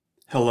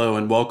Hello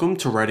and welcome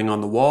to Writing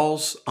on the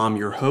Walls. I'm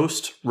your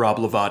host, Rob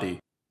Lavati.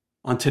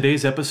 On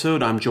today's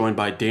episode, I'm joined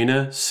by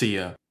Dana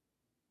Sia.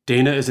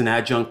 Dana is an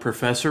adjunct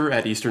professor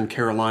at Eastern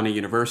Carolina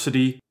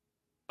University,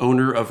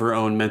 owner of her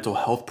own mental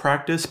health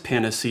practice,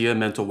 Panacea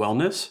Mental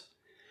Wellness,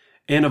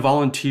 and a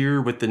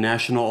volunteer with the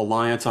National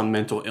Alliance on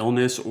Mental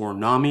Illness, or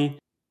NAMI,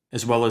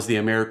 as well as the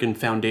American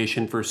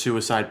Foundation for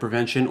Suicide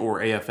Prevention, or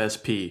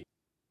AFSP.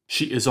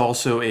 She is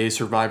also a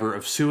survivor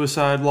of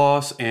suicide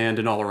loss and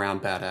an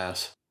all-around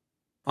badass.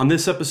 On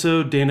this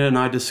episode, Dana and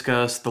I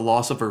discuss the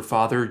loss of her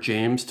father,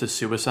 James, to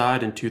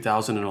suicide in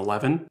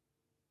 2011,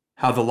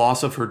 how the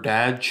loss of her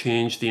dad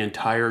changed the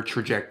entire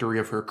trajectory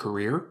of her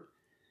career,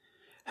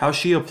 how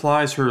she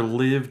applies her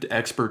lived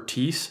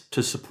expertise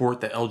to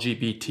support the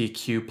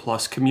LGBTQ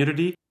plus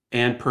community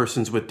and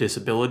persons with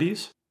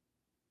disabilities,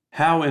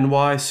 how and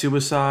why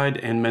suicide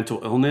and mental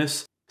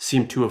illness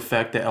seem to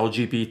affect the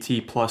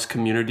LGBT plus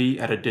community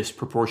at a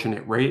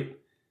disproportionate rate,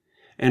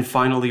 and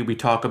finally, we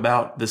talk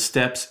about the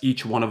steps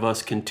each one of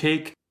us can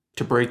take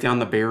to break down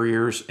the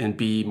barriers and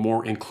be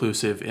more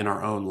inclusive in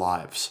our own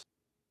lives.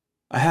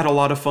 I had a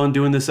lot of fun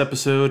doing this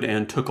episode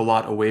and took a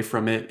lot away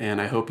from it, and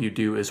I hope you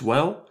do as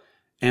well.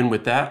 And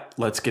with that,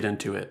 let's get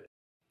into it.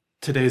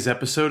 Today's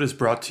episode is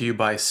brought to you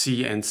by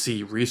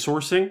CNC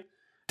Resourcing.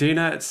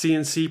 Dana at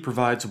CNC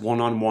provides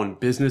one-on-one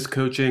business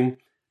coaching,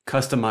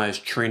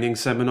 customized training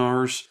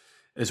seminars,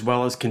 as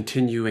well as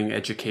continuing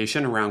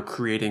education around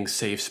creating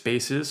safe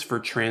spaces for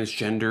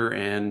transgender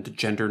and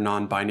gender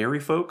non-binary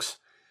folks.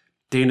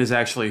 Dana is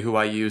actually who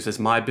I use as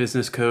my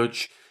business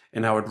coach,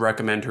 and I would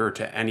recommend her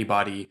to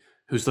anybody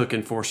who's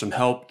looking for some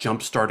help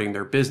jump-starting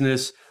their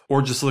business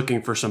or just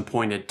looking for some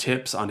pointed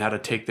tips on how to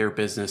take their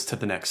business to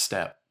the next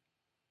step.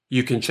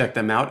 You can check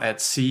them out at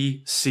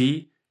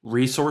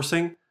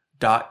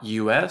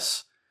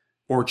ccresourcing.us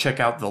or check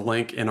out the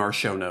link in our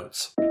show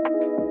notes.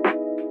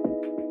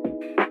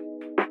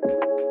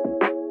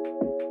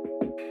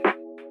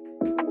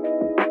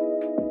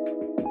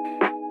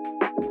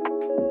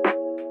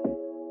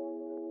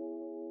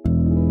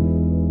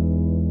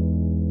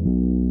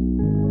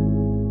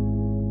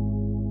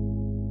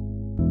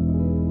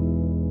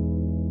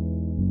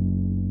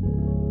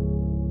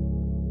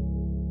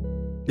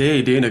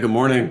 Hey, Dana, good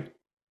morning.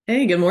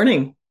 Hey, good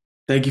morning.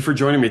 Thank you for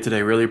joining me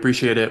today. Really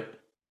appreciate it.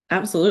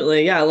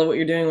 Absolutely. Yeah, I love what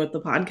you're doing with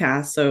the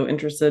podcast. So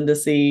interested to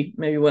see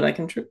maybe what I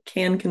can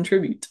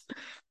contribute.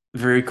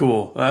 Very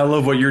cool. I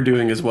love what you're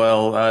doing as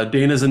well.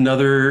 Dana's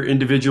another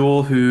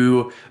individual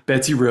who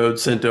Betsy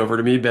Rhodes sent over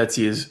to me.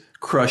 Betsy is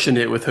crushing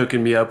it with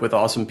hooking me up with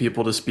awesome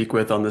people to speak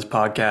with on this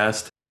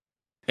podcast.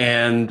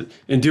 And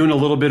in doing a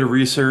little bit of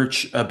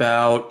research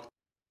about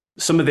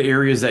some of the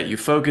areas that you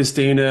focus,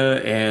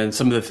 Dana, and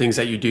some of the things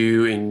that you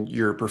do in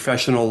your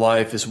professional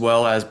life, as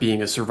well as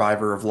being a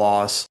survivor of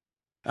loss.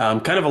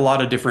 Kind of a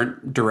lot of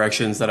different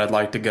directions that I'd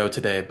like to go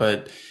today.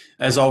 But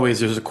as always,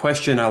 there's a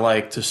question I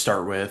like to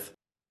start with.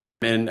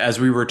 And as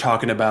we were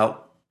talking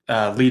about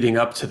leading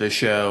up to the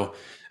show,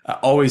 I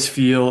always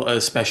feel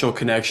a special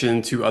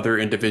connection to other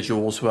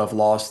individuals who have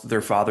lost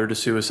their father to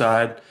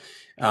suicide,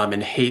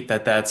 and hate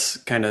that that's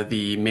kind of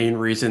the main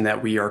reason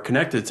that we are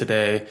connected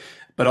today,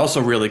 but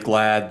also really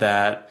glad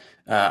that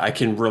I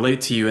can relate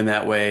to you in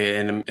that way.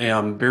 And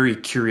I'm very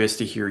curious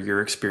to hear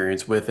your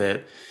experience with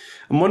it.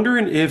 I'm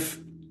wondering if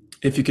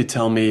you could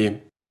tell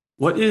me,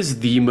 what is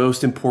the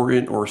most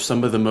important or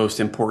some of the most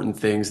important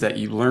things that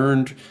you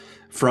learned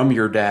from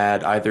your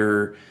dad,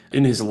 either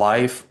in his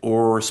life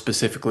or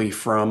specifically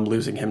from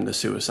losing him to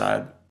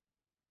suicide?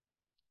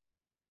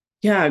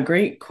 Yeah,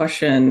 great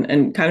question.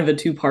 And kind of a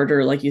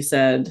two-parter, like you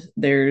said,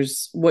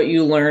 there's what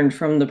you learned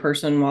from the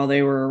person while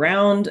they were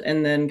around,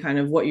 and then kind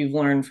of what you've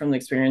learned from the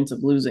experience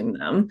of losing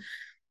them.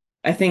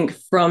 I think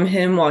from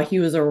him while he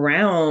was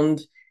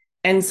around,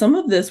 and some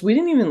of this we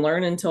didn't even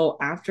learn until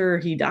after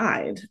he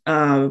died.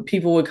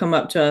 People would come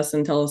up to us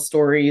and tell us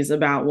stories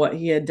about what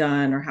he had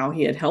done or how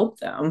he had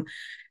helped them.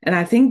 And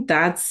I think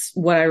that's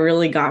what I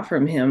really got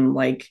from him.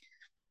 Like,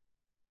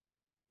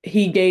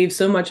 he gave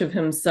so much of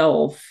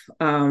himself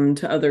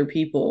to other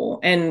people,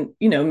 and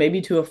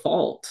maybe to a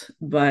fault,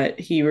 but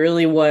he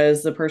really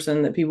was the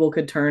person that people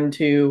could turn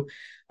to.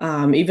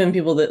 Even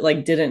people that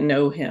like didn't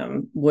know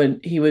him,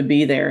 he would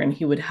be there and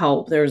he would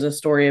help. There was a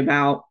story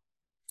about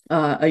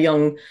a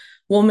young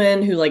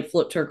woman who like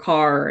flipped her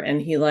car,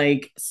 and he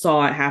like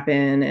saw it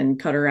happen and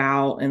cut her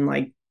out and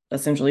like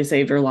essentially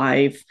saved her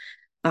life.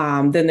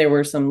 Then there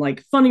were some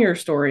like funnier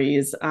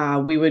stories.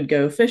 We would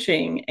go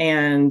fishing,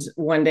 and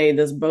one day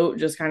this boat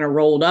just kind of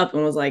rolled up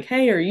and was like,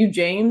 "Hey, are you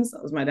James?"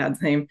 That was my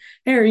dad's name.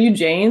 "Hey, are you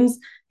James?"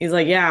 He's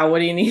like, "Yeah, what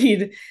do you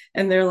need?"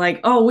 And they're like,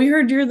 "Oh, we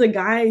heard you're the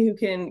guy who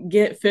can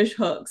get fish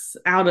hooks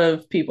out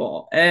of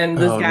people." And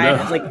this Oh guy no.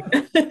 had like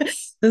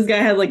this guy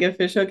had like a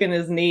fish hook in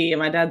his knee, and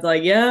my dad's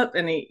like, "Yep,"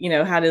 and he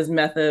had his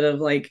method of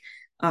like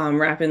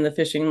wrapping the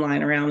fishing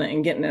line around it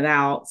and getting it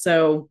out.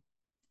 So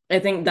I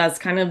think that's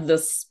kind of the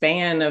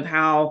span of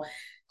how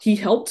he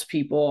helped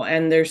people.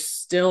 And there's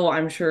still,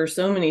 I'm sure,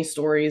 so many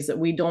stories that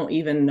we don't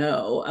even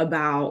know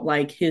about,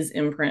 like his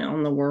imprint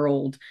on the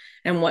world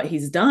and what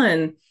he's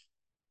done.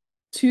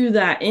 To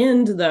that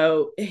end,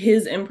 though,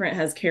 his imprint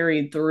has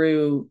carried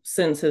through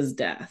since his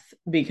death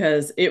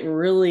because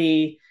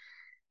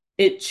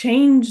it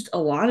changed a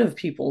lot of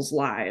people's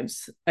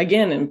lives,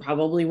 again, in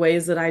probably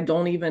ways that I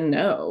don't even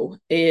know.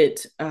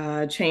 It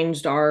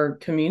changed our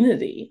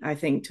community, I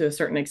think, to a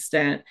certain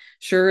extent.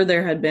 Sure,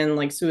 there had been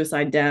like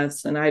suicide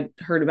deaths, and I'd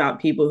heard about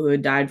people who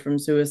had died from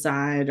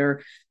suicide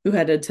or who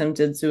had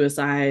attempted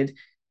suicide.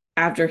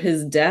 After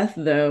his death,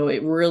 though,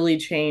 it really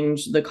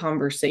changed the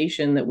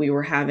conversation that we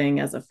were having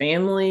as a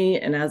family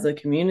and as a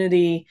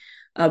community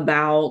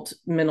about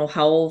mental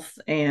health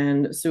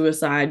and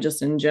suicide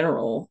just in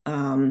general.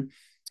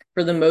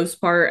 For the most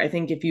part, I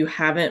think if you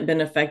haven't been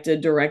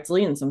affected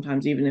directly, and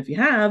sometimes even if you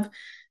have,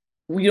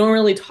 we don't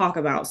really talk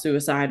about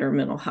suicide or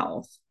mental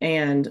health.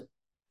 And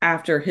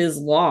after his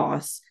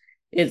loss,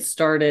 it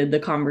started the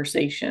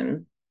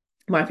conversation.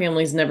 My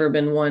family's never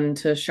been one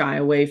to shy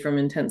away from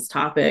intense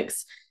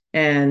topics,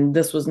 and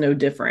this was no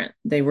different.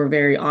 They were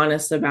very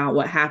honest about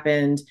what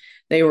happened,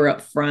 they were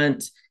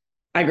upfront.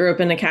 I grew up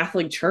in a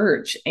Catholic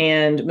church,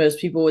 and most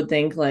people would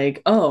think,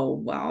 like, oh,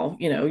 well,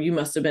 you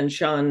must have been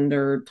shunned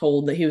or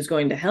told that he was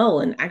going to hell.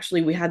 And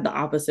actually, we had the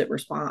opposite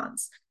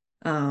response.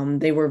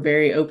 They were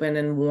very open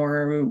and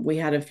warm. We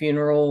had a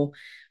funeral.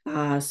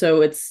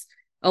 So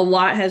a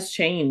lot has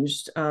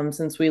changed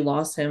since we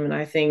lost him. And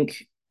I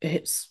think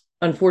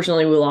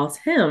unfortunately, we lost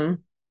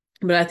him,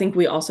 but I think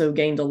we also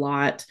gained a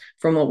lot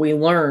from what we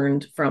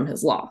learned from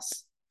his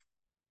loss.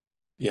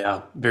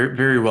 Yeah, very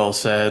very well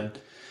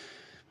said.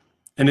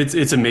 And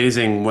it's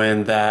amazing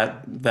when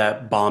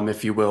that bomb,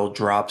 if you will,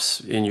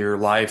 drops in your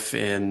life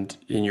and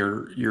in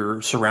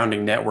your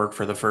surrounding network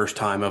for the first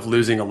time of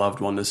losing a loved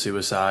one to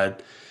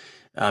suicide.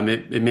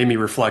 It made me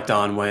reflect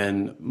on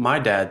when my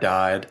dad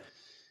died,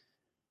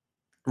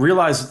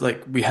 realized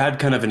like we had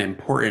kind of an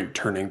important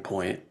turning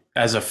point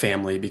as a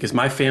family because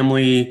my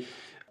family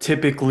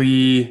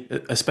typically,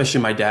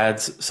 especially my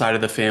dad's side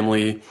of the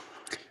family,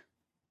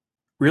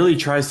 really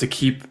tries to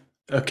keep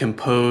a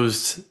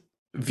composed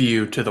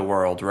view to the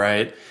world,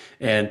 right?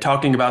 And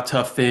talking about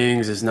tough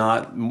things is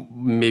not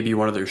maybe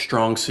one of their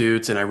strong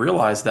suits. And I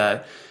realized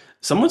that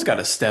someone's got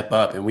to step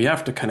up and we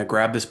have to kind of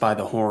grab this by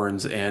the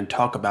horns and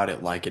talk about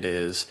it like it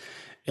is.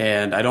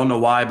 And I don't know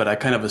why, but I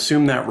kind of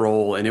assumed that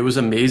role. And it was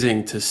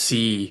amazing to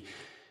see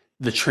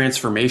the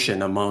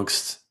transformation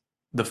amongst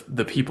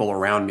the people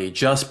around me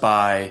just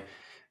by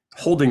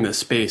holding the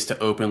space to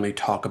openly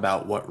talk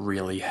about what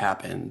really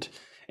happened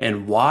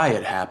and why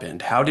it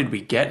happened. How did we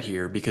get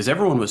here? Because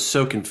everyone was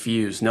so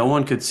confused. No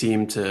one could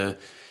seem to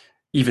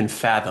even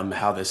fathom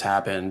how this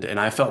happened. And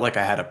I felt like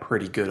I had a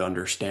pretty good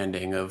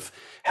understanding of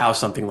how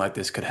something like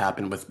this could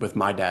happen with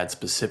my dad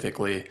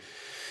specifically.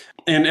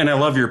 And I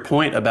love your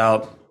point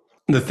about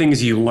the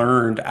things you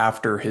learned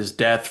after his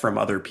death from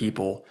other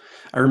people.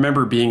 I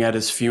remember being at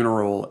his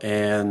funeral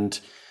and,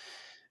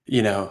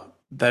 you know,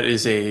 that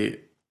is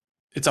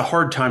it's a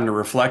hard time to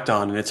reflect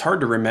on and it's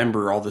hard to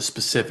remember all the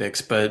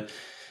specifics, but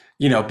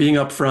being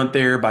up front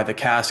there by the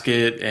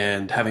casket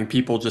and having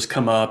people just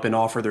come up and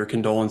offer their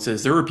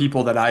condolences. There were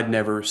people that I'd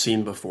never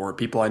seen before,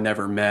 people I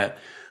never met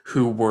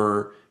who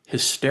were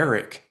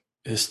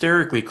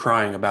hysterically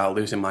crying about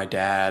losing my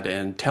dad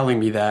and telling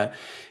me that,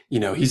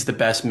 he's the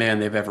best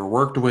man they've ever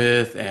worked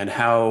with and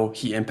how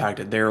he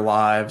impacted their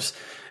lives.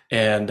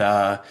 And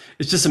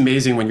it's just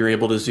amazing when you're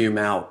able to zoom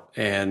out.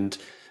 And,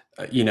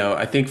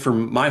 I think for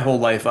my whole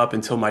life up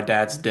until my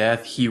dad's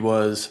death, he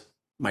was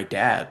my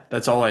dad.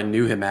 That's all I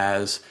knew him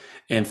as.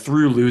 And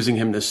through losing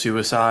him to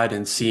suicide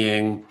and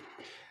seeing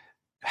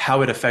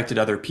how it affected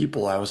other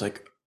people, I was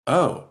like,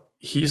 oh,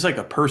 he's like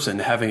a person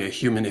having a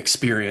human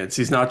experience.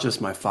 He's not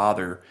just my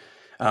father.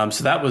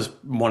 So that was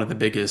one of the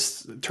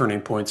biggest turning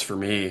points for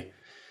me.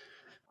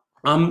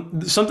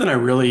 Something I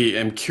really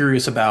am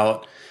curious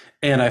about,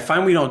 and I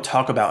find we don't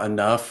talk about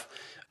enough.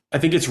 I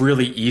think it's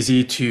really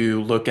easy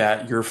to look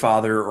at your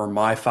father or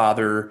my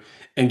father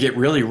and get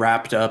really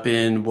wrapped up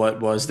in what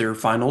was their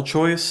final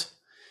choice.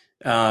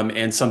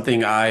 And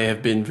something I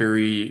have been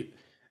very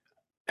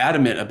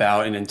adamant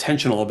about and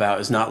intentional about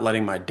is not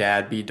letting my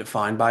dad be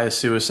defined by a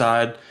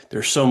suicide.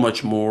 There's so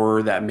much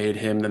more that made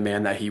him the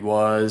man that he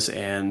was.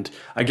 And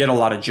I get a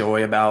lot of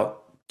joy about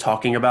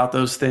talking about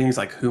those things,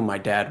 like who my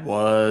dad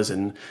was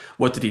and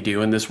what did he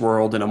do in this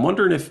world. And I'm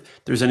wondering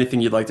if there's anything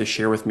you'd like to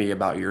share with me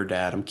about your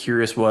dad. I'm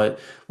curious what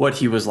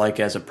he was like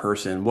as a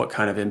person, what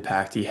kind of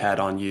impact he had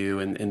on you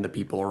and the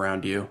people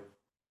around you.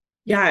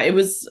 Yeah, it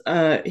was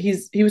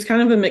he was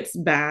kind of a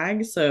mixed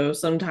bag. So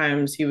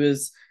sometimes he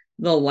was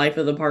the life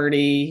of the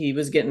party. He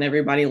was getting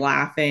everybody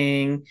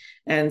laughing,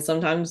 and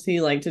sometimes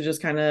he liked to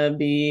just kind of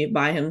be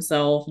by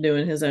himself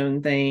doing his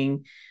own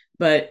thing.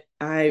 But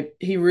I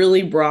he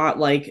really brought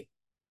like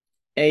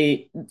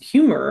a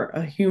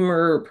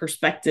humor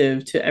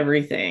perspective to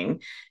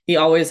everything. He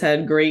always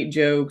had great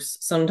jokes.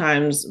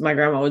 Sometimes my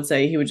grandma would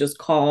say he would just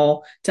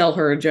call, tell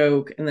her a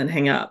joke, and then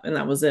hang up, and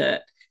that was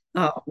it.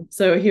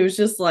 So he was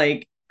just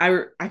like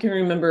I can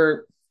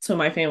remember. So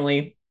my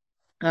family,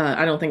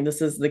 I don't think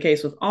this is the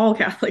case with all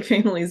Catholic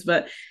families,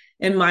 but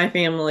in my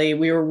family,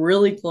 we were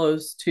really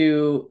close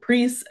to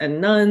priests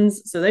and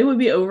nuns. So they would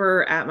be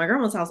over at my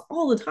grandma's house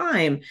all the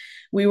time.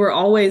 We were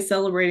always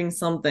celebrating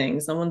something,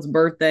 someone's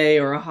birthday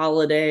or a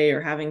holiday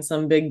or having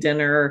some big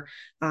dinner.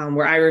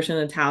 We're Irish and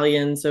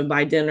Italian. So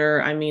by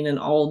dinner, I mean an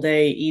all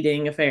day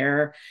eating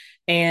affair.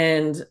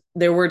 And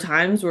there were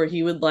times where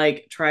he would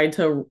like try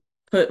to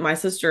put my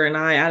sister and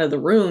I out of the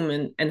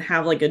room and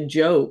have like a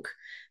joke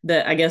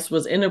that I guess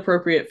was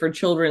inappropriate for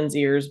children's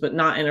ears, but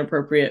not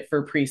inappropriate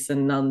for priests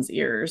and nuns'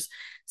 ears.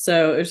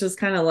 So it was just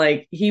kind of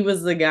like he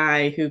was the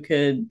guy who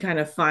could kind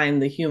of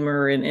find the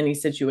humor in any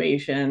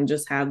situation,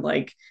 just had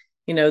like,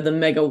 the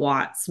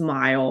megawatt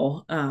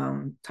smile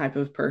type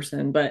of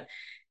person. But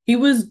he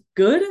was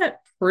good at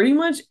pretty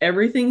much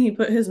everything he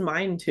put his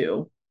mind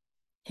to.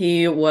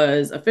 He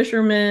was a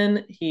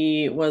fisherman.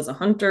 He was a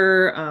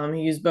hunter.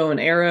 He used bow and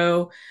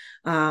arrow.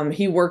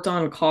 He worked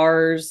on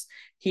cars.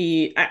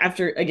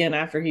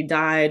 After he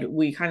died,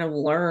 we kind of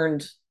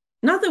learned,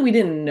 not that we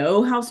didn't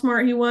know how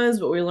smart he was,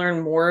 but we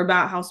learned more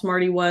about how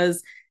smart he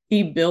was.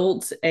 He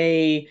built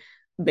a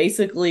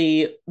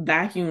basically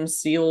vacuum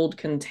sealed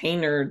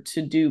container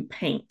to do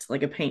paint,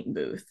 like a paint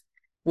booth,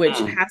 which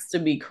Mm. has to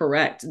be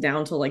correct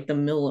down to like the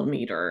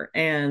millimeter.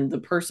 And the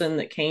person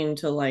that came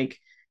to like,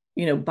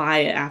 buy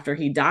it after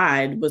he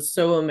died was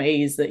so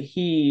amazed that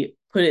he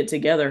put it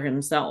together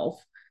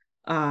himself.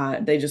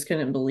 They just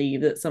couldn't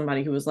believe that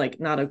somebody who was like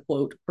not a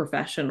quote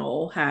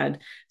professional had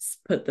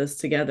put this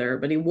together.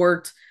 But he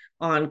worked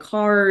on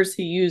cars.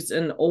 He used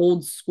an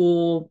old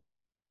school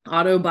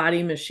auto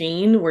body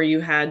machine where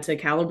you had to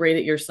calibrate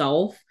it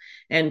yourself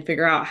and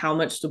figure out how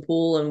much to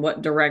pull and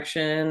what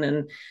direction.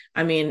 And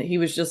I mean, he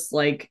was just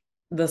like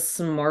the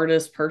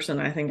smartest person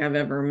I think I've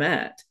ever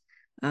met.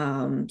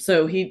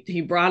 So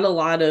he brought a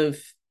lot of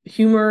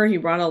humor. He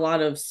brought a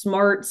lot of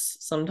smarts.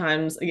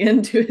 Sometimes,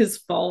 again, to his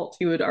fault,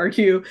 he would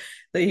argue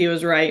that he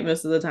was right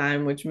most of the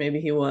time, which maybe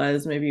he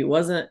was, maybe he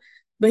wasn't.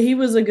 But he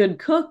was a good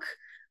cook.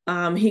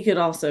 He could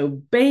also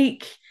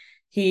bake.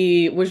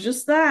 He was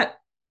just that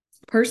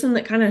person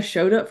that kind of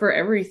showed up for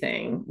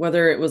everything,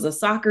 whether it was a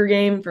soccer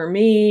game for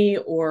me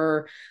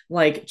or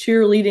like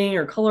cheerleading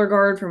or color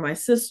guard for my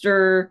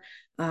sister.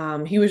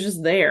 He was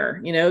just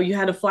there. You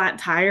had a flat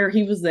tire,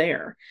 he was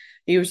there.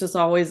 He was just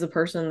always the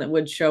person that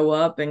would show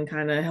up and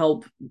kind of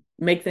help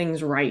make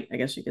things right, I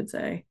guess you could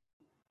say.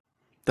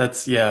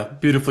 That's, yeah,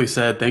 beautifully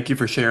said. Thank you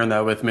for sharing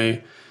that with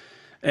me.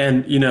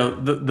 And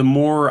the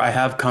more I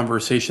have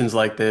conversations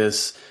like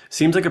this,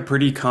 seems like a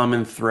pretty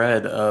common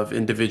thread of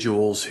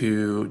individuals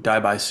who die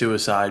by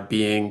suicide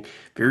being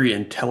very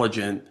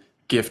intelligent,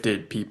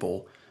 gifted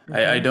people. I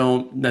Mm-hmm.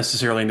 don't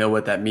necessarily know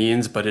what that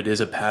means, but it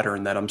is a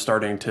pattern that I'm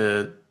starting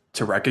to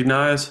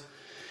recognize.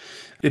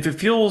 If it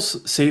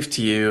feels safe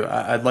to you,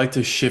 I'd like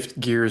to shift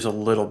gears a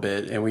little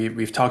bit. And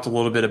we've talked a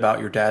little bit about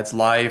your dad's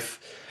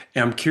life.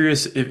 And I'm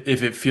curious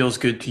if it feels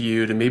good to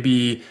you to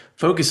maybe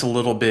focus a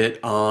little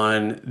bit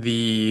on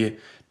the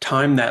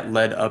time that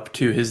led up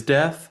to his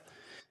death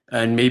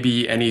and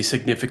maybe any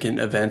significant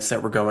events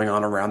that were going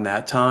on around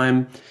that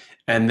time.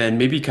 And then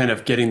maybe kind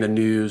of getting the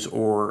news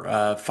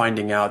or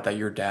finding out that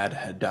your dad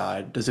had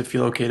died. Does it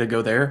feel okay to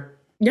go there?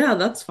 Yeah,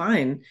 that's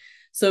fine.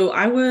 So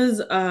I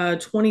was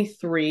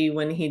 23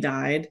 when he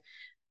died,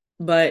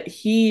 but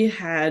he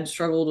had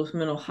struggled with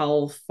mental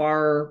health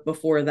far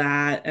before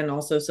that and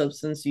also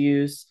substance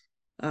use.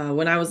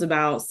 When I was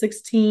about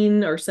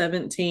 16 or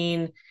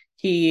 17,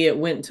 he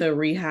went to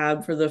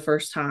rehab for the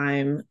first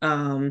time.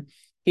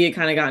 He had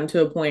kind of gotten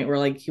to a point where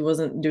like he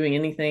wasn't doing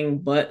anything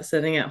but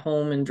sitting at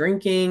home and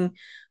drinking.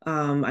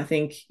 I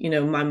think,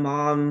 my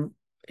mom,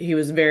 he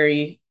was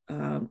very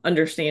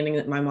understanding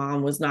that my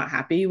mom was not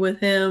happy with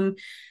him.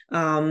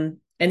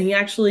 And he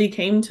actually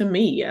came to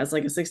me as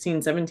like a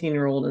 16,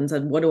 17-year old and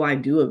said, "What do I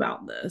do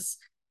about this?"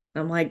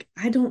 And I'm like,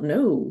 "I don't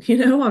know.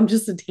 I'm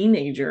just a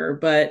teenager."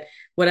 But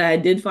what I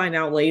did find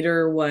out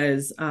later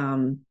was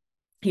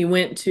he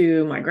went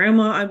to my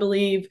grandma, I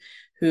believe,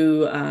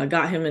 who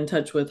got him in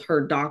touch with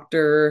her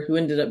doctor, who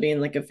ended up being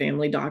like a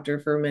family doctor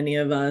for many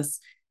of us,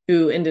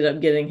 who ended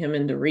up getting him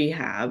into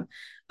rehab.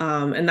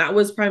 And that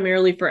was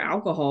primarily for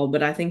alcohol,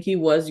 but I think he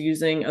was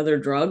using other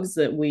drugs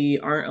that we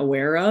aren't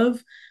aware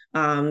of.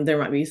 There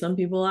might be some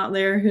people out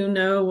there who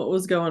know what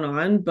was going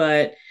on,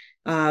 but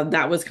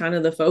that was kind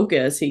of the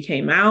focus. He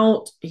came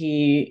out,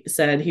 he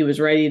said he was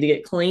ready to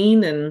get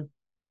clean, and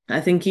I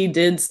think he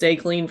did stay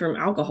clean from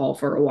alcohol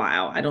for a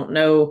while. I don't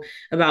know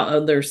about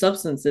other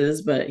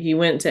substances, but he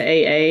went to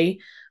AA,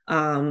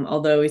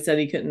 although he said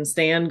he couldn't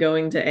stand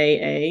going to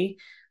AA.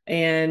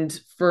 And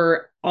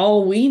for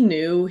all we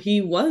knew,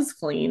 he was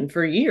clean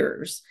for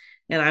years.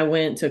 And I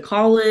went to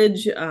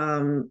college,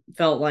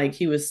 felt like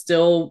he was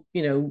still,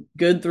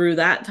 good through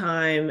that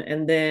time.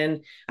 And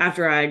then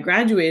after I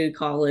graduated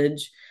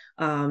college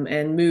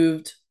and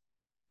moved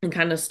and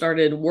kind of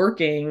started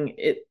working,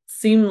 it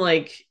seemed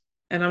like,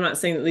 and I'm not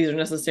saying that these are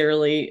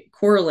necessarily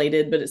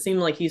correlated, but it seemed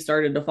like he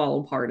started to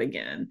fall apart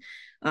again.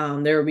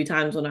 There would be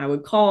times when I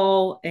would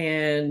call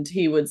and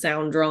he would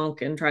sound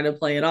drunk and try to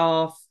play it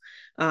off.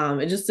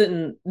 It just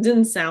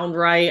didn't sound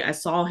right. I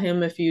saw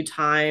him a few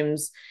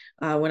times.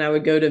 when I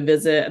would go to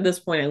visit. At this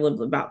point, I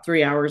lived about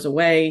 3 hours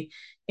away,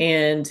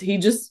 and he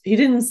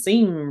didn't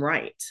seem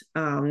right,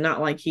 not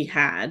like he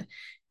had.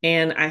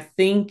 And I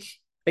think,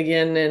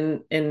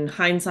 again, in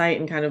hindsight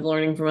and kind of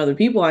learning from other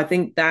people, I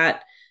think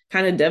that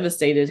kind of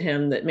devastated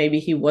him, that maybe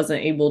he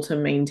wasn't able to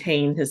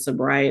maintain his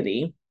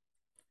sobriety.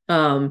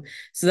 Um,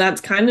 so that's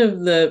kind of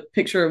the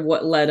picture of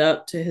what led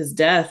up to his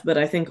death. But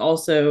I think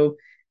also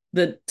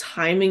the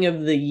timing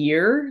of the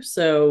year.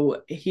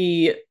 So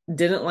he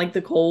didn't like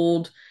the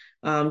cold,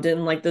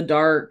 didn't like the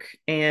dark.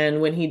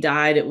 And when he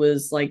died, it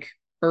was like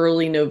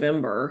early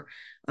November,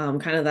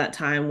 kind of that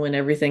time when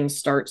everything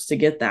starts to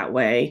get that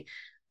way.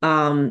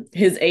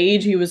 His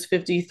age, he was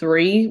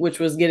 53, which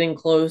was getting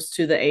close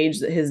to the age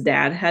that his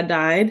dad had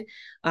died.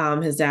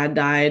 His dad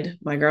died,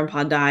 my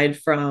grandpa died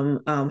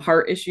from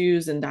heart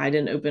issues and died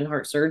in open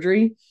heart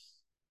surgery.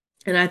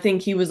 And I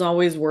think he was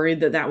always worried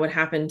that that would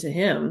happen to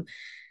him.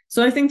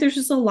 So I think there's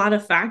just a lot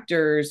of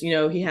factors. You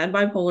know, he had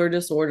bipolar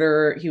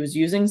disorder, he was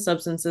using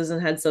substances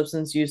and had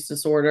substance use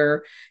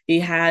disorder.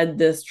 He had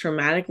this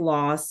traumatic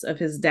loss of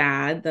his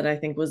dad that I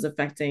think was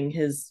affecting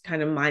his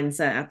kind of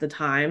mindset at the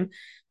time.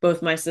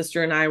 Both my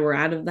sister and I were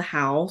out of the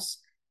house.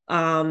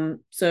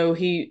 So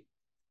he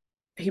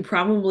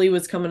probably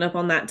was coming up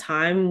on that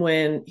time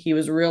when he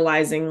was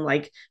realizing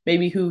like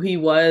maybe who he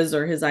was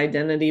or his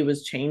identity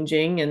was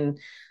changing. And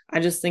I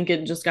just think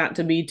it just got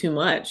to be too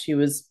much.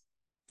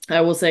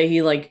 I will say,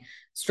 he like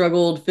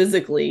struggled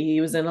physically.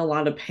 He was in a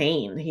lot of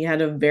pain. He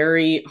had a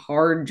very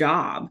hard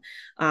job.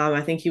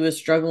 I think he was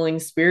struggling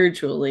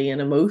spiritually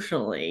and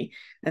emotionally.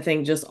 I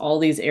think just all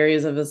these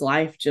areas of his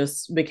life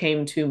just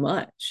became too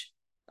much.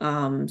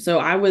 So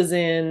I was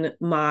in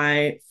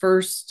my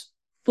first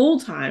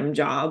full-time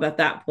job at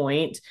that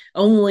point,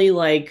 only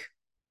like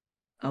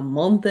a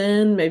month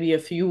in, maybe a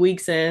few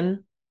weeks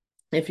in,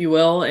 if you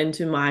will,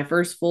 into my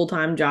first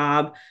full-time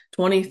job,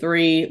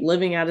 23,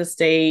 living out of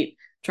state,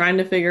 trying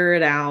to figure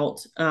it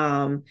out.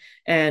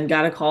 And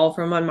got a call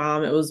from my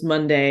mom. It was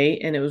Monday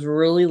and it was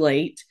really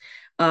late.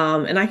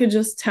 And I could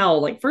just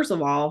tell, like, first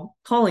of all,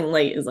 calling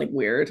late is like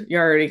weird.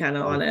 You're already kind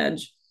of on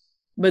edge.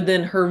 But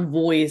then her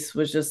voice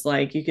was just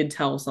like, you could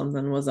tell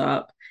something was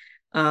up.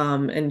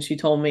 And she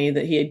told me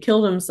that he had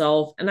killed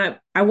himself. And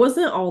I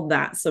wasn't all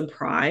that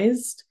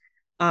surprised.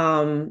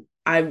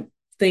 I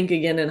think,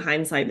 again, in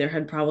hindsight, there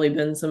had probably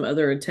been some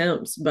other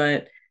attempts,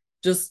 but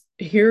just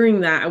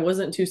hearing that, I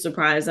wasn't too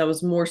surprised. I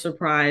was more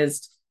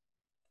surprised,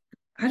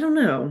 I don't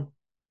know,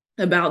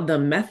 about the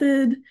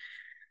method,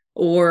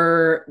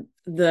 or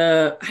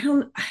I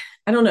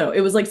don't know.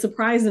 It was like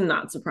surprise and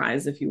not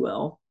surprise, if you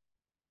will.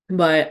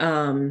 But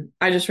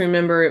I just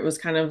remember it was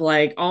kind of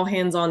like all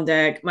hands on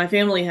deck. My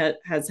family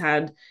has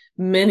had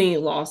many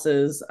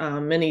losses,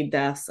 many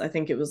deaths. I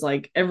think it was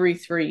like every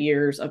 3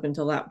 years up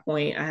until that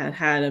point, I had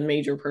had a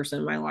major person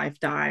in my life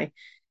die.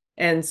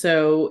 And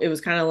so it was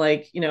kind of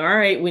like, all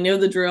right, we know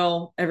the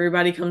drill.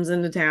 Everybody comes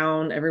into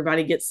town,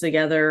 everybody gets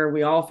together,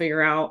 we all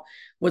figure out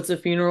what's the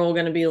funeral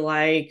going to be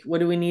like, what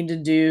do we need to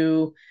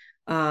do.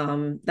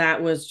 That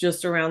was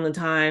just around the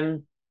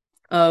time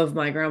of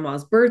my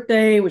grandma's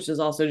birthday, which is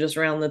also just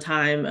around the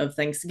time of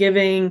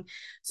Thanksgiving.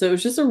 So it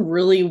was just a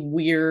really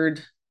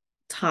weird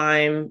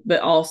time,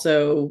 but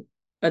also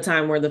a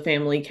time where the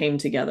family came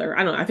together.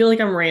 I don't know. I feel like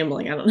I'm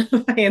rambling. I don't know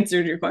if I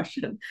answered your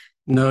question.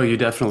 No, you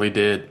definitely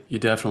did. You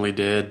definitely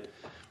did.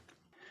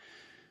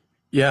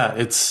 Yeah,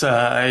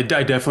 I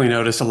definitely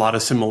noticed a lot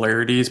of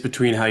similarities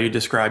between how you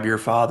describe your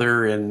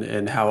father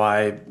and how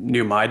I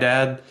knew my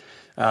dad,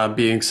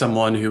 being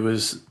someone who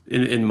was,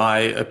 in my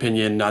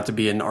opinion, not to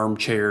be an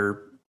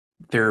armchair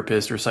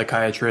therapist or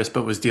psychiatrist,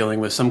 but was dealing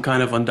with some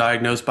kind of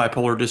undiagnosed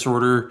bipolar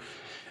disorder,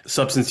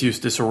 substance use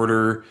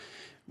disorder.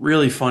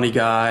 Really funny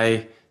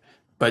guy,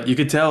 but you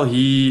could tell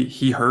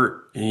he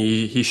hurt and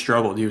he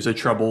struggled. He was a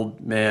troubled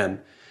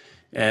man.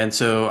 And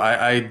so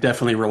I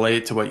definitely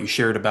relate to what you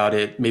shared about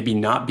it, maybe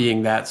not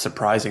being that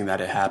surprising that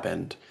it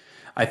happened.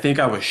 I think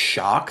I was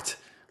shocked,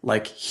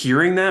 like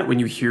hearing that when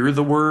you hear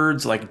the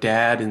words like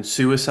dad and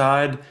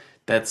suicide,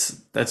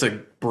 that's a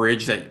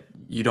bridge that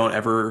you don't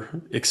ever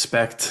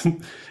expect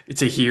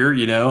to hear,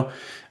 you know?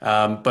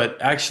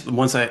 But actually,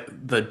 once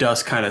the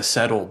dust kind of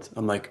settled,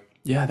 I'm like,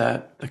 yeah,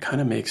 that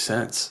kind of makes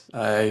sense.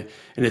 And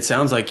it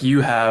sounds like you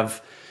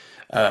have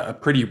a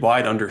pretty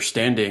wide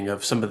understanding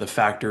of some of the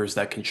factors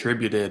that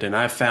contributed. And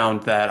I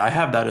found that I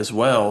have that as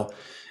well.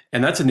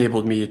 And that's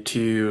enabled me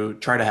to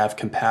try to have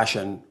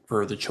compassion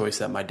for the choice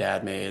that my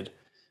dad made.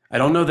 I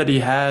don't know that he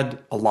had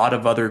a lot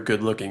of other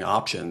good looking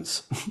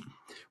options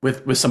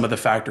with some of the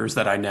factors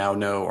that I now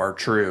know are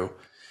true.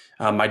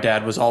 My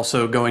dad was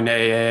also going to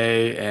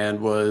AA and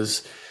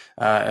was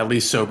at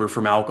least sober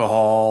from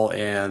alcohol.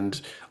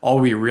 And all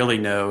we really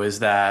know is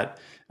that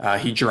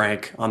he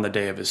drank on the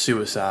day of his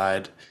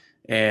suicide.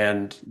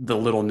 And the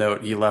little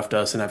note he left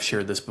us, and I've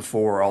shared this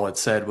before, all it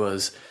said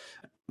was,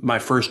 my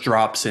first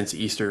drop since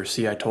Easter.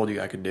 See, I told you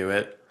I could do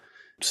it.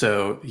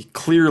 So he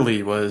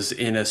clearly was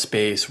in a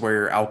space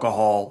where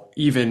alcohol,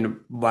 even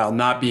while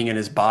not being in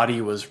his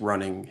body, was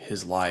running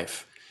his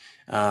life.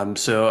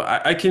 So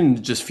I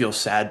can just feel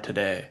sad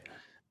today.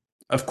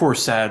 Of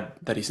course, sad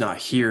that he's not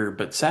here,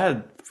 but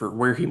sad for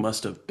where he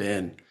must have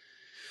been.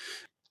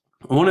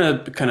 I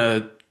want to kind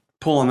of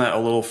pull on that a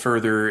little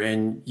further,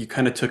 and you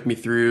kind of took me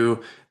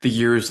through the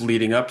years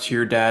leading up to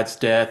your dad's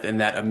death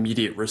and that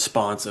immediate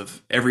response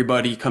of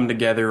everybody come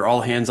together,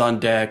 all hands on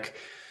deck.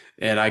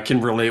 And I can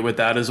relate with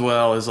that as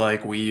well, as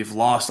like we've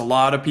lost a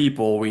lot of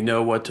people, we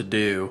know what to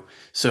do.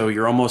 So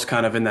you're almost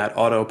kind of in that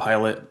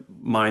autopilot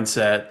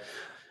mindset.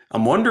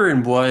 I'm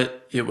wondering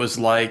what it was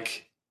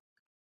like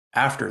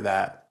after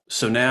that.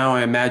 So now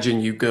I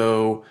imagine you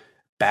go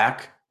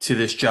back to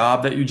this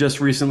job that you just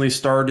recently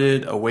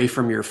started, away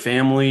from your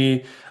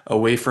family,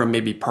 away from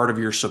maybe part of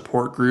your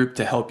support group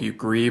to help you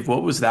grieve.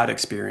 What was that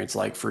experience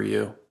like for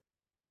you?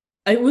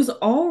 It was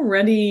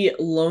already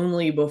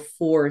lonely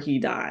before he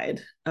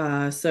died.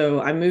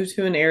 So I moved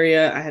to an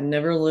area I had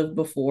never lived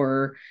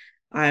before.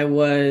 I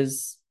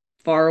was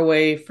far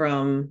away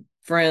from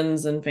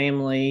friends and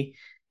family,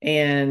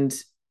 and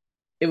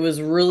it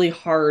was really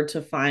hard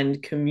to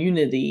find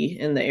community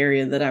in the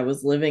area that I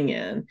was living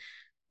in.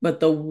 But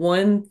the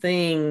one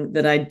thing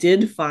that I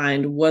did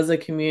find was a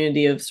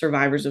community of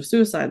survivors of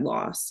suicide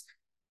loss.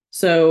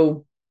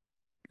 So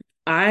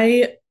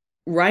I,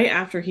 right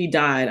after he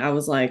died, I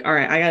was like, all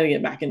right, I got to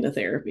get back into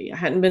therapy. I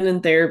hadn't been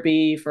in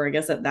therapy for, I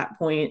guess, at that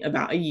point,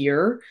 about a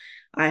year.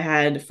 I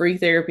had free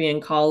therapy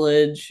in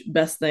college,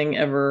 best thing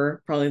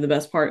ever, probably the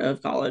best part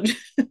of college.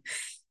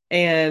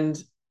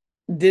 And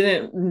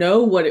didn't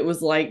know what it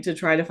was like to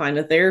try to find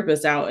a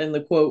therapist out in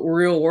the quote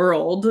real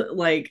world.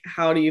 Like,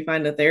 how do you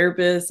find a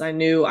therapist? I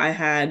knew I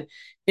had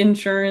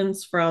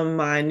insurance from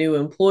my new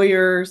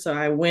employer, so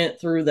I went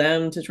through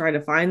them to try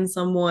to find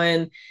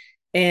someone.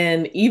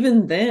 And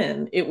even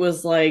then, it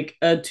was like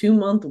a 2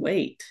 month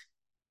wait.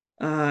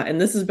 And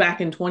this is back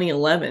in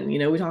 2011. You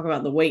know, we talk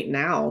about the wait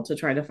now to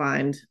try to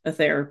find a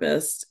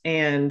therapist.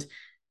 And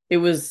it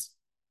was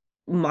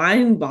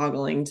mind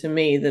boggling to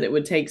me that it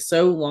would take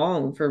so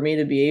long for me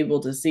to be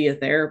able to see a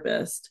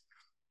therapist.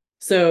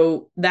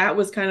 So that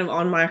was kind of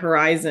on my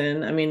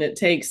horizon. I mean, it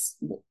takes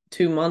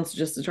 2 months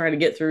just to try to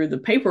get through the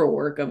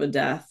paperwork of a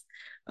death,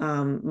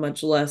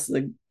 much less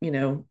try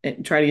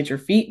to get your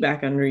feet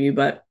back under you.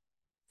 But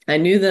I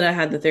knew that I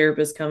had the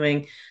therapist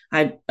coming.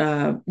 I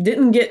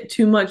didn't get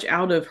too much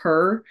out of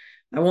her.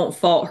 I won't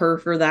fault her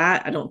for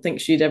that. I don't think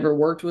she'd ever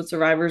worked with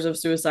survivors of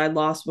suicide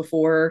loss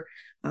before.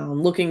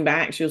 Looking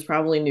back, she was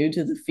probably new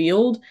to the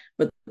field,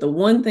 but the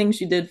one thing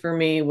she did for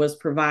me was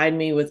provide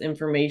me with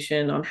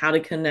information on how to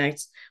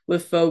connect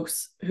with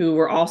folks who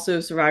were also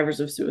survivors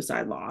of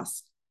suicide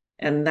loss.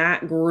 And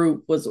that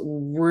group was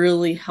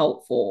really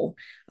helpful.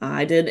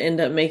 I did end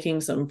up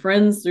making some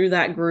friends through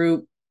that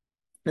group,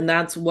 and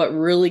that's what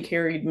really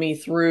carried me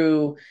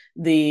through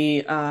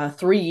the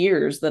 3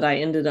 years that I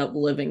ended up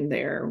living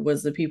there,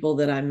 was the people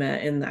that I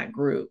met in that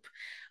group.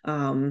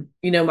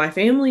 My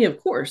family,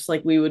 of course,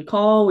 like we would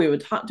call, we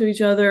would talk to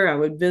each other, I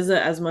would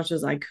visit as much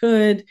as I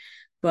could,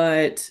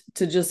 but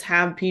to just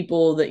have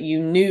people that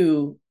you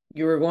knew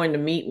you were going to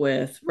meet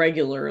with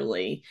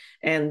regularly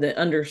and that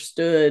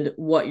understood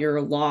what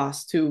your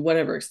loss, to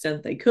whatever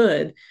extent they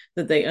could,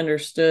 that they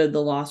understood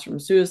the loss from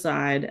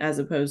suicide as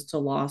opposed to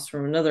loss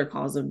from another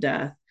cause of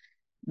death.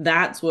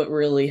 That's what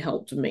really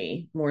helped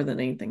me more than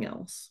anything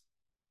else.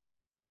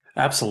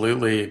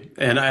 Absolutely.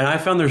 And I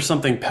found there's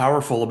something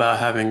powerful about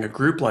having a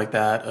group like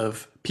that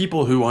of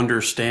people who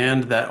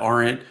understand that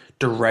aren't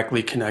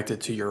directly connected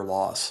to your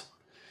loss.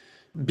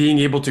 Being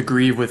able to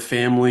grieve with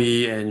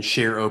family and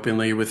share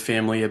openly with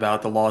family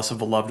about the loss of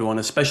a loved one,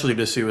 especially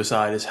to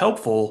suicide, is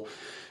helpful.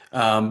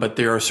 But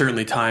there are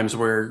certainly times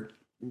where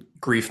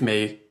grief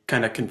may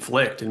kind of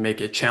conflict and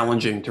make it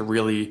challenging to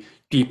really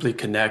deeply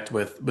connect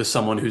with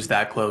someone who's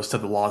that close to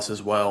the loss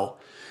as well.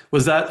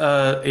 Was that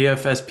a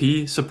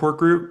AFSP support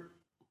group?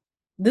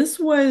 This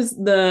was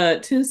the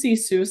Tennessee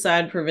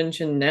Suicide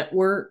Prevention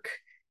Network.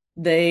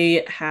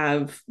 They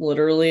have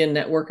literally a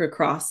network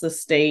across the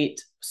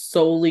state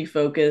solely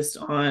focused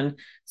on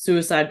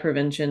suicide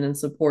prevention and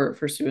support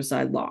for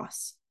suicide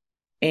loss.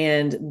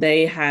 And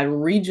they had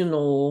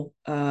regional,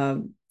 I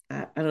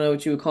don't know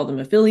what you would call them,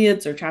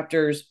 affiliates or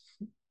chapters.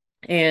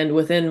 And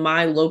within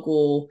my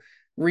local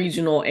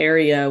regional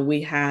area,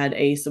 we had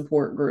a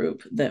support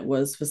group that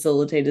was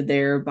facilitated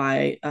there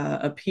by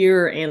a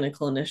peer and a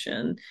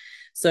clinician.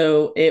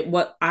 So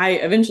what I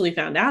eventually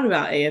found out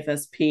about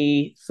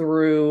AFSP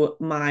through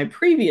my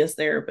previous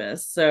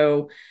therapist.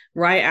 So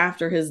right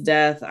after his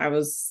death, I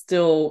was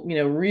still,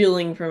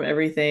 reeling from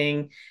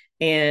everything,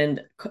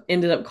 and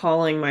ended up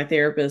calling my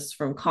therapist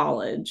from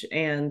college.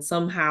 And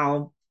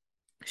somehow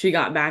she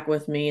got back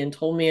with me and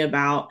told me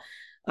about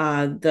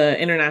the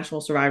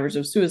International Survivors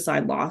of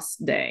Suicide Loss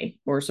Day,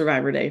 or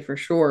Survivor Day for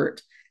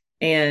short.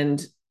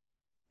 And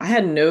I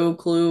had no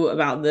clue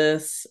about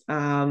this.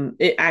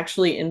 It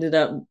actually ended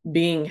up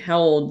being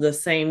held the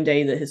same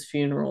day that his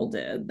funeral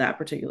did that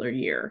particular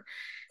year.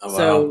 Oh,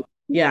 So, wow.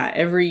 yeah,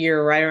 every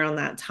year right around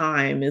that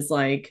time is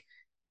like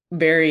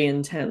very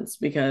intense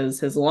because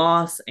his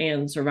loss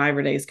and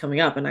Survivor Day is coming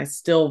up, and I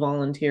still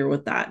volunteer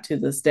with that to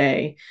this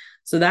day.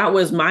 So that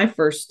was my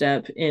first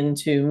step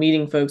into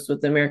meeting folks with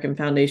the American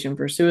Foundation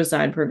for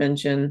Suicide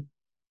Prevention.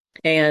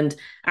 And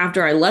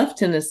after I left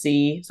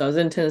Tennessee, so I was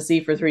in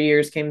Tennessee for 3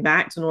 years, came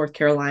back to North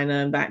Carolina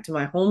and back to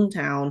my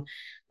hometown.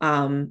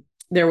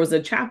 There was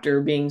a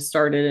chapter being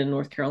started in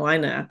North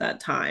Carolina at that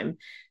time.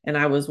 And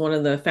I was one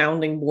of the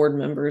founding board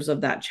members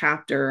of that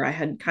chapter. I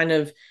had kind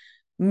of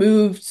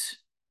moved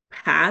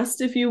past,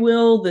 if you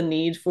will, the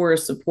need for a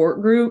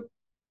support group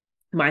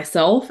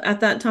myself at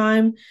that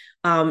time,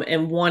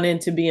 and wanted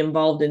to be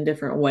involved in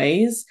different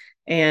ways.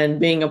 And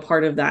being a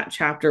part of that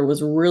chapter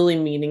was really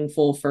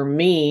meaningful for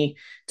me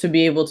to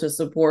be able to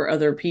support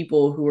other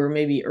people who were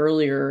maybe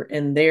earlier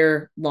in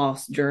their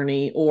loss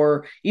journey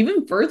or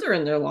even further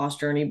in their loss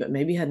journey, but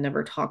maybe had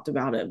never talked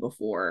about it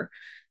before.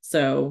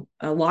 So,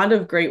 a lot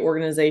of great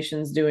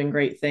organizations doing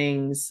great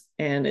things.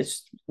 And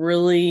it's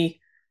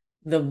really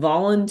the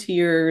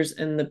volunteers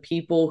and the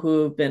people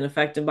who have been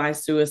affected by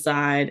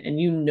suicide, and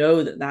you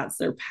know that that's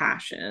their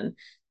passion.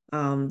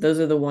 Those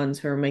are the ones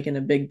who are making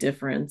a big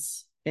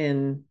difference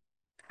in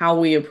how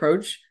we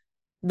approach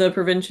the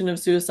prevention of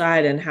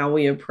suicide and how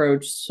we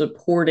approach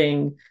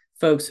supporting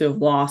folks who have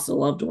lost a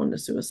loved one to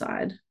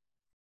suicide.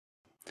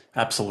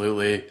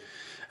 Absolutely.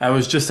 I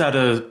was just at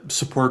a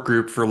support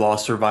group for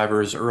loss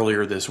survivors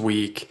earlier this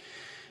week,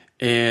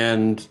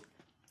 and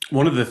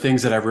one of the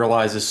things that I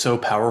realize is so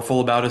powerful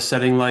about a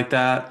setting like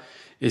that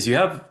is you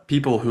have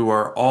people who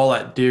are all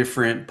at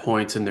different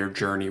points in their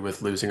journey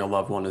with losing a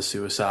loved one to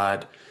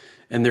suicide.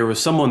 And there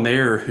was someone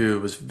there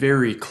who was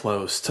very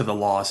close to the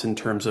loss in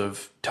terms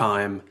of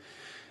time,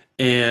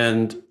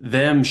 and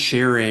them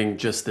sharing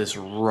just this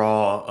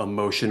raw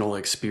emotional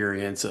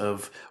experience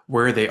of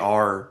where they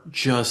are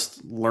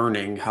just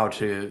learning how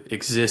to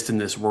exist in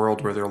this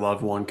world where their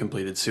loved one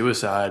completed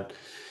suicide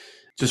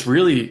just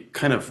really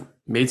kind of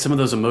made some of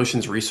those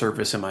emotions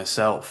resurface in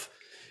myself.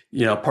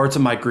 Parts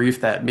of my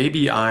grief that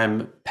maybe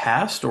I'm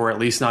past or at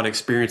least not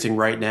experiencing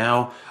right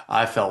now,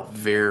 I felt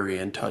very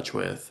in touch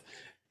with.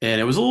 And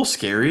it was a little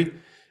scary.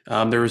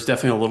 There was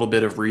definitely a little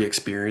bit of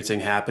re-experiencing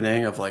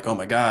happening of like, oh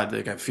my God,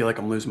 like I feel like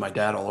I'm losing my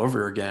dad all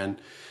over again.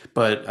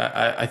 But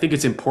I think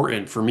it's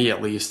important for me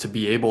at least to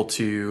be able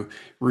to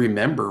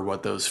remember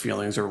what those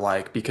feelings are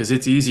like, because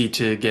it's easy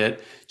to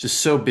get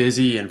just so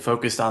busy and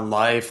focused on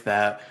life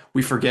that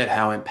we forget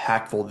how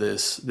impactful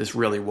this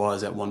really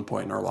was at one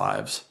point in our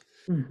lives.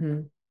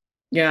 Mm-hmm.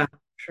 Yeah,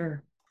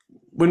 sure.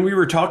 When we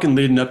were talking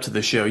leading up to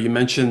the show, you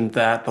mentioned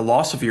that the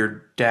loss of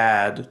your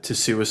dad to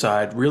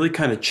suicide really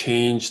kind of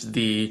changed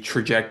the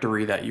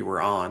trajectory that you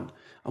were on.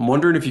 I'm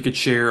wondering if you could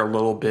share a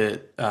little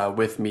bit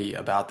with me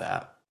about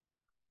that.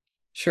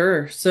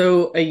 Sure.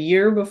 So, a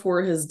year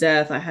before his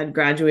death, I had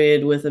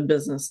graduated with a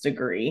business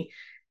degree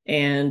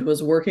and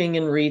was working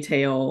in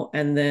retail,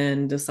 and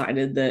then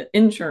decided that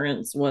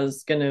insurance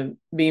was going to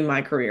be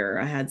my career.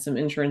 I had some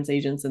insurance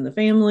agents in the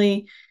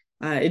family.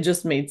 It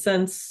just made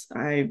sense.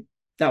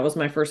 That was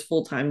my first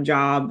full-time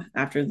job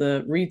after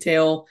the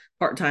retail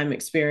part-time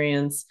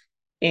experience.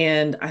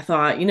 And I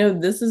thought,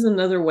 this is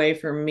another way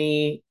for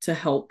me to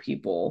help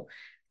people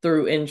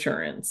through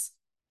insurance.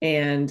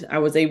 And I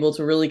was able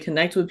to really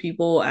connect with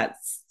people at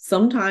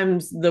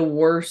sometimes the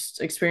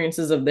worst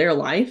experiences of their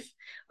life.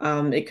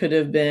 It could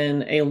have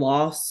been a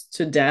loss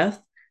to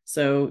death,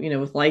 so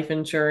with life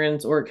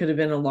insurance, or it could have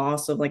been a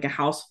loss of like a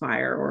house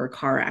fire or a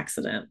car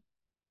accident.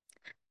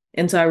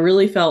 And so I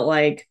really felt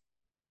like,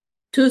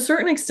 to a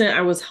certain extent,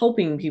 I was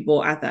helping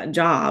people at that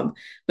job,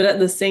 but at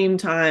the same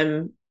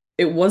time,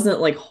 it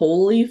wasn't like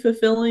wholly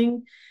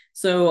fulfilling.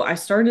 So I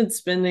started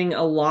spending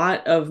a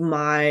lot of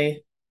my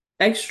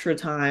extra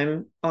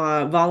time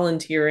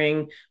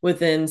volunteering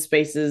within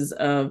spaces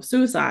of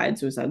suicide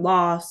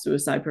loss,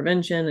 suicide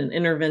prevention, and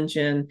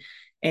intervention.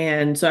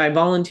 And so I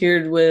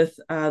volunteered with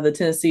the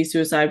Tennessee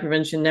Suicide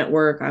Prevention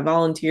Network. I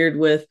volunteered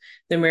with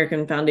the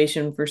American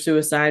Foundation for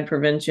Suicide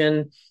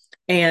Prevention,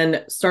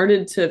 and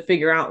started to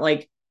figure out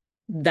like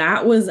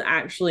that was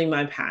actually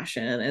my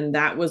passion and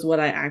that was what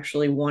I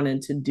actually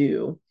wanted to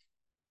do.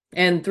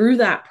 And through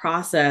that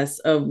process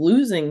of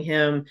losing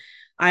him,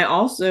 I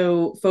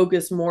also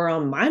focused more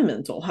on my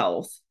mental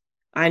health.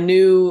 I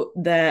knew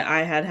that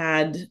I had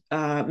had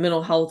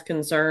mental health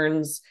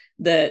concerns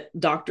that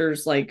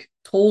doctors like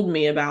told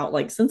me about,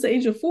 like, since the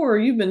age of 4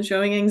 you've been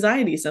showing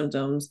anxiety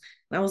symptoms.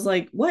 And I was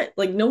like, what?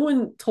 Like, no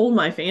one told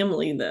my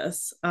family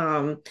this.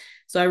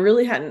 So I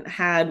really hadn't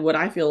had what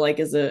I feel like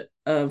is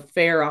a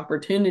fair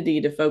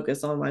opportunity to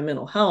focus on my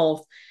mental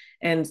health.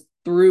 And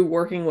through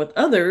working with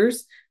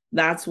others,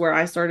 that's where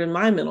I started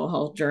my mental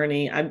health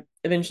journey. I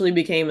eventually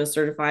became a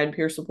certified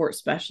peer support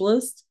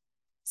specialist.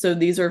 So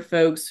these are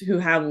folks who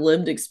have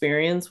lived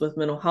experience with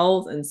mental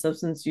health and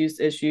substance use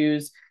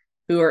issues,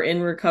 who are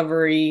in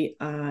recovery,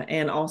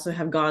 and also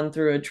have gone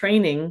through a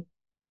training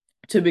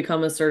to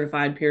become a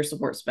certified peer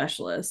support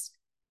specialist.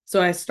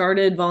 So I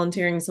started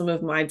volunteering some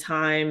of my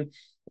time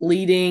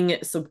leading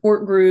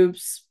support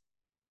groups,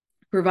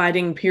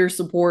 providing peer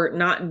support,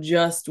 not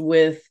just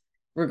with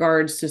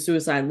regards to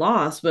suicide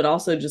loss, but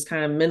also just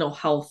kind of mental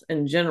health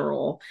in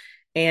general.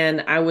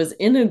 And I was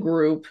in a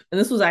group, and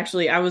this was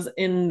actually, I was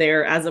in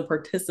there as a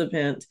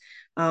participant.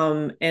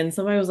 And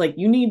somebody was like,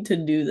 you need to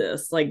do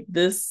this. Like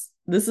this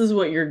is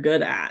what you're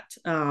good at.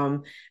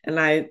 And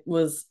I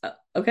was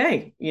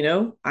okay,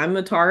 I'm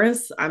a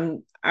Taurus,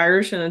 I'm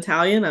Irish and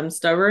Italian, I'm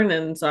stubborn,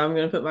 and so I'm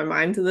going to put my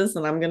mind to this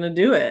and I'm going to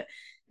do it.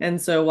 And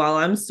so while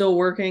I'm still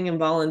working and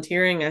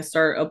volunteering, I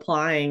start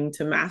applying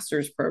to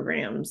master's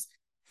programs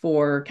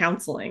for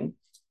counseling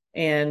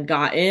and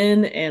got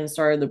in and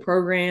started the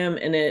program,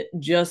 and it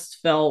just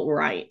felt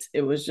right.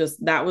 It was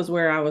just, that was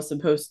where I was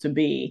supposed to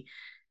be.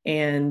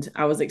 And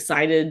I was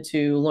excited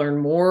to learn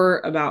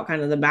more about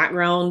kind of the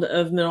background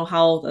of mental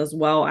health, as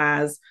well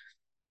as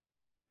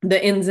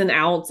the ins and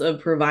outs of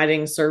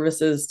providing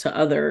services to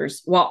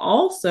others, while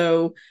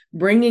also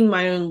bringing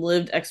my own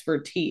lived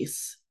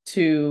expertise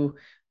to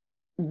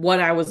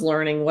what I was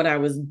learning, what I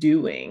was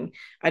doing.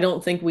 I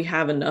don't think we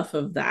have enough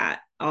of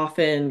that.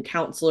 Often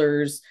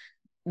counselors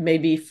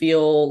maybe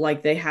feel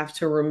like they have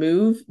to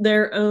remove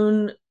their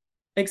own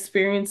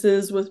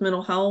experiences with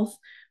mental health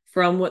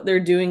from what they're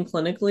doing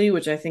clinically,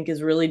 which I think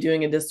is really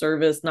doing a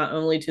disservice not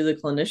only to the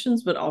clinicians,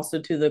 but also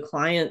to the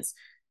clients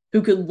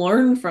who could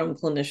learn from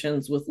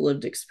clinicians with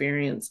lived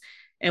experience.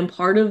 And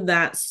part of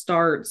that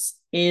starts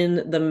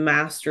in the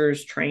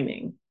master's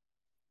training,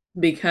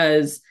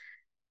 because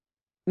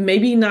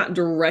maybe not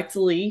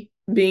directly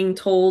being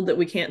told that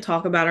we can't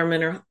talk about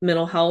our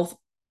mental health,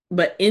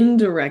 but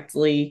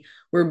indirectly,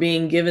 we're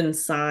being given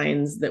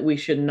signs that we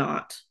should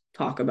not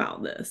talk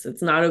about this.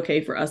 It's not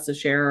okay for us to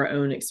share our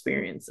own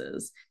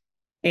experiences.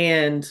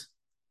 And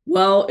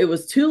well, it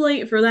was too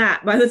late for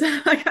that. By the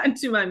time I got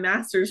to my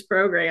master's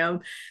program,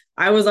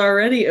 I was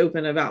already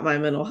open about my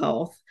mental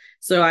health.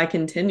 So I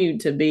continued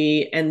to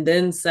be, and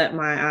then set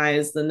my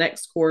eyes. The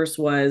next course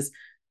was,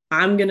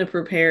 I'm going to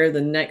prepare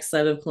the next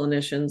set of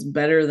clinicians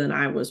better than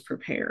I was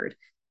prepared.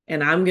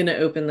 And I'm going to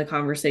open the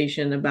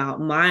conversation about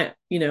my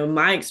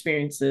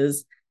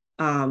experiences.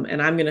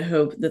 And I'm going to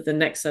hope that the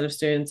next set of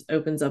students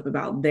opens up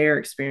about their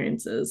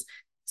experiences.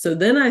 So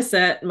then I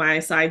set my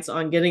sights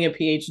on getting a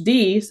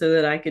PhD so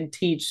that I could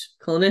teach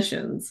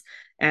clinicians.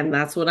 And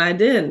that's what I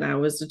did. And I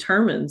was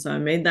determined. So I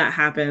made that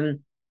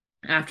happen.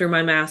 After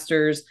my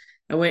master's,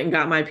 I went and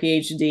got my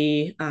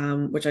PhD,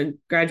 which I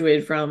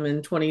graduated from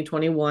in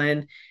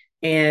 2021.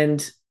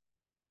 And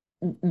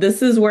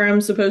this is where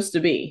I'm supposed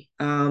to be,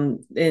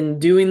 in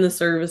doing the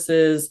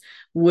services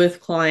with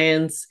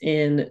clients,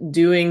 in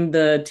doing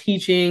the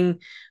teaching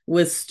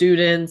with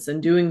students,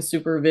 and doing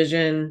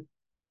supervision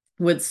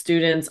with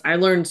students. I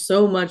learned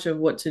so much of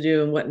what to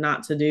do and what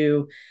not to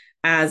do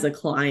as a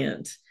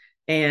client.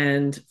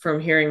 And from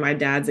hearing my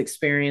dad's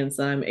experience,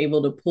 I'm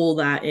able to pull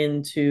that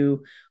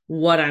into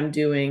what I'm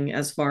doing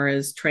as far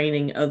as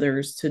training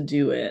others to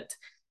do it.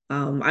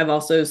 I've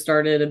also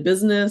started a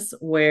business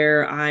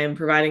where I am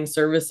providing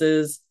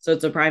services. So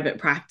it's a private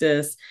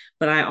practice,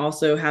 but I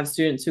also have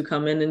students who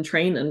come in and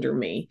train under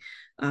me,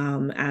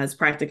 as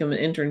practicum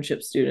and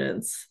internship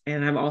students.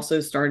 And I've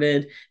also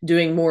started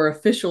doing more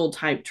official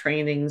type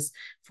trainings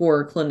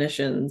for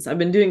clinicians. I've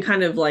been doing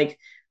kind of like,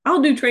 I'll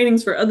do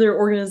trainings for other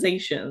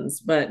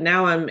organizations, but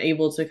now I'm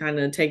able to kind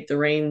of take the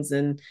reins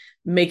and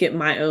make it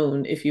my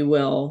own, if you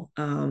will.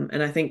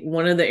 And I think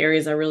one of the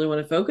areas I really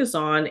want to focus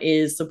on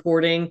is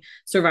supporting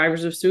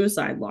survivors of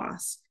suicide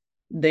loss.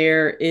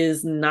 There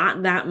is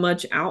not that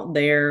much out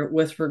there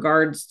with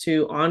regards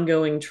to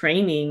ongoing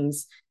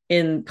trainings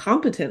in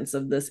competence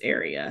of this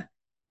area.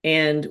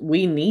 And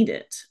we need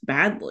it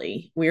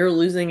badly. We are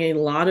losing a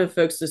lot of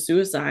folks to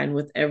suicide.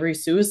 With every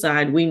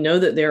suicide, we know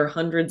that there are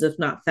hundreds, if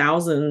not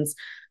thousands,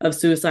 of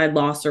suicide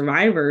loss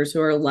survivors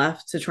who are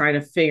left to try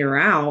to figure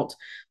out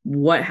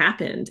what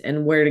happened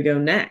and where to go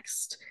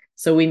next.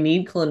 So we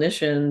need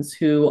clinicians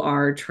who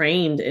are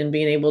trained in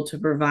being able to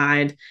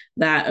provide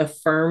that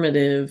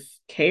affirmative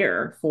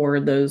care for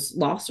those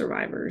loss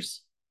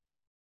survivors.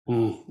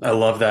 I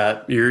love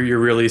that. You're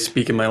really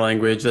speaking my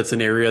language. That's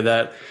an area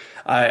that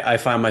I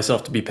find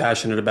myself to be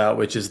passionate about,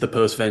 which is the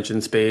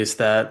postvention space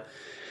that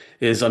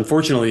is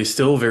unfortunately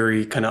still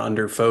very kind of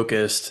under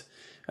focused.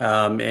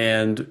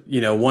 And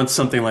once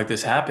something like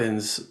this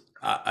happens,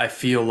 I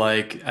feel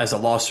like as a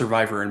loss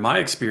survivor, in my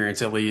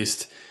experience at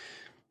least, I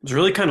was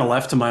really kind of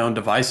left to my own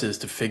devices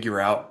to figure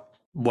out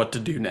what to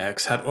do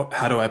next.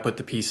 How do I put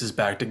the pieces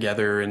back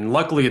together? And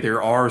luckily,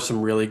 there are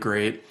some really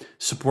great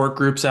support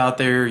groups out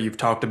there. You've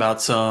talked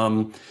about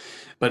some,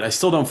 but I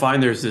still don't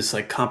find there's this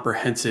like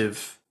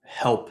comprehensive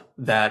help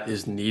that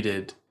is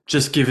needed,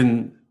 just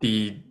given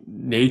the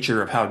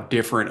nature of how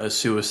different a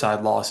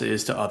suicide loss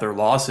is to other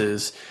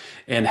losses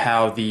and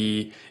how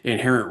the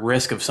inherent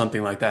risk of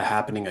something like that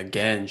happening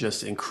again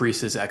just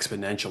increases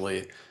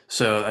exponentially.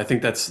 So I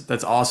think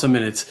that's awesome,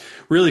 and it's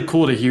really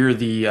cool to hear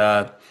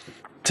the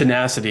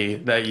tenacity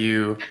that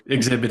you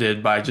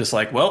exhibited by just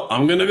like, well,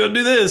 I'm gonna go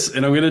do this,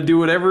 and I'm gonna do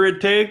whatever it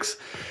takes.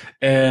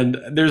 And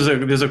there's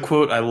a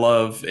quote I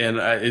love, and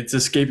it's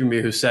escaping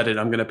me who said it.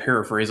 I'm gonna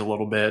paraphrase a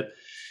little bit,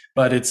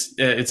 but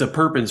it's a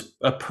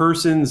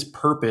person's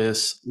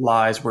purpose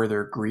lies where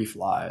their grief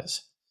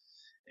lies.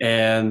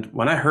 And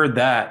when I heard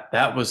that,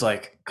 that was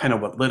like kind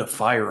of what lit a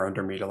fire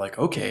under me to like,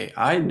 okay,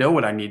 I know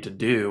what I need to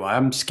do.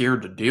 I'm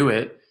scared to do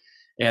it.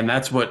 And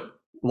that's what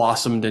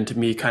blossomed into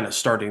me kind of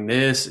starting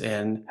this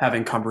and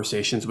having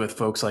conversations with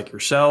folks like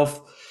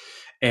yourself.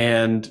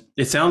 And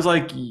it sounds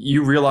like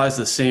you realized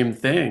the same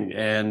thing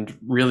and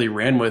really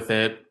ran with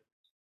it.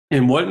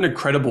 And what an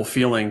incredible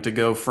feeling to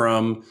go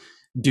from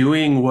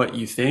doing what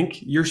you think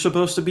you're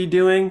supposed to be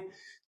doing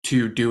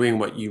to doing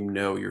what you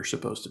know you're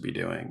supposed to be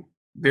doing.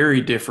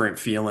 Very different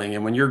feeling.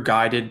 And when you're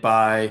guided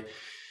by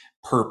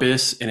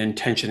purpose and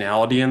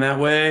intentionality in that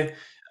way,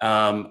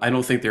 I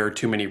don't think there are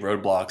too many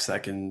roadblocks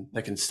that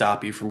can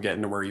stop you from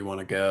getting to where you want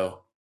to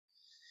go.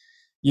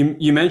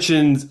 You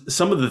mentioned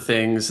some of the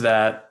things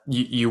that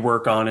you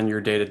work on in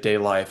your day-to-day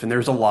life, and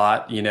there's a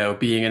lot,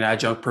 being an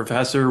adjunct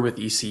professor with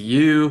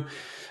ECU,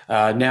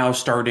 now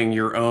starting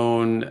your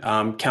own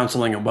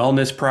counseling and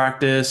wellness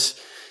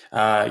practice.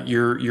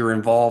 You're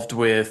involved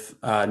with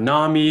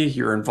NAMI,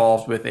 you're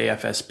involved with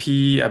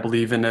AFSP, I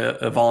believe in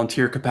a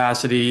volunteer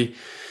capacity.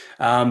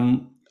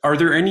 Are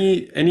there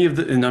any of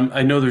the, and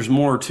I know there's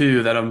more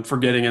too that I'm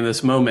forgetting in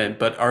this moment,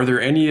 but are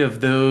there any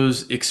of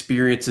those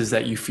experiences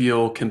that you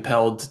feel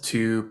compelled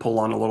to pull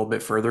on a little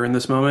bit further in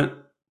this moment?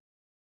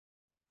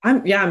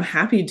 I'm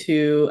happy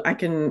to. I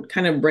can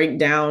kind of break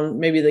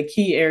down maybe the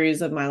key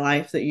areas of my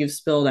life that you've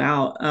spilled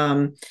out.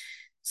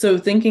 So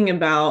thinking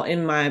about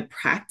in my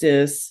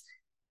practice,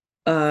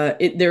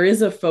 there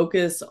is a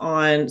focus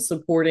on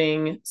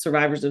supporting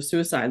survivors of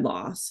suicide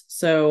loss.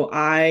 So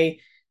I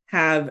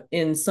have,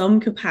 in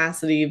some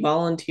capacity,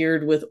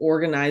 volunteered with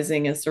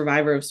organizing a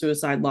Survivor of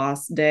Suicide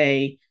Loss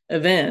Day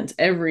event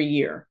every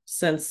year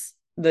since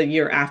the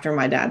year after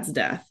my dad's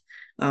death.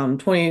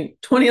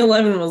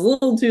 2011 was a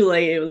little too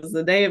late. It was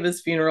the day of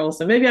his funeral.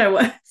 So maybe I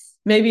was,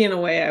 maybe in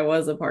a way I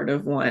was a part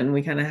of one.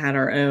 We kind of had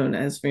our own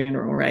as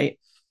funeral, right?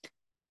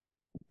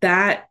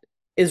 That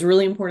is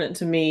really important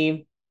to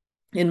me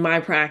in my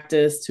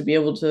practice to be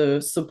able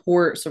to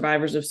support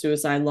survivors of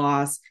suicide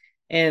loss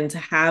and to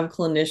have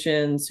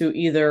clinicians who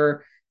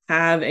either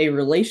have a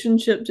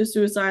relationship to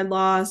suicide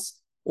loss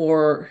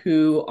or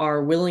who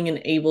are willing and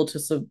able to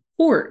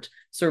support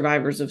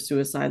survivors of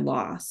suicide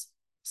loss.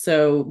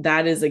 So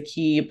that is a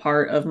key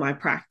part of my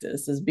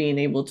practice, is being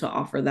able to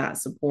offer that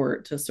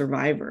support to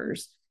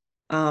survivors.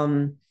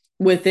 Um,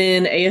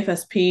 Within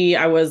AFSP,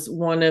 I was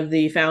one of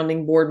the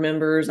founding board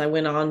members. I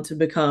went on to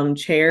become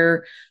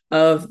chair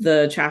of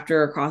the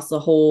chapter across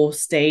the whole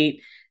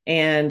state.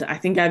 And I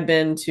think I've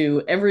been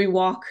to every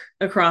walk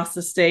across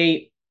the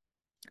state.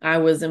 I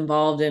was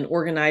involved in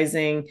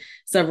organizing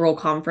several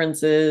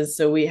conferences.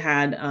 So we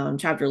had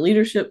chapter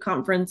leadership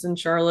conference in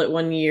Charlotte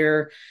one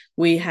year.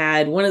 We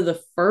had one of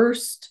the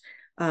first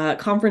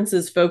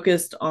conferences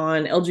focused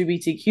on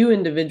LGBTQ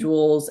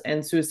individuals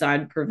and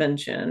suicide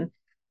prevention.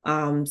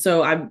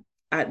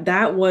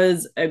 That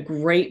was a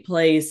great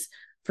place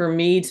for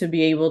me to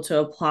be able to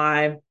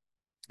apply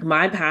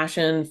my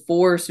passion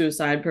for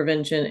suicide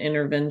prevention,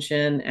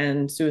 intervention,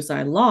 and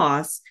suicide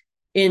loss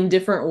in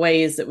different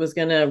ways that was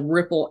going to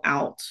ripple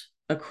out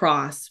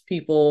across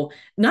people,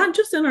 not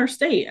just in our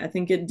state. I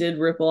think it did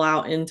ripple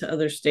out into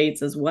other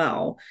states as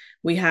well.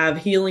 We have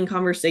healing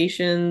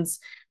conversations,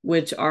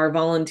 which are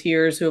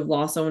volunteers who have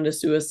lost someone to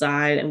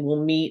suicide and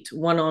will meet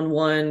one on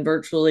one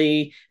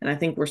virtually. And I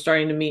think we're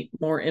starting to meet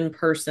more in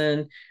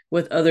person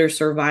with other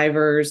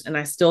survivors. And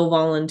I still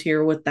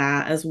volunteer with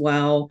that as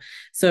well.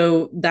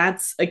 So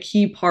that's a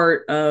key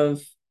part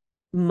of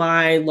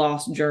my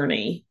loss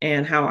journey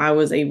and how I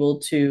was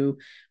able to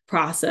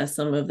process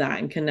some of that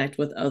and connect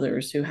with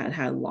others who had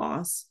had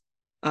loss.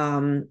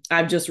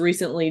 I've just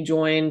recently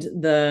joined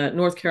the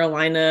North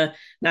Carolina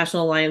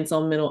National Alliance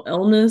on Mental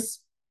Illness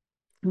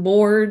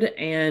board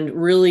and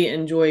really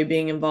enjoy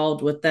being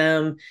involved with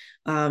them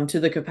to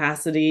the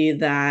capacity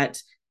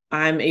that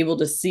I'm able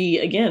to see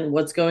again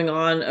what's going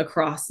on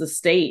across the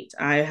state.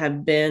 I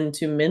have been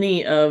to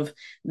many of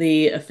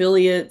the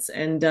affiliates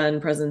and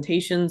done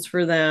presentations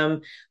for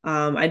them.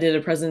 I did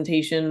a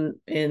presentation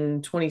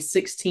in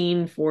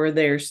 2016 for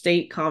their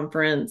state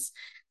conference.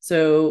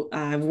 So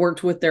I've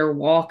worked with their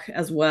walk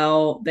as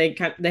well. They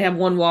have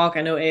one walk.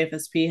 I know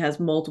AFSP has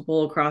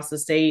multiple across the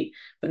state,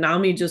 but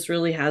NAMI just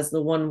really has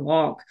the one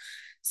walk.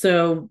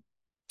 So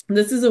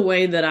this is a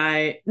way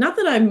that not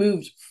that I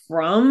moved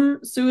from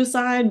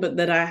suicide, but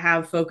that I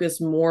have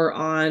focused more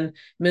on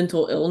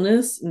mental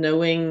illness,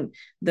 knowing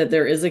that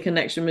there is a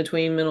connection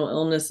between mental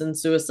illness and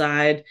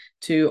suicide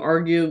to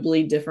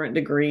arguably different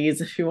degrees,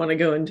 if you want to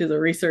go into the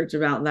research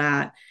about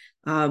that.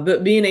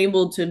 But being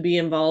able to be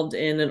involved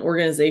in an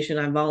organization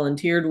I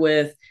volunteered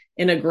with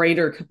in a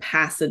greater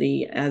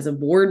capacity as a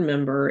board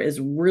member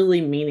is really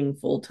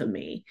meaningful to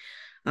me.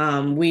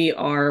 We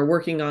are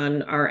working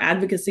on our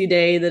advocacy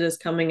day that is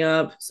coming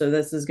up. So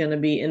this is going to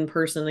be in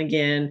person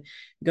again,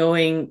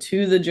 going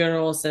to the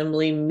General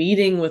Assembly,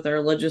 meeting with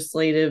our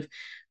legislative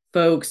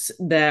folks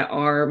that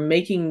are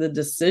making the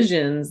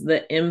decisions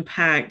that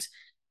impact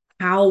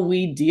how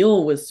we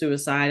deal with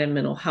suicide and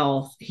mental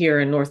health here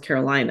in North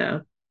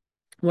Carolina.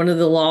 One of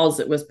the laws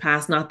that was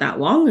passed not that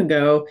long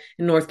ago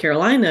in North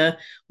Carolina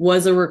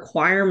was a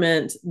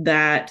requirement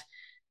that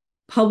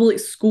public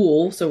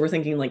school, so we're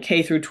thinking like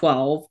K through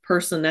 12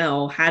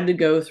 personnel, had to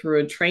go through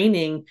a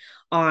training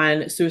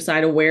on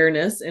suicide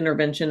awareness,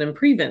 intervention, and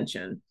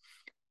prevention.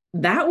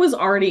 That was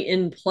already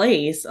in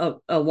place,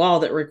 a law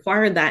that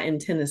required that in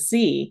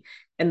Tennessee.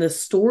 And the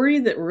story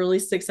that really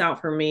sticks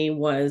out for me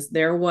was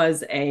there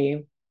was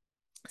a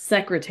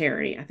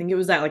secretary, I think it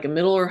was at like a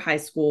middle or high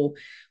school.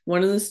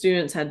 One of the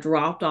students had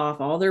dropped off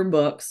all their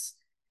books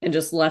and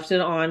just left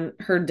it on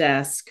her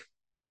desk.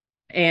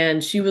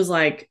 And she was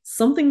like,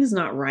 something's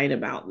not right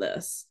about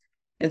this.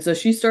 And so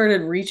she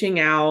started reaching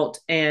out,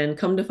 and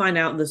come to find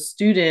out the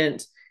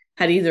student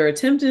had either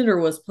attempted or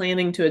was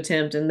planning to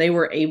attempt, and they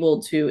were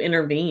able to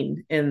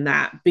intervene in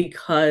that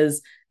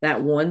because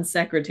that one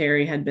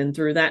secretary had been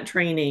through that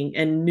training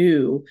and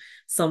knew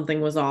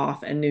something was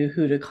off and knew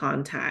who to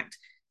contact.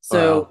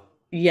 So, Wow.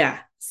 yeah.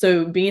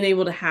 So being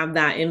able to have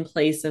that in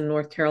place in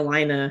North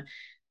Carolina,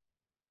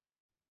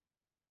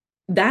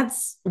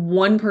 that's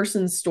one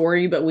person's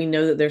story, but we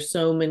know that there's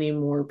so many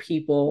more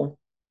people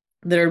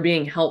that are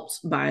being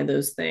helped by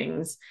those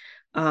things.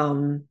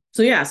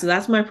 So yeah, so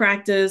that's my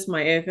practice,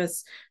 my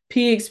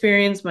AFSP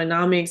experience, my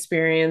NAMI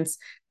experience,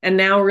 and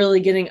now really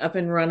getting up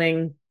and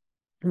running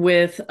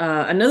with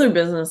another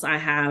business I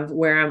have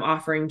where I'm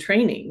offering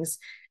trainings.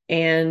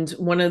 And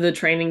one of the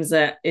trainings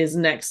that is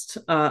next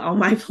on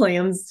my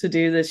plans to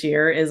do this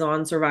year is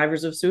on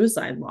survivors of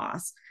suicide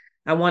loss.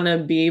 I want to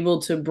be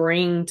able to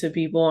bring to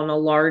people on a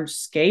large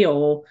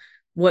scale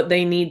what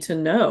they need to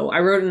know. I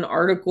wrote an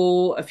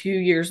article a few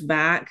years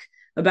back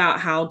about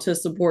how to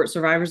support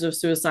survivors of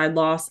suicide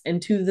loss.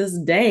 And to this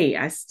day,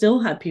 I still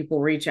have people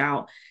reach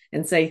out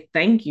and say,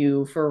 thank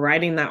you for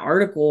writing that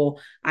article.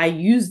 I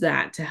use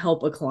that to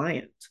help a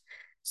client.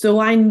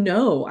 So I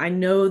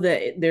know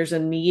that there's a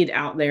need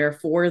out there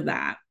for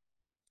that.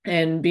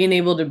 And being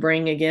able to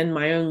bring again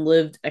my own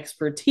lived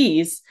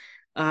expertise,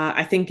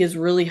 I think is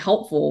really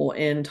helpful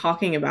in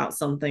talking about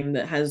something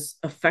that has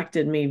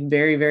affected me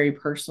very, very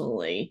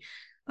personally.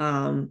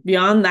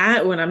 Beyond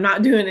that, when I'm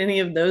not doing any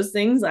of those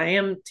things, I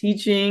am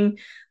teaching,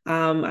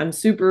 I'm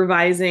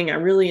supervising. I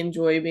really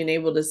enjoy being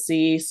able to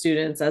see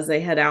students as they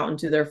head out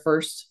into their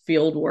first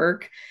field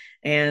work,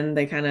 and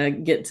they kind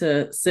of get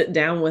to sit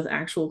down with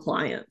actual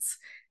clients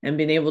and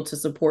being able to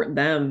support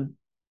them.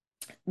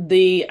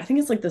 I think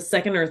it's like the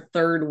second or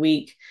third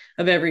week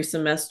of every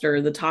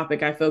semester, the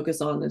topic I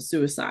focus on is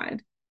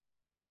suicide.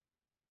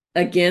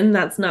 Again,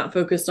 that's not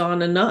focused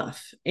on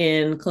enough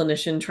in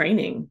clinician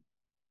training.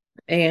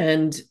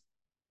 And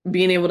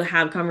being able to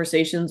have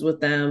conversations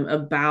with them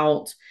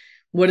about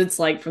what it's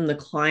like from the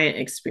client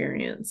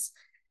experience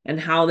and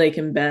how they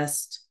can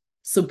best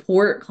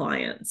support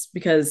clients,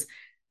 because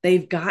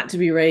they've got to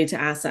be ready to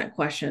ask that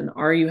question.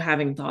 Are you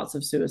having thoughts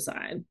of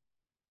suicide?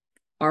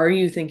 Are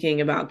you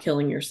thinking about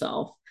killing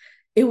yourself?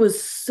 It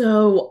was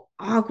so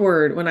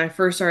awkward when I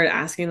first started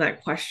asking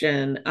that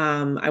question.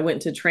 I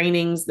went to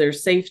trainings,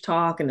 there's Safe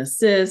Talk and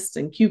Assist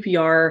and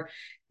QPR.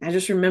 I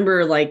just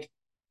remember like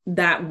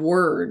that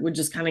word would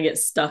just kind of get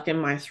stuck in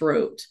my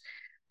throat.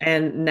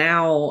 And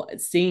now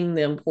seeing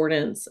the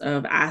importance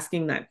of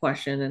asking that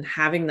question and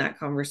having that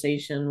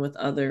conversation with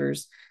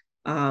others,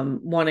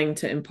 wanting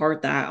to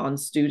impart that on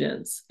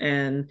students,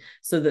 and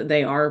so that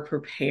they are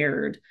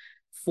prepared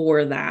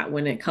for that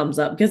when it comes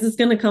up, because it's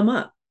going to come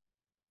up.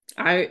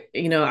 I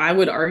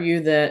would argue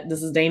that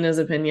this is Dana's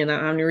opinion.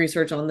 I'm doing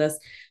research on this.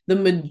 The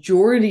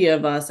majority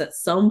of us at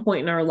some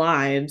point in our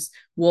lives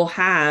will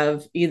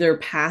have either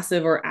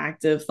passive or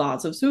active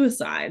thoughts of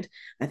suicide.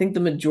 I think the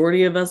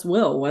majority of us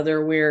will,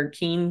 whether we're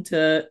keen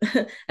to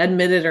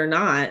admit it or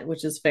not,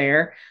 which is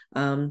fair,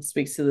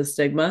 speaks to the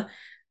stigma.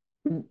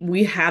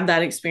 We have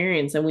that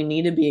experience, and we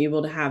need to be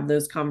able to have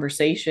those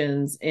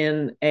conversations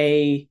in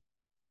a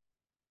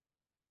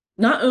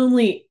not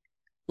only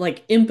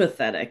like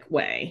empathetic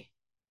way,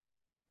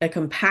 a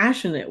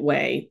compassionate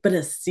way, but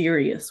a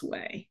serious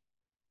way.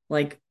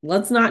 Like,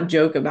 let's not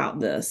joke about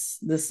this.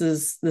 This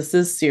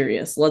is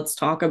serious. Let's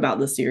talk about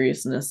the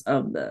seriousness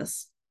of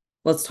this.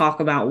 Let's talk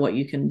about what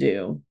you can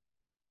do.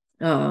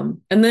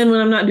 And then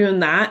when I'm not doing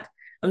that,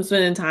 I'm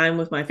spending time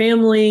with my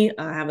family.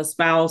 I have a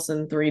spouse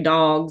and three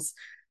dogs.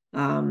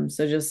 So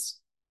just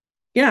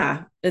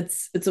yeah,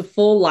 it's a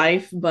full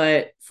life,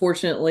 but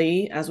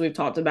fortunately, as we've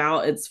talked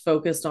about, it's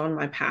focused on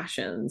my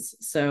passions.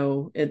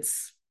 So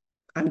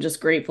I'm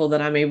just grateful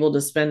that I'm able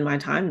to spend my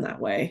time that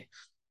way.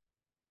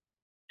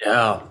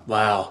 Yeah.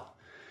 Wow.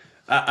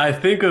 I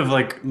think of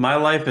like my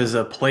life as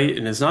a plate,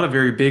 and it's not a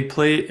very big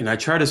plate, and I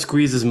try to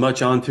squeeze as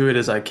much onto it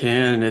as I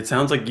can. And it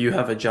sounds like you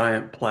have a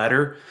giant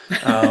platter.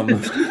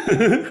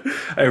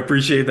 I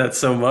appreciate that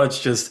so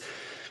much. Just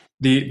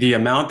the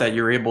amount that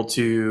you're able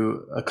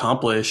to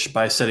accomplish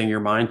by setting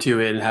your mind to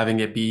it and having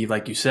it be,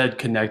 like you said,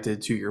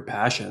 connected to your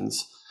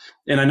passions.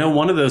 And I know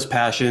one of those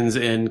passions,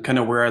 and kind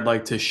of where I'd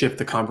like to shift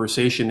the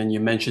conversation, and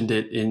you mentioned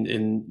it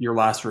in your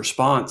last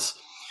response,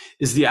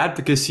 is the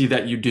advocacy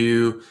that you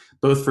do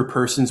both for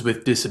persons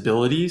with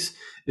disabilities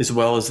as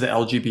well as the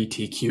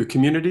LGBTQ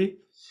community.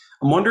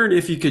 I'm wondering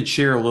if you could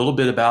share a little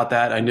bit about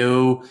that. I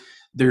know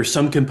there's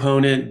some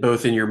component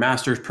both in your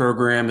master's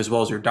program as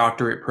well as your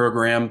doctorate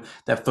program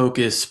that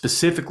focus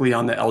specifically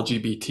on the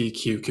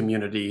LGBTQ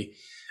community.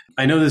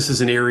 I know this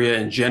is an area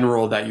in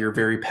general that you're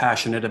very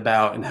passionate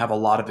about and have a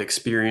lot of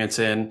experience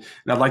in, and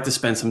I'd like to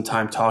spend some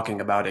time talking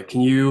about it.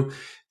 Can you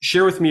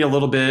share with me a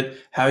little bit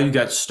how you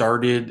got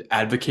started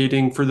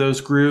advocating for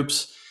those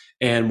groups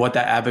and what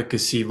that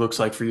advocacy looks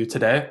like for you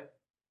today?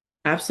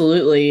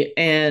 Absolutely.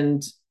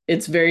 And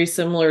it's very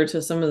similar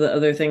to some of the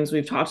other things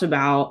we've talked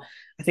about.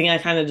 I think I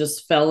kind of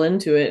just fell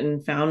into it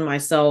and found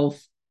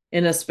myself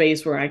in a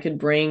space where I could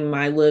bring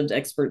my lived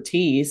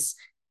expertise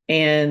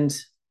and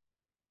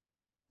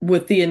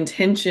with the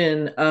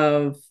intention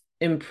of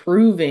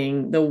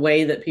improving the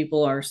way that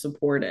people are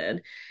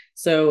supported.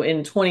 So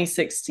in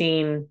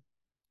 2016,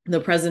 the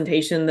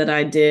presentation that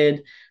I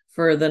did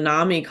for the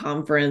NAMI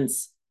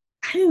conference,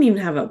 I didn't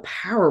even have a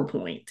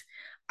PowerPoint.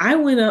 I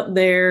went up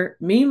there,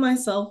 me,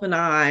 myself, and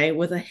I,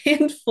 with a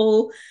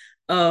handful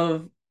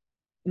of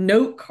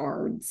note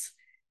cards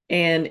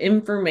and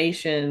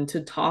information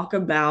to talk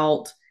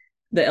about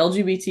the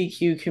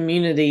LGBTQ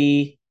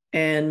community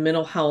and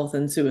mental health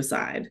and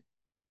suicide.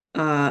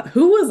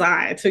 Who was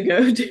I to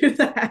go do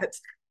that?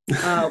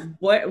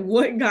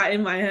 What got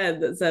in my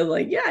head that said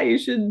like, yeah, you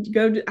should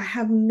go I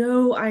have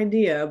no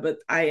idea, but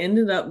I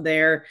ended up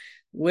there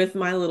with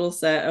my little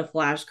set of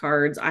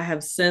flashcards. I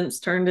have since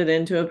turned it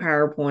into a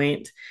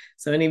PowerPoint.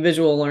 So any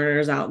visual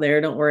learners out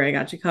there, don't worry, I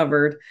got you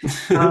covered.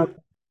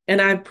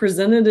 And I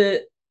presented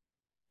it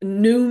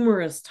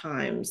numerous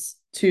times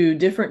to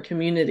different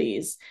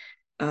communities.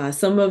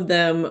 Some of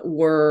them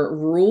were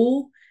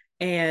rural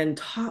and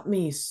taught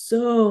me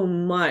so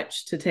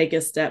much to take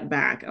a step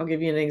back. I'll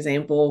give you an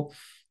example.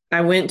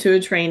 I went to a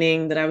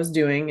training that I was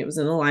doing. It was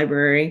in a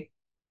library,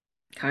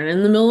 kind of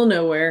in the middle of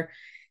nowhere.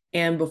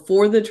 And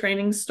before the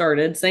training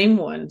started, same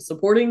one,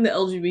 supporting the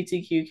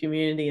LGBTQ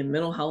community in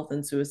mental health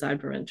and suicide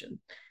prevention.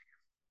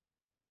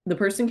 The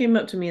person came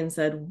up to me and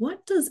said,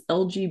 "What does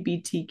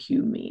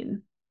LGBTQ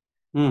mean?"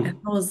 And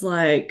Hmm. I was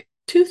like,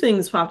 two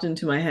things popped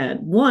into my head.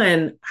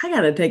 One, I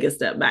got to take a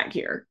step back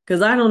here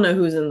because I don't know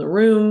who's in the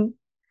room.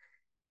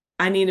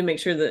 I need to make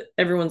sure that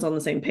everyone's on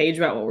the same page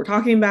about what we're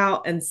talking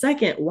about. And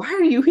second, why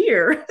are you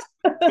here?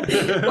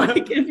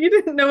 Like, if you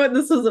didn't know what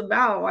this was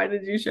about, why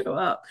did you show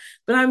up?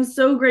 But I'm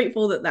so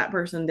grateful that that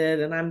person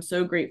did. And I'm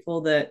so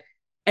grateful that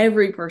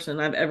every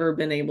person I've ever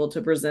been able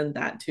to present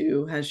that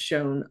to has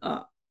shown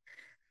up.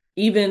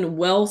 Even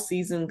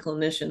well-seasoned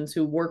clinicians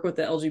who work with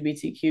the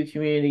LGBTQ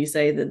community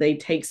say that they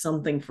take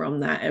something from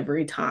that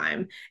every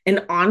time.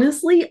 And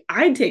honestly,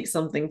 I take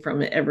something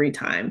from it every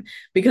time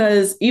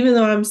because even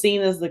though I'm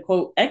seen as the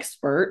quote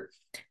expert,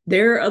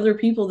 there are other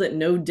people that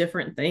know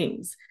different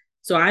things.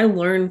 So I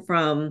learn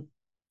from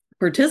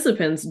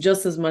participants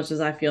just as much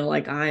as I feel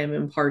like I am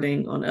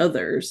imparting on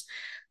others.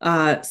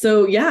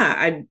 So yeah,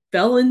 I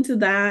fell into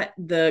that.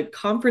 The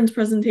conference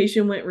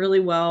presentation went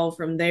really well.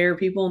 From there,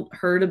 people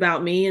heard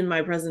about me and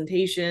my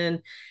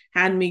presentation,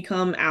 had me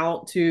come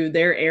out to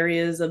their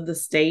areas of the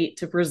state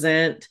to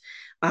present.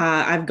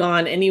 I've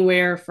gone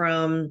anywhere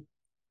from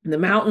the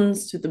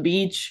mountains to the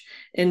beach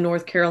in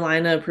North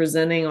Carolina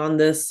presenting on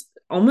this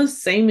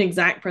almost same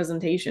exact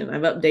presentation.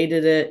 I've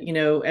updated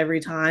it, every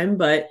time,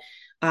 but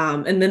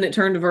and then it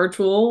turned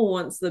virtual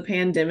once the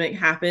pandemic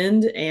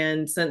happened.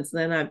 And since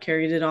then, I've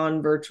carried it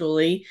on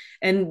virtually.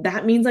 And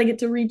that means I get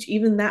to reach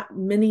even that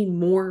many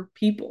more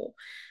people.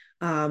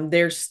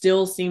 There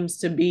still seems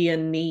to be a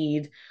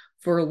need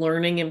for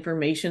learning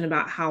information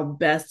about how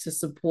best to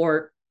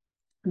support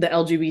the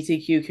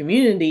LGBTQ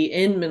community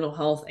in mental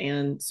health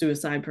and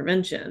suicide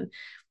prevention.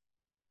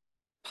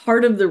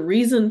 Part of the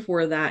reason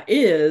for that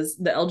is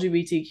the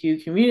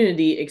LGBTQ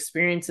community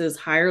experiences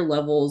higher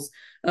levels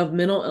of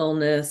mental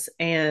illness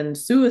and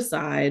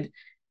suicide.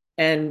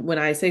 And when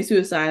I say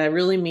suicide, I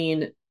really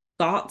mean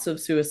thoughts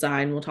of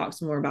suicide. And we'll talk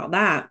some more about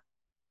that.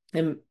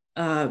 And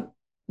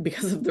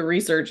because of the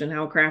research and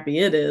how crappy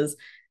it is.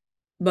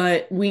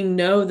 But we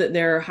know that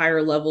there are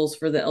higher levels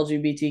for the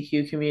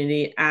LGBTQ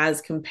community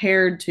as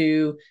compared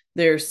to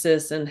their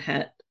cis and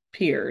het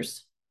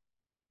peers.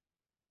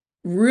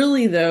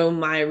 Really, though,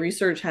 my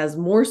research has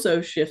more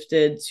so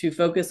shifted to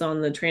focus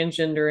on the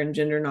transgender and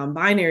gender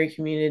non-binary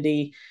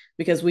community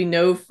because we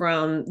know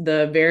from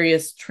the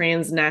various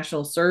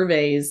transnational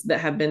surveys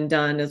that have been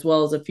done, as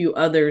well as a few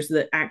others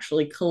that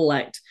actually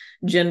collect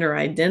gender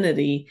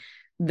identity,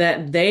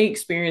 that they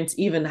experience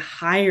even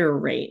higher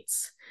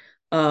rates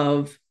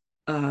of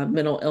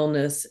mental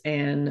illness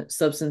and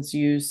substance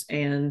use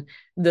and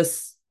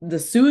the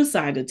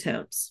suicide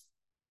attempts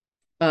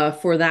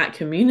for that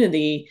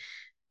community.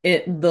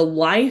 The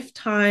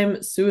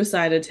lifetime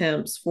suicide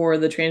attempts for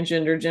the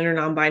transgender gender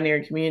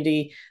non-binary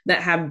community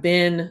that have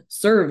been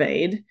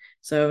surveyed,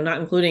 so not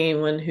including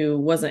anyone who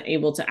wasn't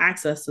able to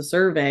access the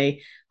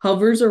survey,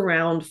 hovers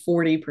around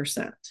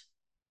 40%,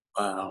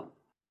 Wow.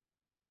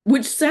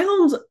 which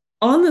sounds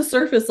on the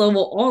surface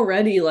level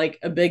already like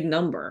a big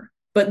number.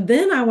 But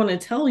then I want to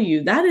tell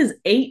you that is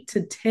 8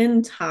 to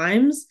 10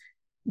 times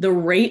the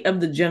rate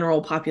of the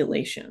general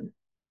population.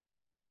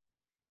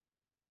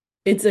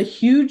 It's a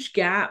huge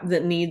gap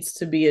that needs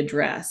to be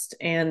addressed.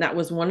 And that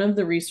was one of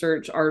the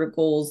research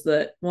articles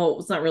that, well,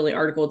 it's not really an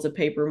article, it's a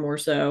paper more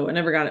so. I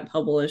never got it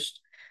published.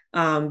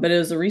 But it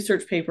was a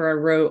research paper I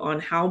wrote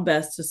on how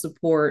best to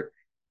support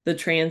the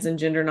trans and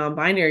gender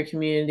non-binary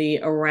community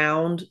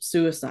around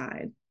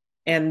suicide.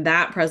 And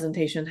that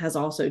presentation has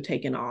also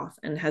taken off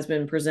and has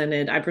been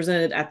presented. I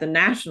presented at the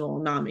National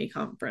NAMI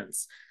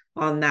conference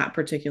on that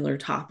particular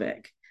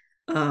topic.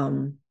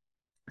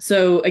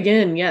 So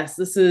again, yes,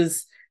 this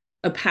is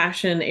a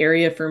passion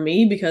area for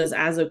me because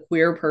as a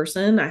queer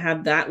person, I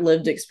have that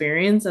lived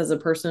experience as a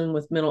person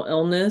with mental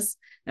illness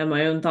and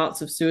my own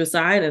thoughts of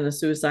suicide and a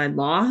suicide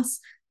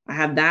loss. I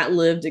have that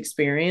lived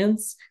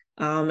experience.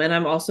 And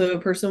I'm also a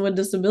person with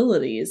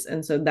disabilities.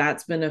 And so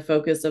that's been a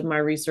focus of my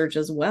research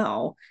as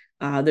well.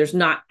 There's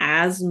not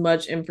as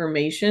much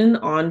information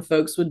on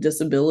folks with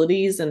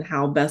disabilities and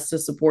how best to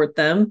support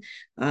them.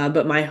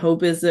 But my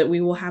hope is that we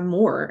will have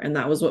more. And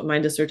that was what my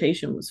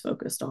dissertation was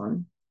focused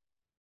on.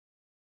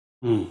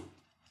 Mm.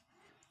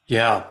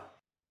 Yeah,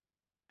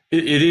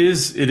 it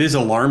is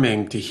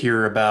alarming to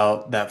hear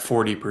about that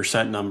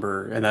 40%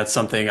 number, and that's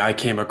something I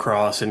came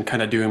across in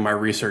kind of doing my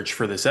research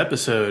for this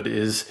episode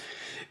is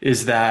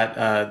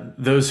that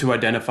those who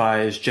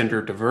identify as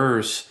gender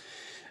diverse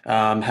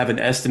have an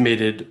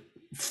estimated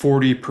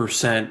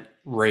 40%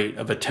 rate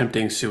of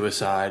attempting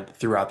suicide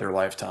throughout their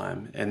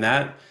lifetime. And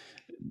that,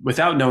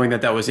 without knowing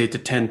that that was 8 to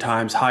 10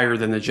 times higher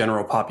than the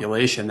general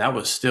population, that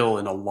was still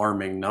an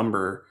alarming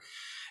number.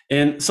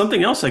 And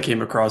something else I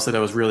came across that I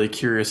was really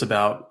curious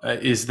about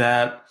is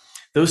that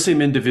those same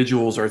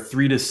individuals are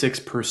 3 to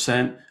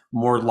 6%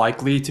 more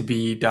likely to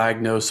be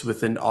diagnosed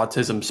with an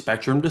autism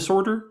spectrum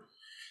disorder.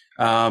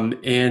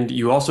 And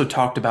you also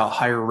talked about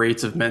higher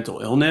rates of mental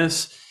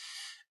illness.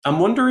 I'm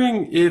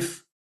wondering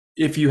if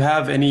you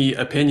have any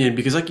opinion,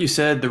 because like you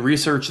said, the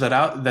research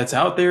that's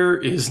out there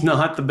is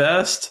not the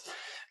best.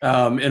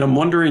 And I'm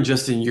wondering,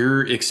 just in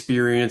your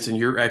experience and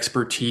your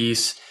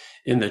expertise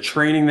in the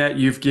training that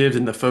you've given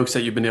and the folks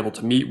that you've been able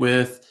to meet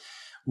with,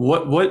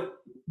 what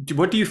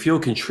do you feel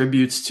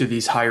contributes to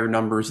these higher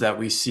numbers that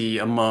we see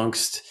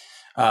amongst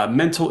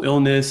mental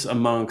illness,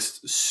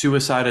 amongst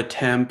suicide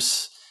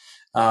attempts,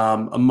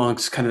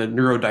 amongst kind of the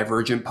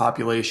neurodivergent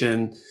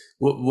population?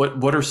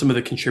 What are some of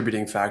the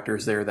contributing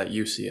factors there that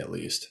you see, at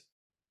least?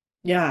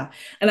 Yeah.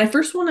 And I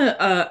first want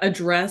to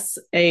address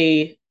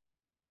a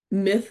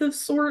myth of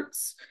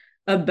sorts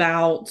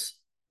about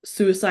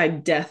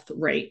suicide death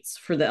rates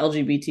for the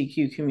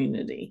LGBTQ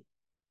community.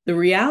 The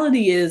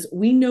reality is,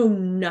 we know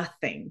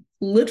nothing,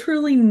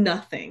 literally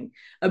nothing,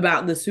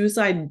 about the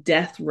suicide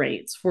death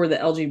rates for the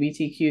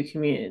LGBTQ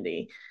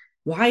community.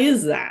 Why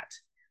is that?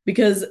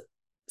 Because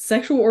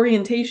sexual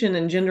orientation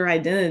and gender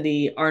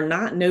identity are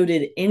not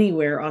noted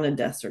anywhere on a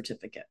death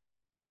certificate.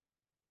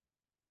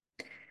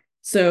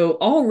 So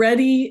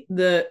already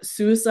the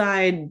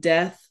suicide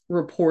death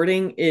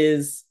reporting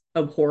is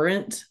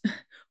abhorrent.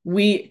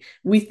 We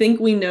think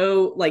we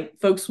know, like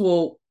folks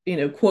will,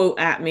 quote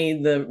at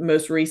me the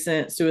most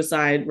recent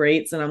suicide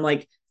rates and I'm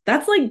like,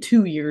 that's like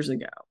 2 years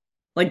ago.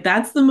 Like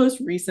that's the most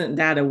recent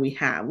data we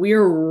have. We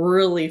are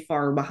really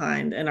far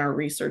behind in our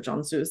research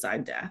on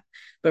suicide death.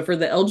 But for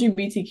the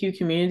LGBTQ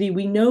community,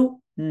 we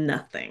know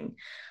nothing.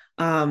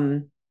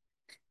 Um,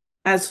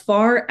 as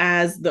far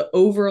as the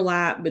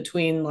overlap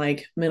between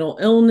like mental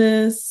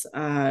illness,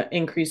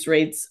 increased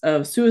rates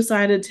of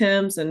suicide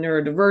attempts, and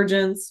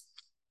neurodivergence,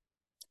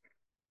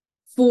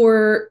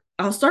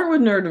 I'll start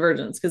with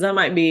neurodivergence because that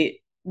might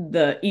be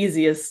the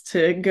easiest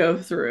to go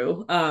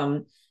through.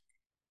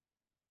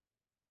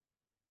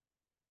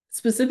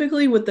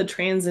 Specifically with the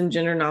trans and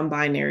gender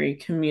non-binary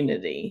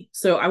community.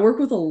 So I work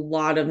with a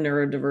lot of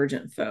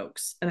neurodivergent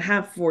folks and I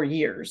have for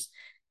years.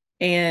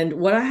 And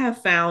what I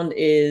have found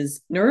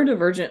is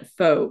neurodivergent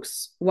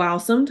folks, while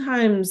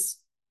sometimes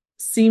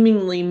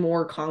seemingly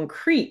more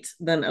concrete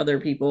than other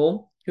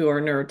people who are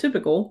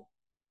neurotypical,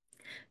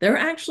 they're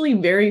actually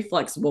very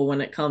flexible when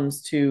it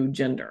comes to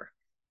gender.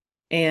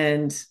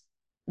 And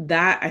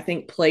that I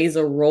think plays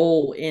a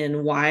role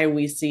in why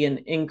we see an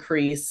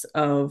increase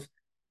of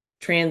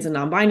trans and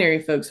non-binary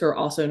folks who are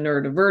also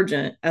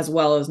neurodivergent, as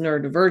well as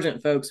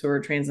neurodivergent folks who are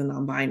trans and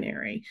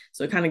non-binary.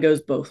 So it kind of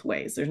goes both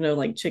ways. There's no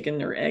like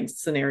chicken or egg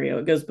scenario.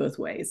 It goes both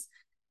ways.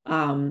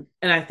 And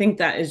I think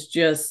that is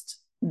just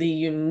the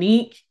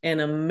unique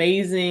and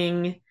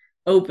amazing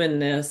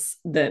openness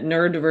that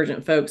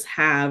neurodivergent folks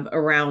have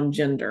around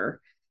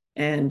gender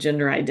and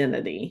gender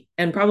identity,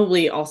 and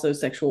probably also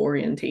sexual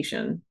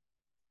orientation.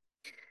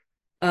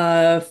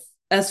 Uh,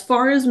 as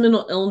far as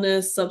mental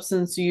illness,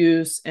 substance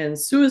use, and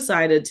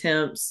suicide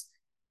attempts,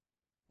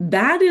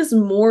 that is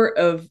more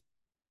of,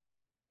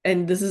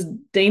 and this is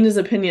Dana's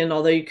opinion,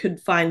 although you could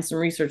find some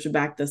research to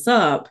back this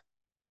up,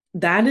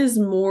 that is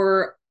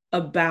more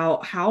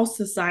about how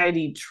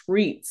society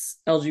treats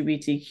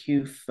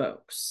LGBTQ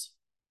folks.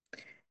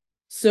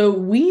 So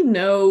we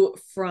know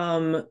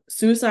from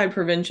suicide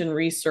prevention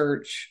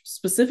research,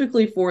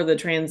 specifically for the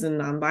trans and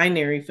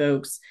non-binary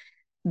folks,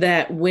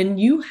 that when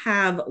you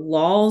have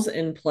laws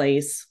in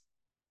place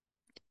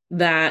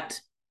that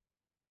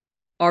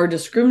are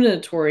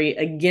discriminatory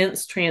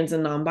against trans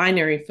and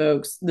non-binary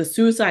folks, the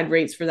suicide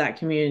rates for that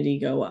community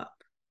go up.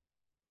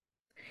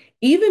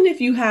 Even if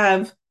you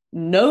have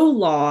no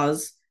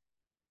laws,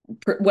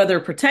 whether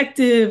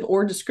protective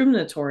or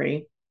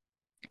discriminatory,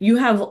 you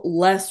have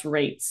less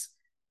rates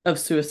of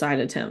suicide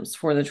attempts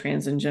for the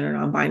trans and gender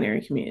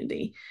non-binary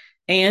community.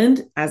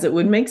 And as it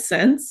would make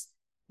sense,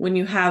 when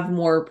you have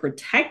more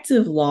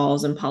protective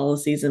laws and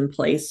policies in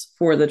place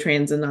for the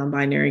trans and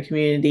non-binary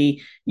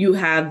community, you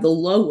have the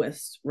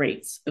lowest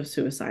rates of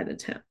suicide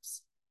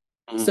attempts.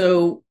 Mm.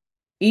 So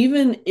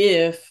even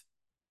if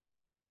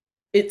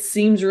it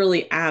seems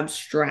really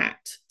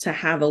abstract to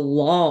have a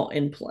law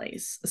in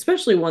place,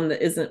 especially one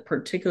that isn't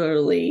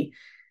particularly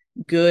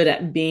good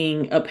at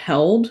being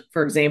upheld.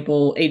 For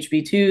example,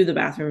 HB2, the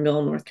bathroom bill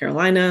in North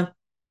Carolina,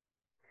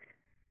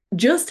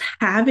 just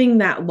having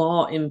that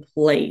law in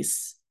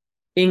place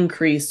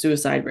increased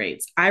suicide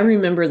rates. I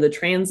remember the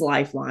Trans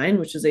Lifeline,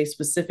 which is a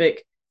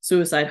specific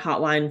suicide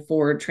hotline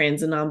for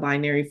trans and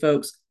non-binary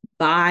folks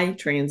by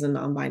trans and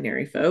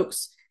non-binary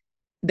folks.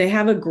 They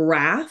have a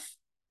graph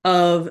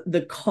of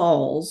the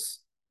calls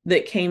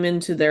that came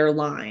into their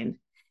line.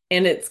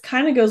 And it's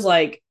kind of goes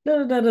like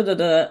da, da, da, da,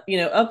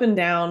 da, up and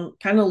down,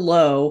 kind of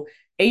low.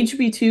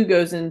 HB2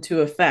 goes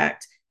into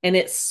effect and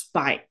it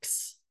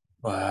spikes.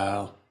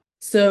 Wow.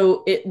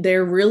 So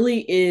there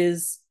really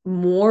is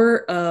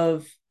more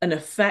of an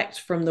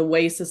effect from the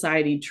way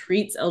society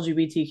treats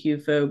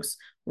LGBTQ folks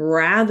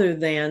rather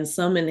than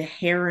some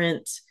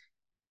inherent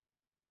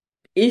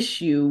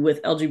issue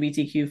with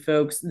LGBTQ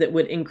folks that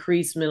would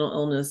increase mental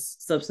illness,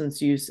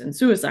 substance use, and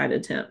suicide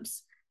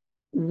attempts.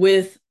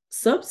 With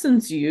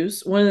substance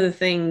use, one of the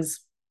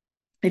things,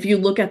 if you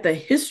look at the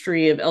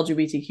history of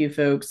LGBTQ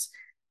folks,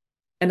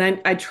 and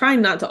I try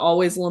not to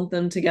always lump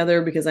them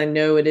together because I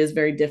know it is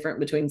very different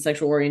between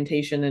sexual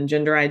orientation and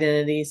gender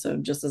identity. So,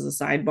 just as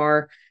a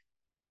sidebar,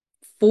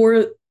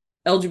 for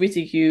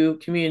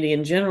LGBTQ community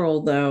in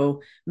general,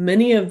 though,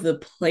 many of the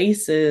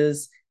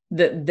places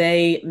that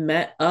they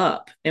met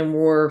up and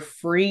were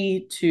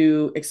free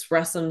to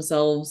express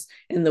themselves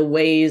in the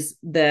ways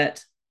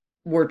that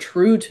were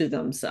true to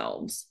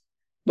themselves,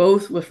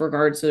 both with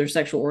regards to their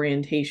sexual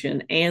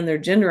orientation and their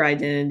gender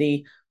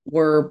identity,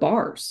 were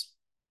bars,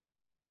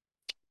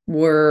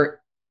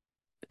 were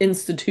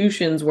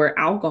institutions where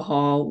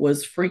alcohol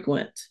was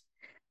frequent.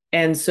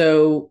 And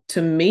so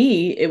to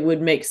me, it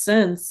would make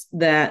sense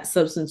that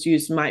substance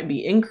use might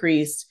be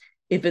increased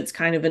if it's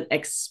kind of an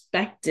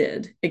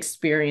expected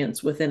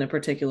experience within a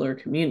particular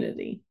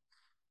community.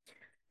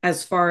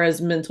 As far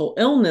as mental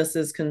illness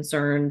is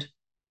concerned,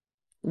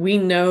 we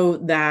know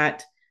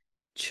that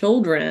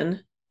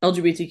children,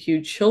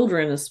 LGBTQ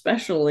children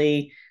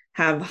especially,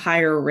 have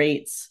higher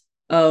rates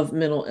of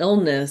mental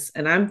illness.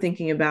 And I'm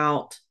thinking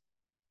about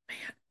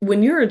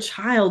when you're a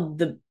child,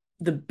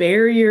 the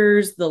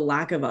barriers, the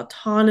lack of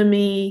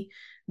autonomy,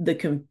 the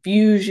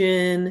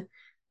confusion,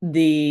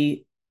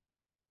 the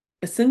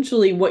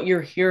essentially what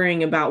you're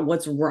hearing about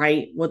what's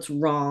right, what's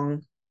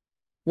wrong,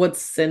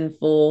 what's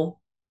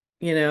sinful,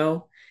 you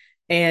know?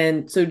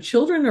 And so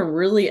children are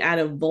really at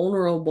a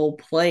vulnerable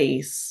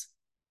place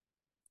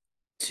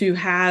to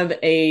have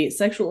a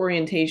sexual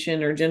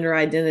orientation or gender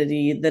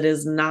identity that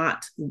is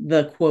not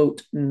the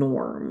quote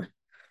norm,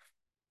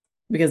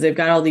 because they've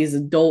got all these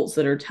adults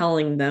that are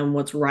telling them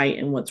what's right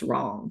and what's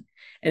wrong.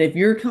 And if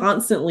you're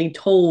constantly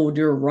told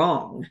you're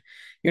wrong,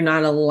 you're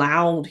not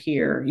allowed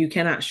here, you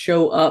cannot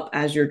show up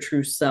as your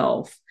true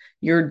self,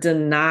 you're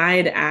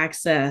denied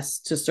access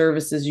to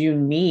services you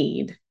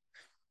need,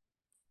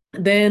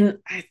 then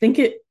I think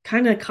it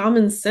kind of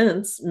common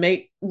sense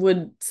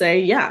would say,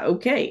 yeah,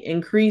 okay,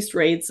 increased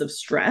rates of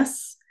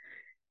stress,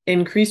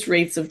 increased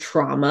rates of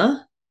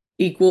trauma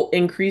equal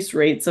increased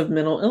rates of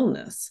mental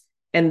illness.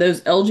 And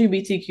those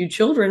LGBTQ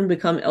children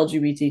become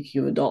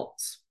LGBTQ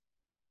adults.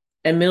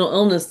 And mental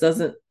illness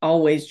doesn't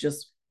always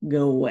just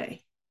go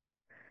away.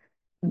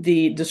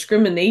 The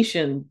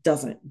discrimination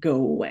doesn't go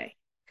away.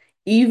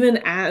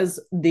 Even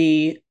as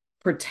the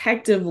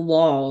protective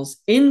laws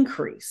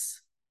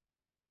increase,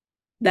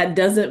 that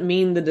doesn't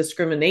mean the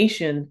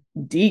discrimination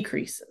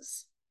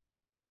decreases.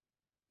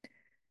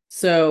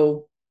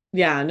 So,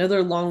 yeah,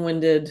 another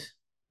long-winded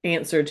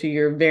answer to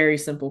your very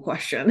simple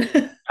question.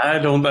 I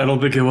don't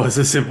think it was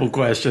a simple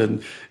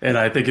question, and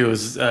I think it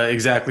was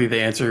exactly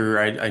the answer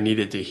I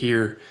needed to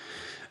hear.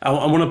 I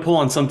want to pull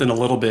on something a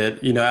little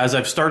bit. You know, as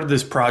I've started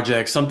this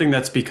project, something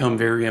that's become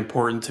very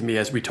important to me,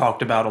 as we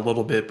talked about a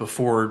little bit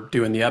before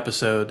doing the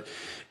episode,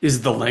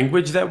 is the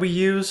language that we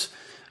use,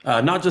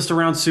 not just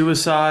around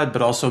suicide,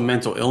 but also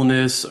mental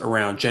illness,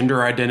 around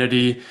gender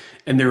identity.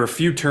 And there are a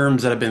few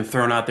terms that have been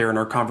thrown out there in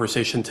our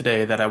conversation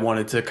today that I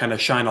wanted to kind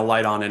of shine a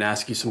light on and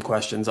ask you some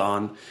questions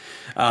on.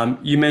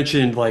 You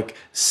mentioned like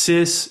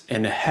cis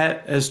and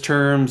het as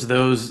terms.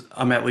 Those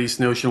I'm at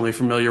least notionally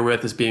familiar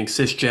with as being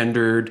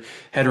cisgendered,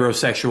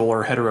 heterosexual,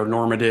 or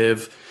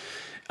heteronormative.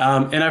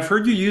 And I've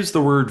heard you use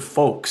the word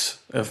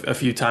folks a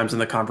few times in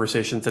the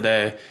conversation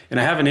today. And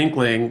I have an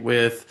inkling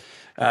with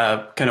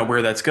kind of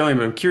where that's going,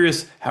 but I'm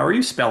curious, how are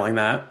you spelling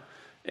that?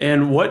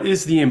 And what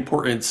is the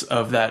importance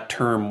of that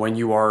term when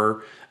you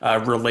are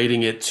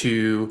relating it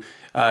to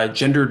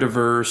gender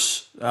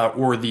diverse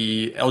or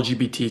the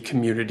LGBT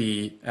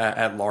community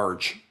at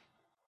large?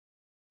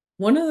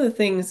 One of the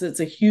things that's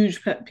a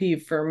huge pet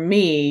peeve for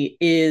me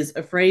is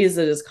a phrase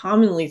that is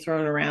commonly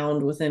thrown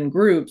around within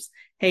groups.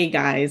 Hey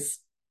guys,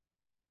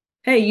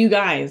 hey you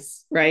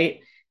guys, right?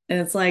 And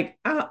it's like,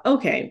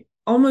 okay,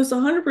 almost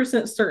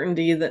 100%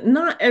 certainty that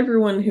not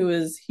everyone who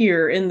is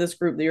here in this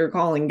group that you're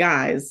calling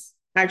guys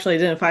actually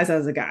identifies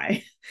as a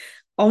guy.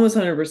 Almost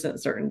 100%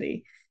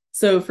 certainty.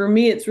 So for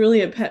me, it's really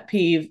a pet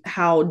peeve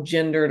how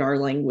gendered our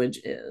language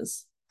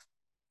is.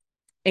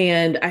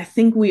 And I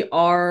think we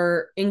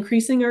are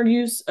increasing our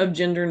use of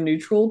gender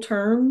neutral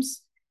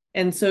terms.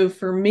 And so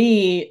for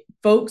me,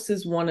 folks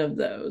is one of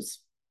those.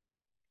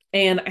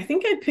 And I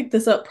think I picked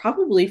this up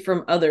probably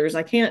from others.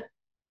 I can't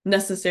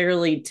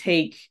necessarily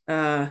take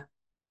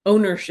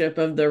ownership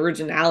of the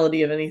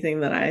originality of anything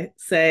that I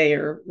say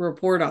or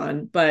report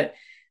on, but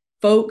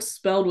folks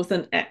spelled with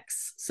an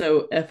X,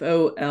 so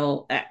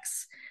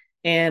FOLX.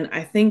 And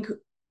I think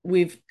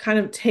we've kind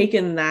of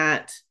taken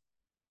that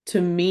to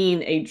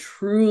mean a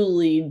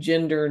truly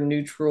gender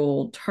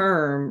neutral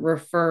term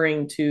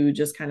referring to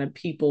just kind of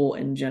people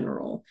in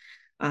general.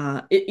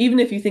 Even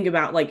if you think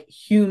about like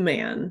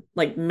human,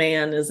 like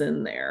man is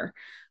in there.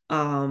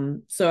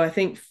 So I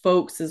think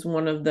folks is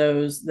one of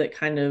those that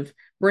kind of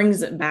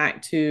brings it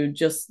back to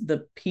just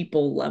the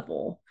people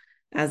level,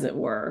 as it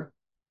were.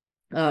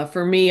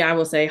 For me, I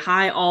will say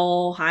hi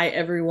all, hi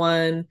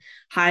everyone,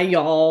 hi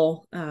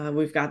y'all.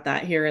 We've got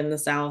that here in the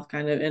South,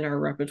 kind of in our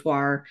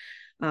repertoire.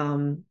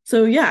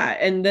 So yeah,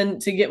 and then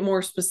to get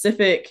more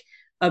specific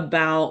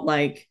about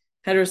like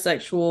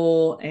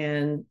heterosexual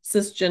and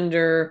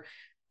cisgender,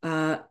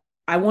 uh,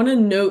 I want to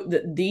note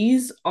that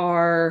these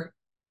are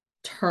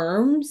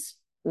terms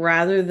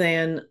rather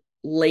than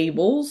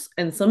labels,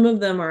 and some of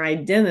them are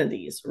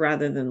identities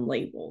rather than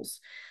labels.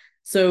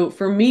 So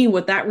for me,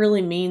 what that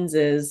really means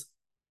is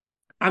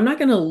I'm not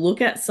going to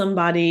look at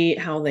somebody,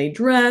 how they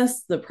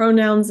dress, the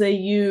pronouns they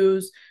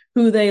use,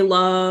 who they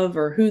love,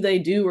 or who they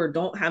do or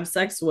don't have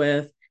sex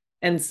with,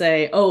 and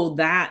say, oh,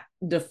 that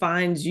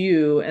defines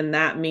you. And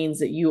that means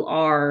that you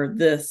are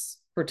this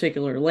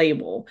particular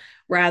label.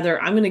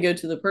 Rather, I'm going to go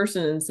to the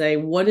person and say,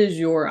 what is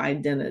your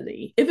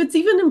identity? If it's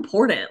even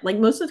important, like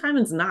most of the time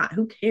it's not,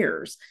 who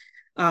cares?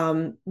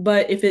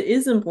 But if it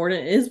is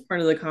important, it is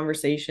part of the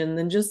conversation,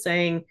 then just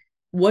saying,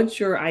 what's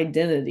your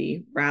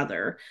identity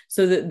rather,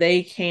 so that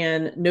they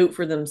can note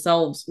for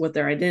themselves what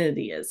their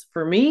identity is.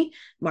 For me,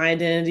 my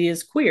identity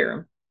is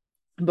queer,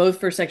 both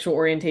for sexual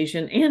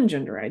orientation and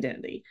gender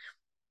identity.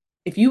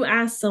 If you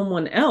ask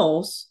someone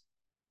else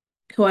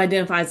who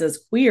identifies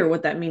as queer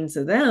what that means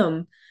to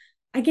them,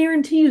 I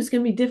guarantee you it's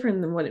going to be different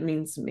than what it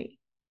means to me.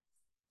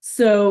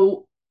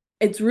 So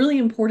it's really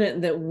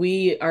important that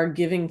we are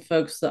giving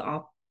folks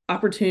the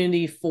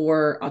opportunity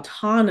for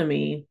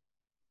autonomy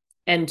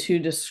and to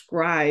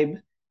describe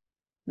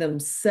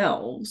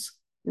themselves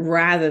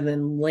rather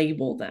than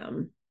label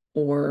them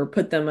or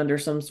put them under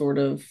some sort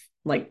of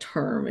like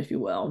term, if you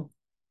will.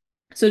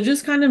 So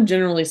just kind of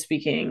generally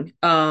speaking,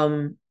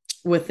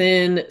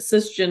 within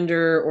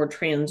cisgender or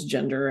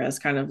transgender as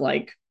kind of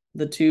like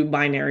the two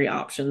binary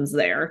options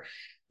there,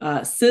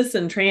 cis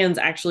and trans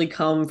actually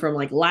come from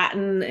like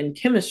Latin and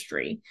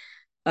chemistry.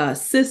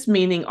 Cis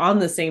meaning on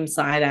the same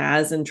side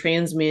as, and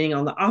trans meaning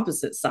on the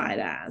opposite side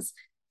as.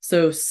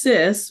 So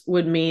cis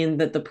would mean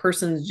that the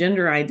person's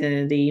gender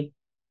identity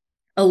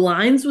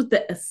aligns with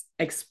the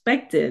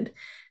expected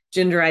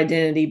gender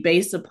identity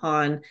based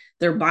upon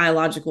their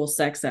biological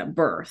sex at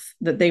birth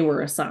that they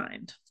were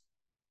assigned.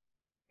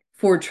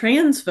 For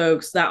trans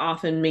folks, that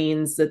often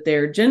means that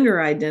their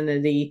gender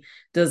identity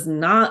does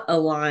not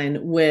align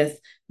with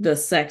the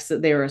sex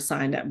that they were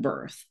assigned at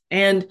birth.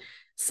 And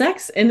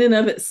sex in and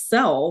of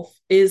itself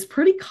is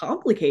pretty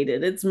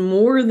complicated. It's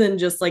more than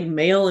just like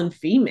male and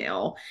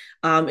female.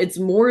 It's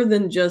more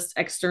than just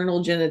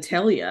external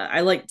genitalia. I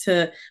like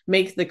to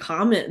make the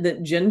comment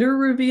that gender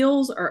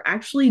reveals are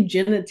actually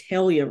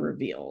genitalia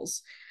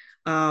reveals.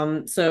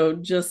 So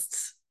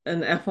just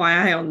an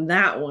FYI on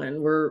that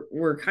one,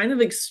 we're kind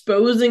of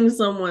exposing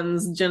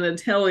someone's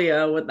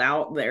genitalia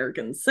without their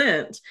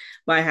consent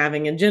by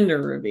having a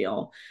gender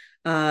reveal.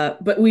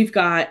 But we've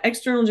got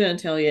external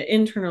genitalia,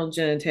 internal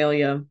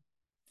genitalia,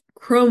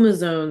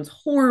 chromosomes,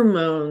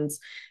 hormones,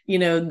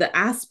 the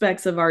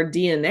aspects of our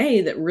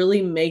DNA that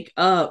really make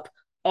up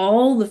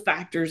all the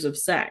factors of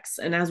sex.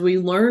 And as we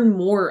learn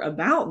more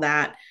about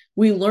that,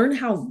 we learn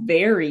how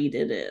varied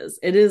it is.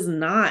 It is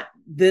not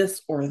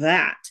this or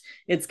that.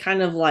 It's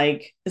kind of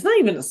like, it's not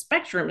even a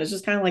spectrum. It's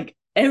just kind of like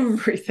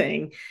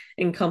everything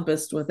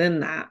encompassed within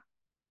that.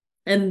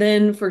 And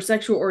then for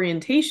sexual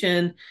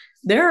orientation,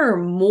 there are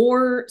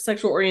more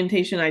sexual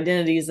orientation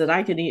identities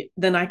that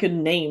than I could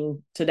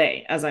name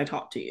today as I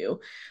talk to you.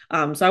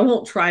 So I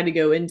won't try to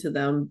go into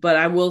them, but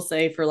I will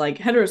say for like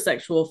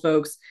heterosexual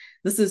folks,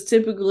 this is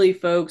typically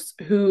folks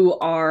who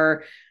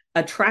are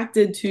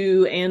attracted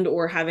to and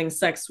or having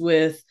sex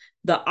with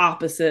the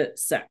opposite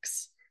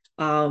sex.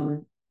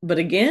 But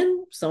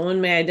again,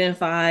 someone may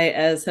identify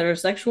as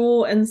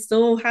heterosexual and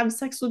still have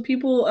sex with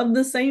people of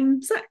the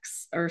same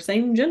sex or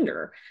same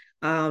gender.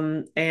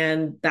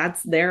 And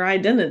that's their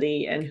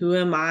identity. And who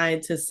am I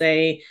to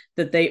say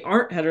that they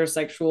aren't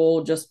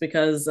heterosexual just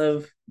because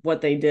of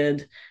what they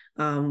did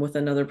with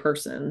another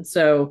person?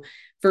 So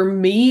for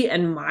me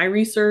and my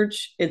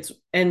research,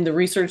 and the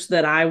research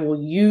that I will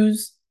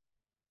use,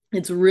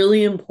 it's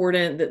really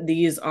important that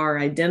these are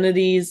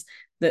identities,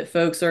 that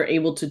folks are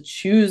able to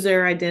choose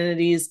their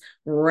identities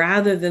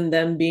rather than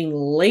them being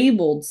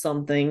labeled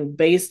something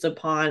based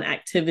upon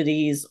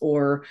activities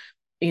or,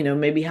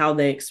 maybe how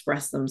they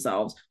express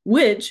themselves,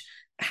 which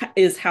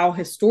is how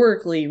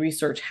historically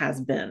research has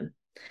been.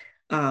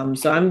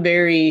 So I'm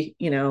very,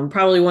 I'm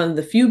probably one of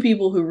the few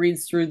people who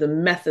reads through the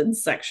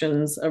methods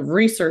sections of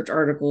research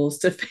articles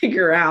to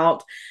figure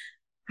out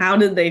how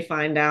did they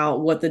find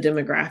out what the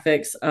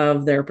demographics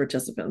of their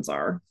participants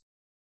are.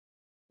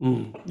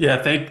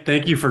 Yeah,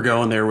 thank you for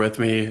going there with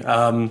me.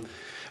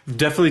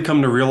 Definitely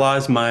come to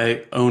realize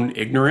my own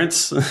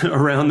ignorance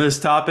around this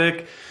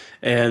topic,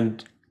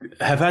 and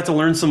have had to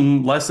learn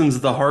some lessons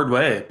the hard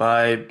way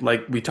by,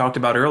 like we talked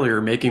about earlier,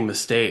 making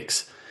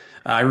mistakes.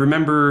 I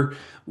remember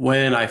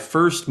when I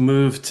first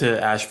moved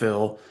to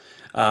Asheville,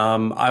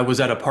 I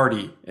was at a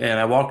party and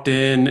I walked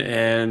in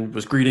and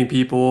was greeting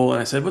people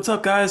and I said, "What's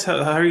up, guys?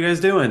 How are you guys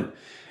doing?"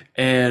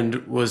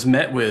 And was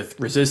met with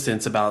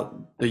resistance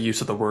about the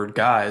use of the word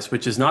guys,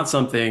 which is not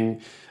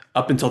something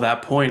up until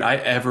that point I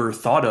ever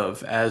thought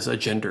of as a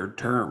gendered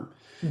term.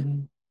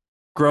 Mm-hmm.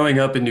 Growing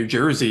up in New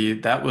Jersey,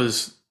 that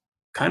was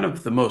kind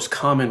of the most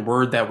common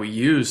word that we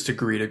used to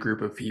greet a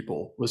group of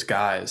people was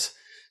guys.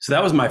 So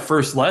that was my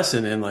first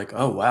lesson in, like,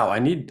 oh wow, I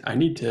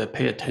need to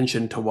pay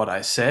attention to what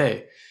I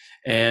say.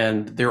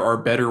 And there are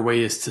better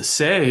ways to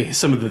say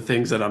some of the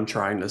things that I'm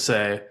trying to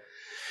say.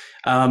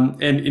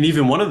 And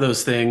even one of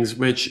those things,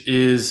 which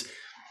is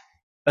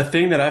a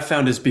thing that I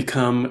found has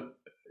become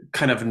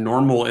kind of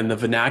normal in the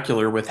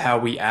vernacular with how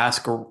we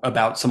ask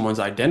about someone's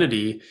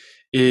identity,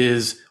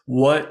 is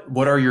what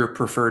are your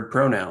preferred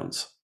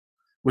pronouns?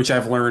 Which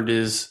I've learned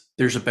is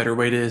there's a better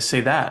way to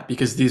say that,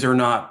 because these are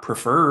not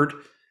preferred.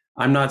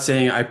 I'm not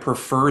saying I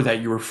prefer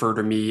that you refer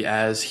to me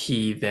as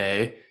he,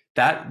 they.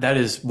 That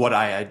is what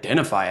I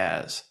identify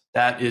as.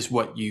 That is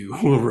what you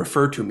will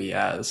refer to me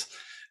as.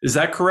 Is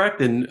that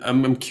correct? And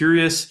I'm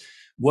curious,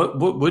 what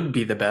would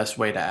be the best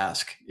way to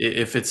ask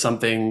if it's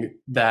something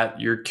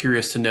that you're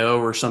curious to know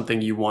or something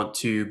you want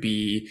to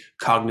be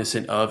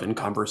cognizant of in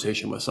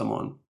conversation with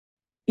someone?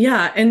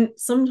 Yeah, and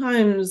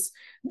sometimes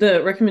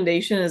the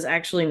recommendation is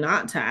actually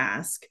not to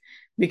ask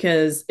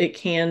because it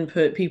can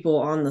put people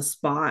on the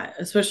spot,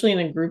 especially in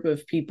a group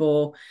of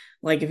people.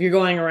 Like if you're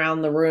going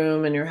around the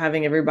room and you're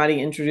having everybody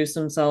introduce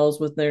themselves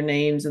with their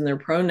names and their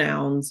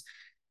pronouns,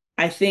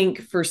 I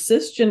think for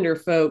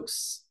cisgender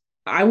folks,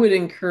 I would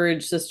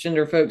encourage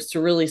cisgender folks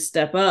to really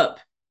step up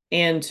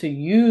and to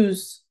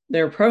use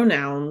their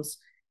pronouns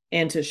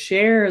and to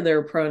share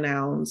their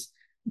pronouns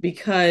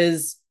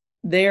because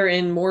they're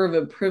in more of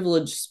a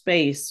privileged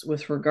space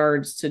with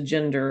regards to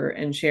gender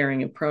and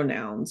sharing of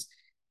pronouns.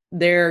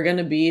 There are going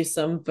to be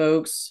some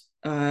folks,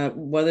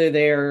 whether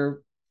they're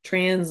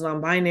trans, non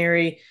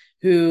binary,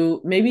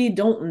 who maybe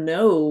don't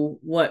know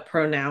what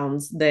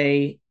pronouns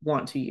they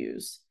want to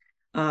use.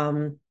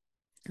 Um,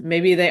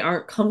 Maybe they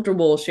aren't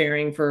comfortable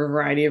sharing for a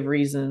variety of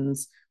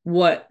reasons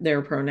what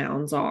their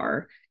pronouns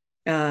are.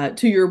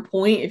 To your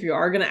point, if you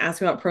are going to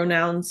ask about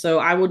pronouns, so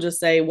I will just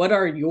say, what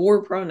are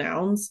your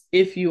pronouns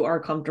if you are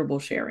comfortable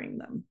sharing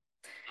them?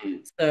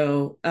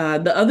 So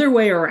the other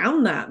way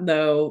around that,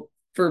 though,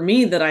 for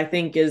me, that I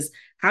think is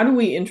how do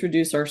we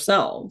introduce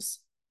ourselves?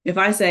 If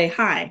I say,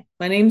 "Hi,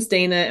 my name's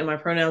Dana and my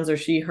pronouns are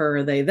she,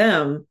 her, they,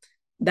 them,"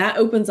 that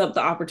opens up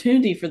the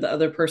opportunity for the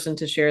other person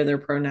to share their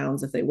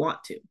pronouns if they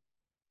want to.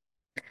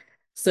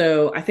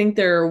 So I think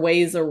there are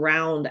ways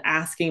around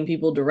asking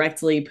people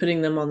directly,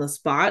 putting them on the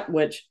spot,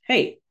 which,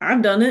 hey,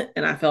 I've done it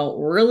and I felt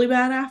really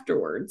bad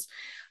afterwards.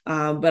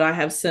 But I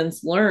have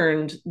since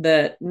learned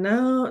that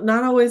no,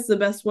 not always the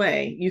best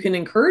way. You can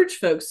encourage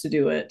folks to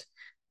do it,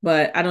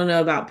 but I don't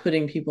know about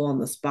putting people on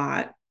the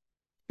spot.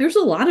 There's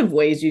a lot of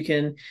ways you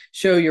can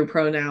show your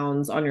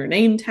pronouns on your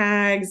name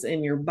tags,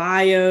 in your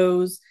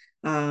bios.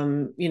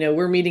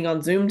 We're meeting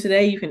on Zoom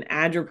today. You can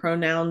add your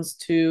pronouns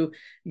to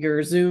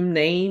your Zoom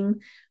name.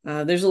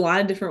 There's a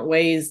lot of different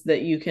ways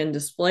that you can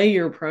display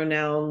your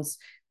pronouns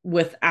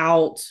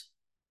without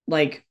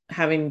like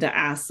having to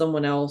ask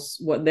someone else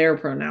what their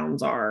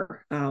pronouns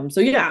are. So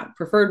yeah,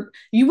 preferred.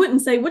 You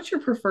wouldn't say, "What's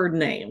your preferred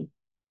name?"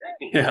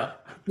 Yeah.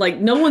 Like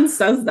no one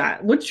says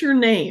that. "What's your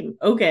name?"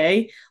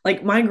 Okay.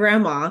 Like my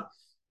grandma,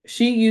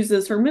 she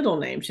uses her middle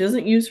name. She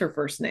doesn't use her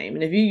first name.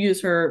 And if you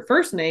use her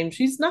first name,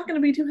 she's not going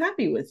to be too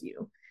happy with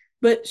you.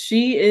 But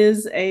she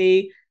is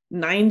a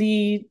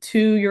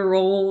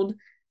 92-year-old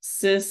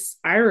cis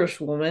Irish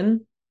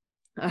woman,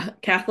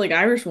 Catholic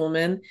Irish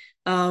woman.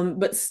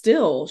 But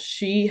still,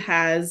 she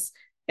wants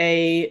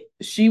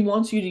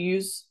you to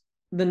use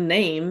the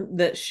name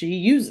that she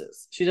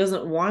uses. She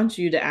doesn't want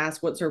you to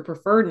ask what's her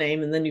preferred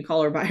name and then you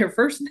call her by her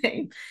first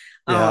name.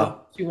 Yeah.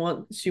 She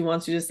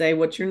wants you to say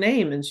what's your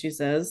name, and she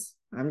says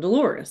I'm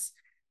Dolores.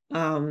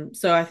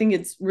 So I think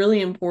it's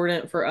really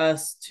important for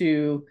us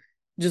to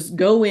just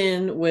go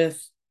in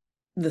with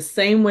the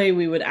same way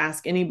we would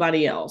ask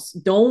anybody else.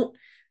 Don't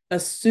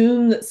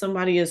assume that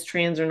somebody is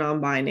trans or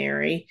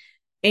non-binary,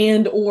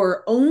 and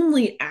or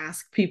only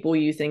ask people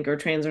you think are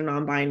trans or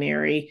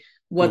non-binary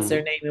what's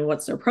their Mm. name and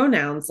what's their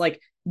pronouns.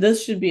 Like,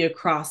 this should be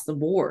across the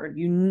board.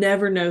 You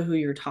never know who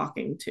you're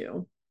talking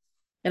to.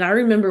 And I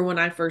remember when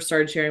I first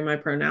started sharing my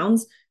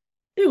pronouns,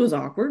 it was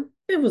awkward.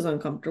 It was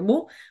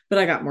uncomfortable, but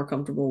I got more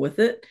comfortable with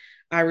it.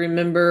 I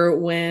remember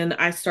when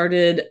I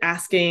started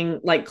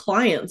asking like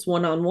clients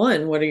one on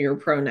one, what are your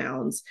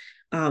pronouns?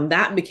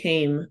 That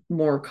became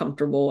more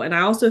comfortable. And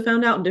I also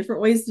found out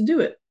different ways to do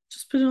it.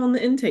 Just put it on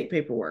the intake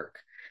paperwork.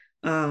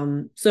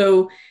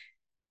 So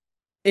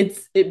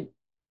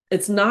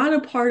it's not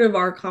a part of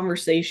our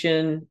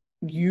conversation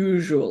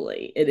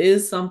usually. It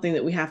is something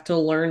that we have to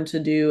learn to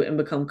do and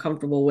become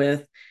comfortable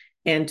with.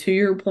 And to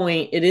your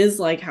point, it is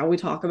like how we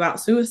talk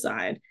about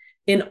suicide.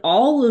 In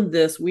all of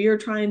this, we are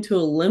trying to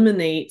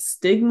eliminate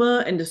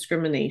stigma and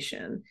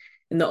discrimination.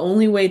 And the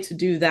only way to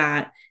do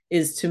that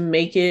is to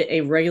make it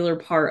a regular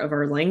part of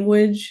our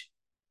language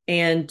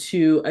and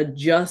to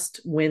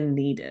adjust when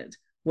needed.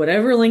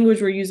 Whatever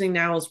language we're using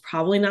now is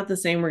probably not the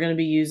same we're going to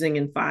be using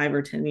in 5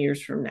 or 10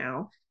 years from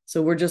now.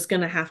 So we're just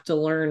going to have to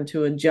learn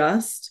to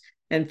adjust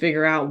and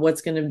figure out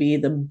what's going to be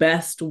the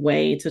best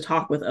way to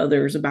talk with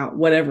others about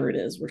whatever it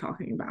is we're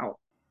talking about.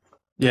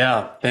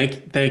 Yeah,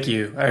 thank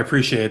you. I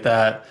appreciate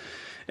that.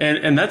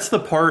 And that's the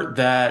part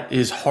that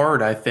is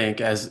hard, I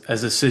think, as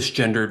a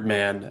cisgendered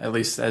man, at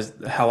least as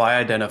how I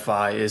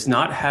identify, is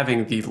not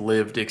having the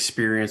lived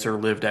experience or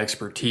lived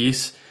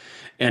expertise.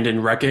 And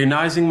in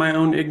recognizing my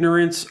own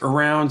ignorance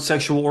around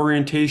sexual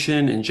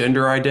orientation and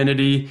gender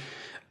identity,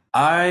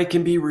 I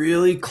can be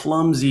really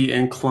clumsy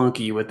and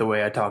clunky with the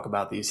way I talk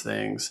about these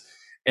things.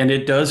 And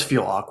it does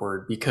feel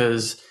awkward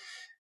because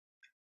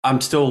I'm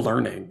still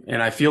learning.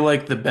 And I feel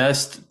like the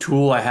best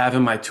tool I have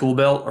in my tool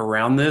belt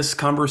around this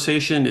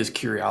conversation is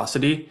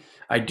curiosity.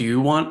 I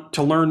do want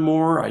to learn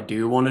more. I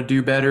do want to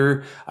do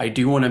better. I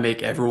do want to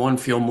make everyone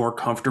feel more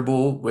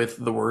comfortable with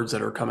the words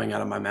that are coming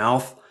out of my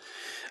mouth.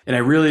 And I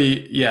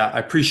really, yeah, I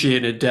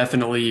appreciate it. It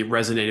definitely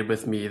resonated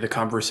with me, the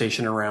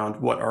conversation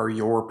around what are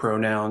your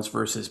pronouns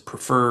versus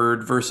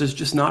preferred versus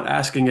just not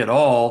asking at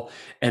all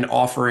and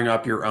offering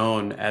up your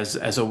own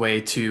as a way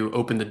to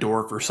open the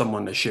door for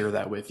someone to share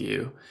that with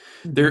you.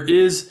 There Mm-hmm.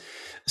 is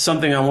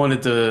something I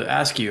wanted to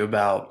ask you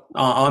about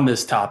on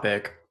this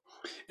topic,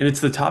 and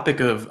it's the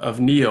topic of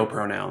neo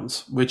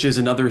pronouns, which is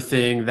another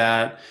thing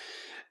that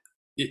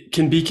it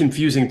can be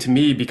confusing to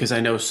me because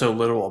I know so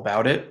little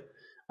about it.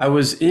 I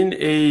was in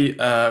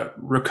a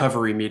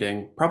recovery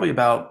meeting probably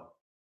about,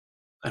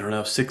 I don't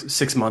know,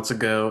 six months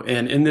ago,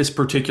 and in this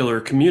particular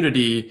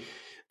community,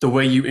 the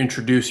way you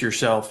introduce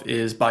yourself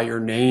is by your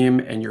name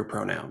and your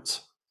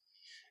pronouns.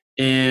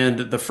 And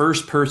the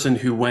first person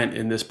who went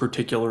in this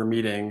particular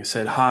meeting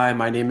said, "Hi,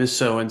 my name is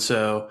so and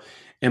so,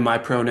 and my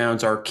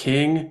pronouns are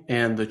king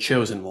and the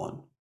chosen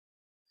one."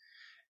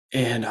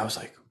 And I was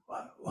like,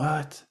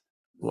 "What?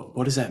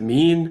 What does that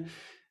mean?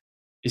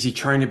 Is he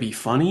trying to be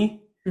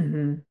funny?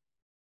 Mm-hmm.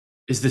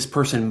 Is this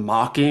person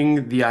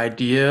mocking the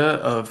idea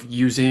of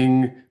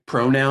using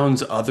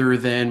pronouns other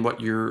than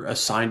what you're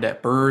assigned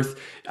at birth?"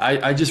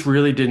 I just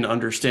really didn't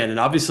understand. And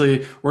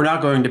obviously, we're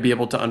not going to be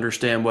able to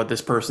understand what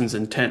this person's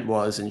intent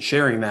was in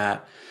sharing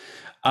that.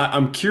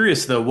 I'm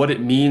curious, though, what it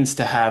means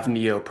to have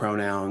neo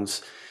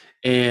pronouns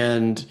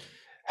and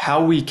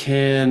how we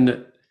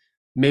can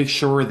make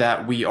sure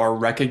that we are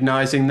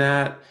recognizing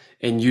that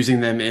and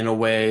using them in a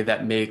way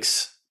that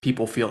makes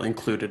people feel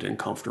included and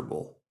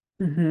comfortable.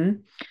 Mm-hmm.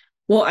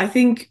 Well, I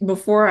think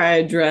before I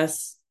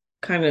address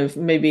kind of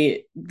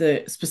maybe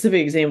the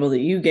specific example that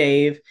you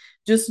gave,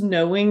 just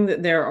knowing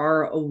that there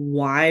are a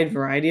wide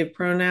variety of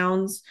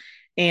pronouns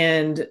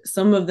and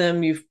some of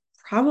them you've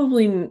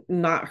probably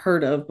not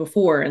heard of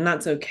before, and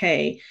that's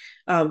okay.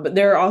 But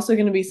there are also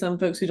going to be some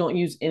folks who don't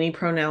use any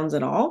pronouns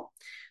at all.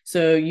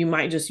 So you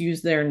might just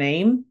use their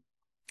name.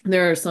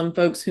 There are some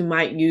folks who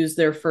might use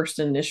their first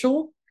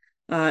initial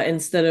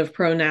instead of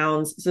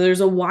pronouns. So there's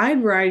a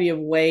wide variety of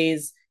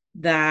ways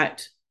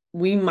that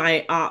we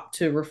might opt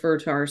to refer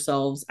to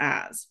ourselves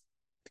as.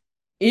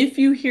 If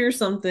you hear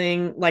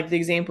something like the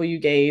example you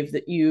gave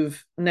that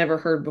you've never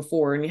heard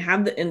before, and you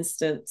have the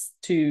instance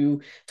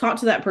to talk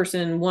to that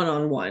person one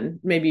on one,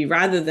 maybe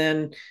rather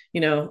than,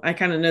 I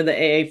kind of know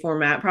the AA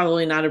format,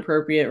 probably not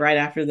appropriate right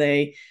after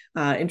they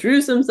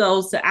introduce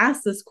themselves to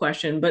ask this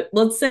question. But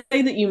let's say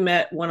that you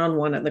met one on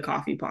one at the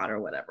coffee pot or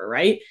whatever,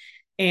 right?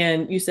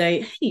 And you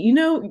say, "Hey,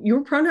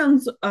 your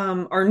pronouns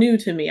are new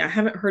to me. I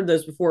haven't heard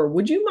those before.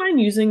 Would you mind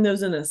using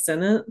those in a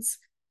sentence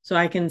so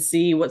I can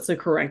see what's the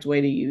correct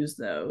way to use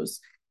those?"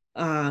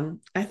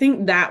 I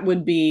think that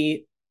would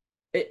be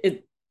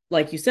it.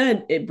 Like you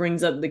said, it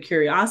brings up the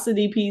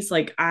curiosity piece.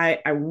 Like, I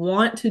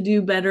want to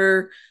do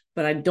better,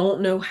 but I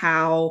don't know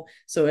how.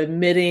 So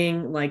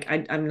admitting, like,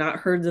 I'm not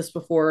heard this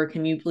before.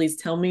 Can you please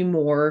tell me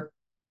more?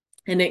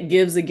 And it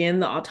gives again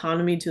the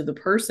autonomy to the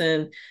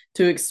person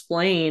to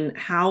explain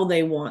how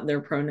they want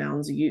their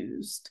pronouns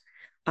used.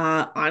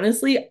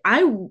 Honestly,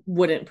 I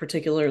wouldn't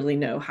particularly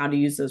know how to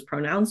use those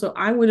pronouns. So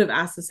I would have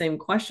asked the same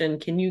question.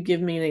 Can you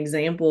give me an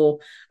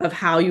example of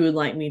how you would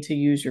like me to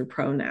use your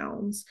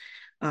pronouns?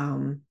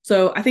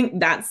 So I think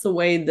that's the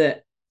way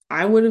that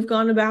I would have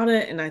gone about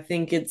it. And I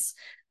think it's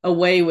a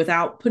way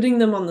without putting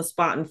them on the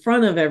spot in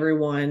front of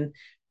everyone,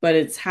 but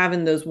it's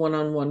having those one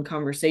on one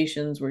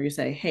conversations where you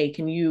say, hey,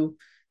 can you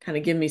kind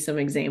of give me some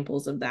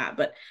examples of that?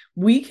 But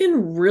we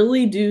can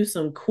really do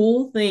some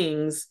cool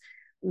things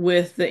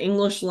with the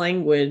English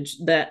language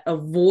that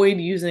avoid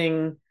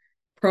using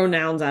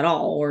pronouns at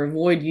all or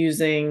avoid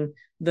using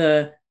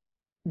the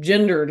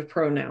gendered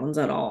pronouns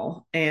at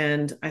all.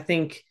 And I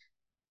think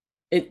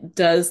it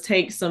does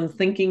take some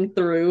thinking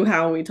through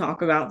how we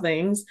talk about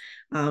things,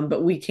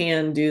 but we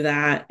can do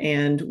that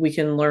and we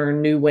can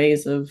learn new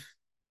ways of,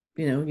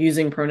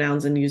 using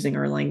pronouns and using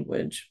our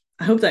language.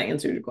 I hope that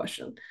answered your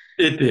question.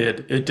 It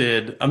did. It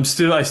did. I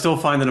still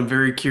find that I'm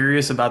very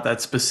curious about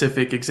that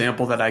specific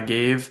example that I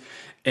gave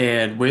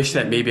and wish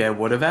that maybe I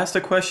would have asked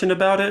a question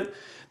about it.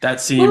 That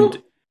seemed, Well,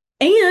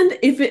 and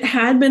if it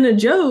had been a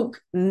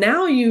joke,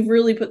 now you've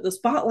really put the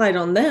spotlight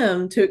on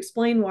them to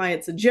explain why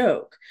it's a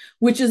joke,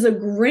 which is a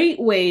great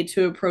way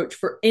to approach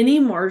for any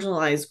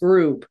marginalized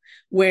group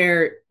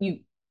where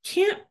you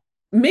can't,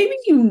 maybe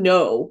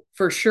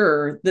for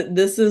sure that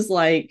this is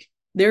like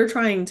they're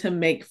trying to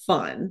make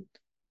fun.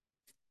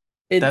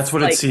 that's It's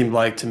what it like, seemed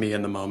like to me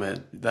in the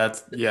moment.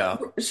 That's, yeah.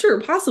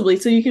 sure, possibly.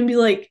 So you can be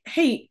like,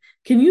 hey,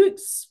 can you,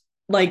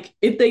 like,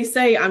 if they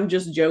say, I'm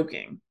just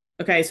joking.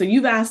 Okay, so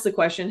you've asked the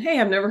question, hey,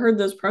 I've never heard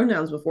those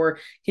pronouns before.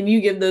 Can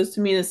you give those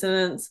to me in a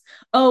sentence?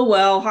 Oh,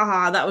 well,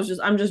 haha,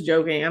 I'm just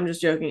joking. I'm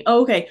just joking.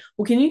 Oh, okay.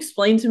 Well, can you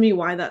explain to me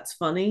why that's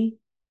funny?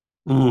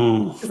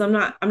 Mm. Because I'm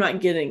not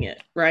getting it,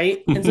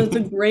 right? And so it's a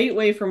great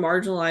way for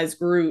marginalized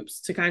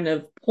groups to kind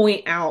of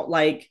point out,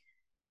 like,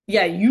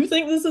 yeah, you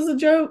think this is a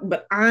joke,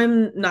 but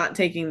I'm not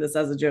taking this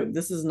as a joke.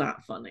 This is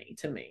not funny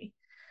to me.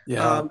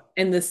 Yeah.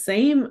 And the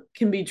same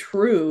can be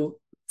true,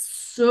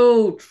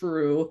 so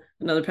true.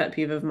 Another pet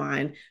peeve of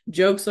mine,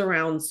 jokes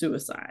around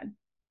suicide.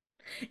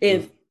 Mm.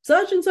 If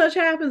such and such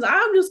happens,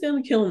 I'm just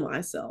going to kill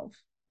myself.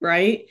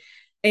 Right.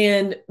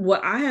 And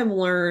what I have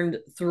learned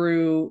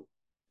through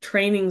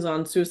trainings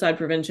on suicide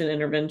prevention,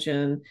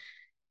 intervention,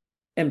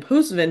 and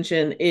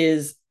postvention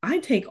is I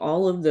take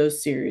all of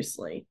those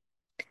seriously.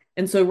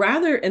 And so,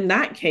 rather in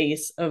that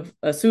case of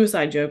a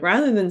suicide joke,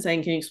 rather than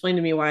saying, can you explain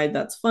to me why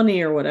that's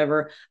funny or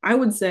whatever, I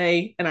would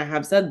say, and I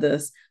have said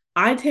this,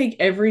 I take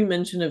every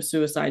mention of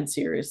suicide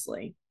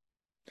seriously.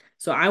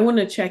 So, I want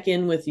to check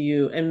in with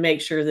you and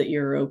make sure that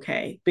you're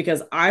okay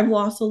because I've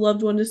lost a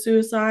loved one to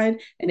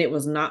suicide and it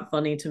was not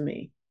funny to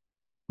me.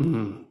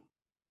 Mm.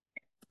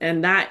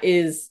 And that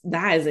is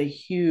a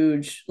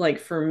huge, like,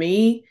 for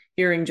me,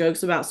 hearing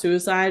jokes about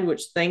suicide,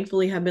 which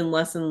thankfully have been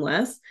less and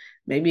less,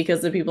 maybe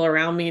because the people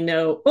around me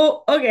know,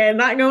 oh, okay, I'm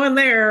not going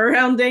there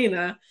around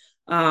Dana.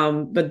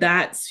 But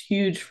that's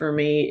huge for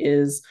me,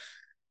 is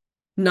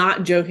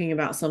not joking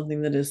about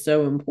something that is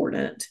so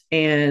important.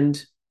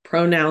 And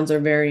pronouns are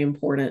very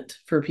important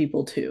for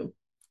people too.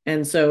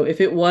 And so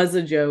if it was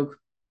a joke,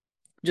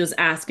 just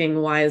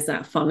asking why is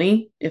that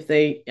funny, if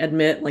they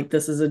admit like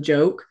this is a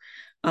joke,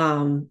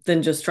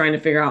 than just trying to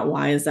figure out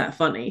why is that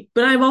funny.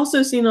 But I've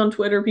also seen on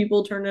Twitter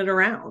people turn it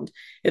around.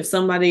 If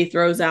somebody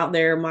throws out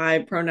there my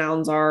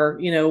pronouns are,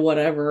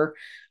 whatever,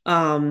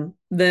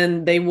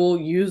 then they will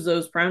use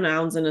those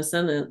pronouns in a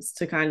sentence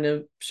to kind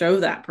of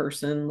show that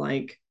person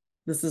like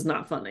this is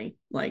not funny,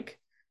 like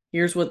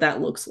here's what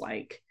that looks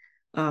like.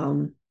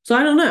 So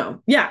I don't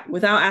know, yeah,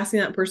 without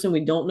asking that person,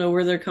 we don't know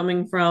where they're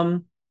coming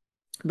from.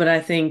 But I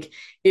think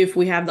if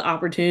we have the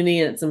opportunity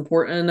and it's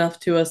important enough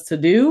to us to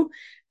do,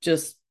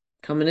 just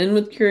coming in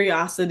with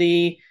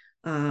curiosity,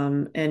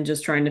 and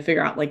just trying to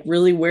figure out, like,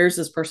 really, where's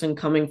this person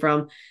coming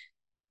from?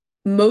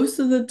 Most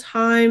of the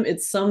time,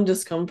 it's some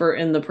discomfort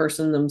in the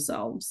person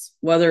themselves,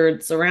 whether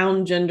it's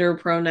around gender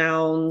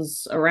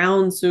pronouns,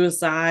 around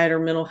suicide or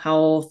mental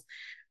health.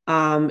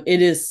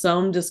 It is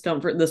some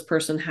discomfort this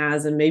person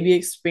has and maybe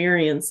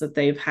experience that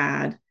they've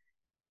had.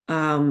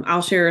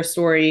 I'll share a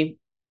story.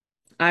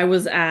 I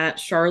was at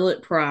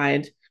Charlotte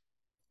Pride,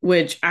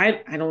 which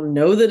I don't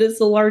know that it's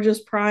the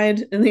largest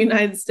pride in the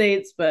United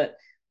States, but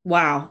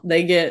wow,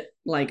 they get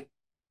like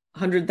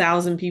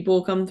 100,000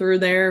 people come through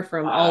there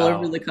from all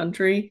over the Wow.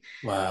 country.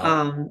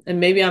 Wow. And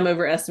maybe I'm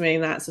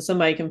overestimating that, so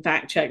somebody can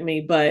fact check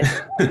me. But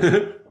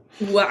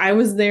well, I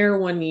was there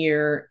one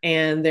year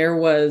and there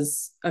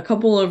was a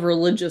couple of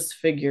religious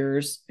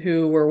figures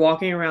who were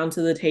walking around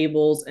to the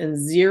tables and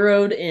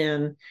zeroed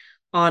in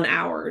on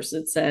ours.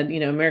 It said,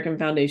 American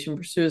Foundation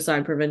for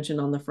Suicide Prevention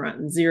on the front,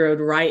 and zeroed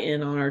right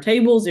in on our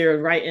table,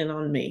 zeroed right in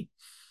on me.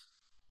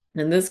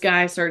 And this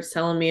guy starts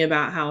telling me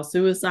about how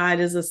suicide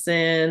is a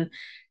sin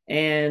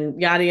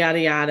and yada, yada,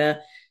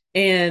 yada.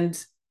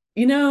 And,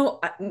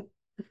 I,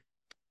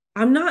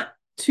 I'm not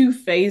too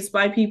fazed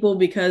by people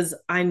because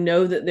I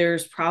know that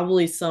there's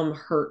probably some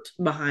hurt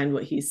behind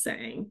what he's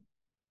saying.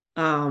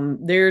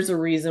 There's a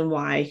reason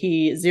why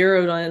he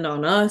zeroed in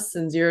on us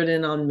and zeroed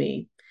in on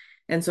me.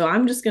 And so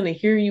I'm just going to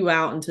hear you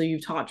out until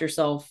you've taught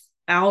yourself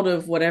out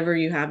of whatever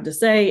you have to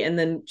say and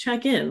then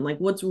check in, like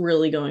what's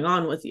really going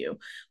on with you.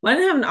 Well, I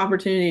didn't have an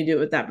opportunity to do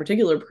it with that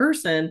particular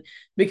person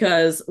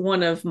because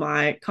one of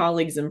my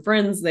colleagues and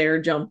friends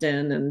there jumped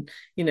in and,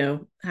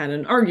 had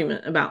an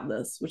argument about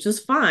this, which is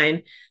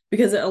fine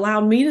because it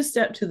allowed me to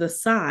step to the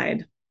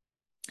side,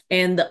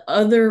 and the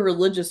other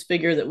religious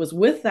figure that was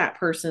with that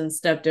person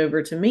stepped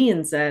over to me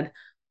and said,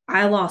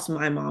 I lost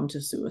my mom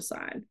to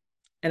suicide.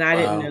 And I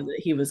didn't know Wow.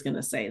 that he was going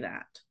to say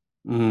that.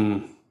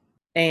 Mm,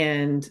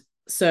 And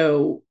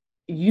so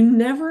you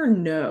never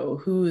know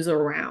who's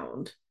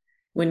around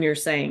when you're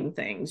saying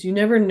things. You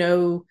never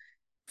know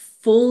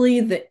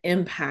fully the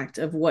impact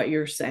of what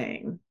you're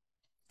saying.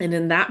 And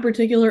in that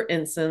particular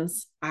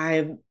instance,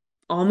 I'm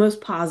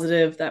almost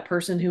positive that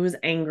person who was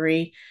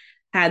angry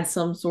had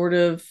some sort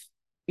of,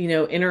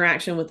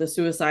 interaction with the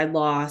suicide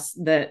loss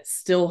that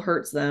still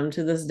hurts them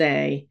to this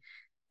day.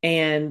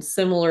 And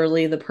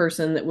similarly, the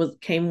person that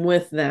came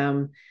with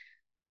them,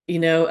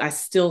 I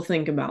still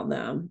think about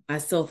them. I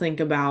still think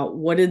about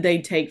what did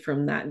they take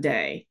from that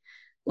day?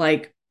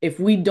 Like if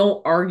we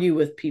don't argue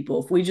with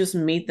people, if we just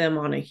meet them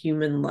on a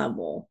human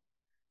level,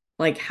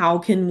 like how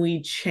can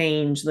we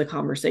change the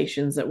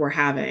conversations that we're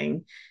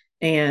having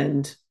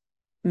and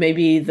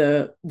maybe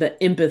the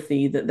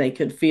empathy that they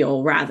could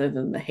feel rather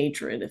than the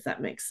hatred, if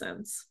that makes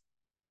sense.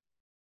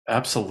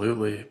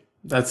 absolutely.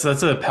 That's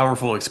a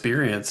powerful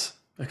experience.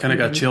 I kind of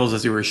got Mm-hmm. chills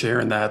as you were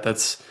sharing that.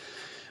 That's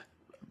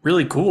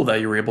really cool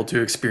that you were able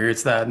to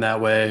experience that in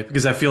that way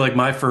because I feel like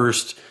my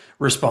first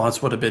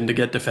response would have been to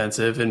get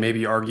defensive and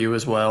maybe argue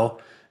as well.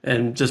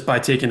 And just by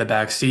taking a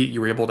back seat, you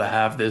were able to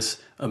have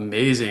this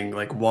amazing,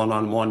 like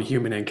one-on-one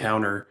human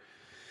encounter.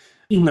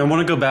 I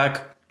want to go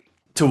back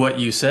to what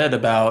you said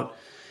about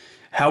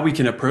how we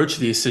can approach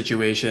these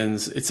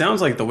situations. It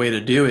sounds like the way to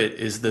do it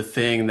is the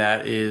thing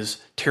that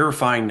is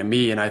terrifying to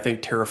me and I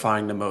think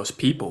terrifying to most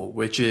people,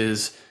 which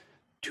is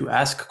to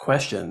ask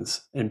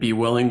questions and be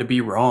willing to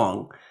be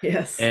wrong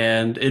Yes.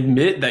 and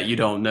admit that you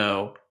don't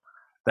know.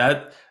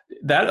 That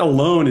that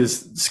alone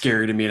is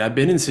scary to me. And I've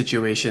been in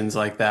situations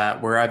like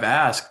that where I've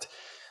asked,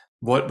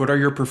 what are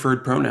your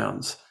preferred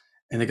pronouns?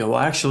 And they go, well,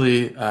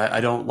 actually,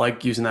 I don't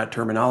like using that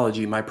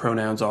terminology. My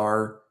pronouns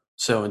are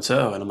so and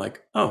so. And I'm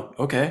like, oh,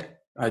 okay.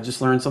 I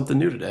just learned something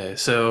new today.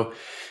 So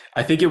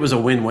I think it was a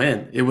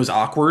win-win. It was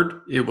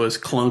awkward. It was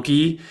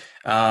clunky,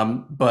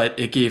 but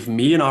it gave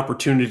me an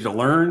opportunity to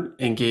learn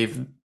and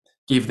gave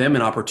them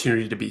an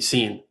opportunity to be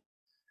seen.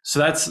 So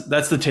that's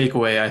the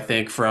takeaway I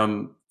think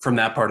from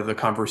that part of the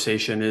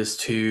conversation is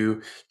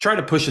to try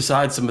to push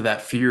aside some of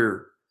that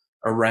fear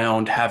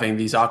around having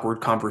these awkward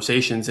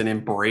conversations and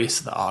embrace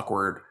the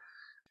awkward.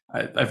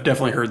 I've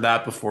definitely heard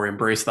that before.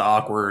 Embrace the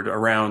awkward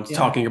around Yeah.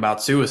 talking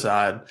about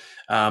suicide,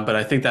 but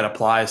I think that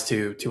applies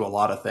to a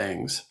lot of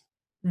things.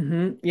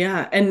 Mm-hmm.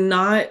 Yeah. And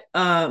not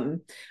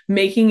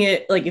making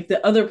it like if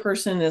the other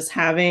person is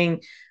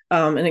having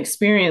an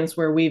experience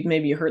where we've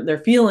maybe hurt their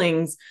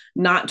feelings,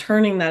 not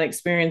turning that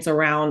experience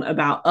around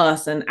about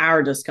us and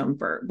our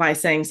discomfort by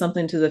saying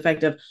something to the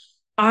effect of,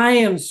 I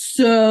am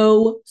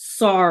so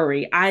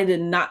sorry. I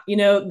did not,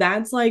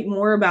 that's like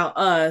more about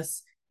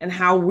us and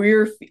how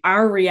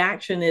our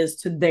reaction is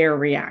to their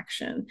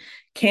reaction.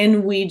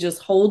 Can we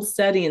just hold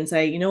steady and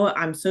say, you know what,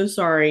 I'm so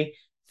sorry,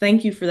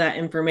 thank you for that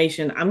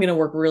information. I'm going to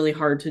work really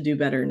hard to do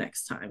better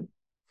next time.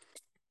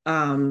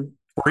 Um,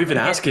 Or even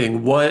again,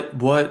 asking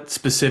what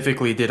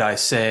specifically did I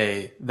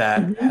say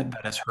mhm,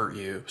 that has hurt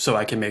you so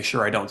I can make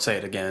sure I don't say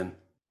it again.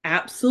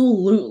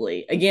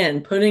 absolutely.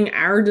 Again, putting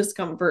our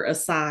discomfort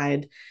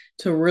aside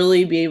to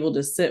really be able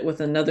to sit with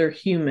another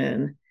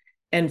human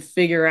and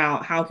figure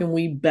out how can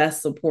we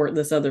best support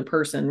this other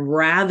person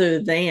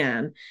rather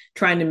than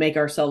trying to make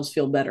ourselves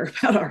feel better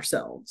about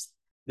ourselves.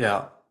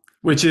 Yeah.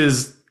 Which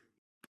is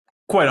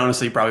quite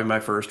honestly probably my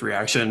first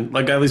reaction,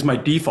 like at least my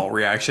default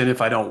reaction if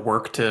I don't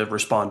work to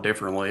respond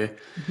differently.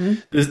 Mm-hmm.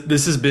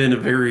 This has been a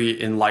very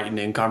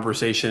enlightening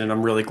conversation, and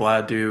I'm really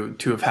glad to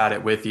have had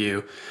it with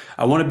you.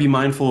 I want to be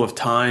mindful of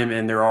time,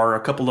 and there are a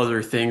couple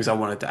other things I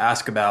wanted to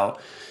ask about.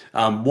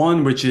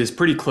 One, which is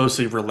pretty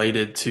closely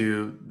related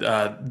to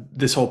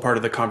this whole part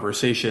of the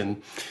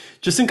conversation,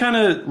 just in kind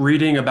of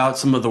reading about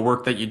some of the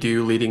work that you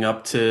do leading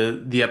up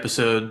to the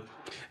episode,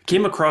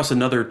 came across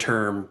another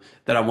term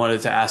that I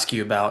wanted to ask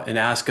you about and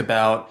ask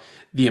about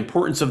the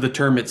importance of the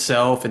term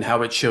itself and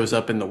how it shows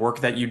up in the work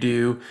that you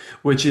do,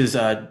 which is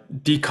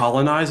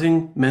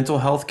decolonizing mental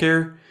health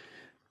care.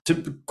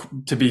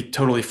 To be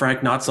totally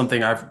frank, not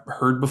something I've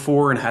heard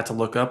before and had to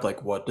look up,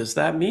 like, what does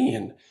that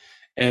mean?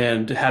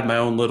 And had my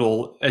own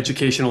little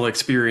educational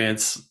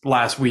experience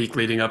last week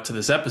leading up to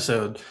this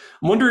episode.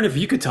 I'm wondering if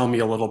you could tell me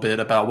a little bit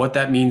about what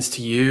that means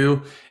to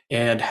you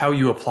and how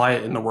you apply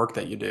it in the work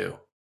that you do.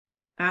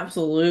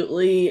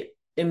 Absolutely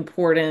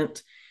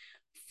important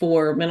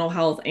for mental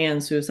health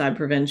and suicide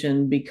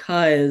prevention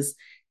because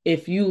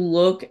if you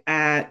look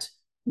at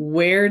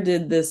where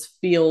did this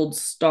field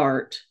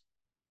start?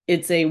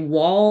 It's a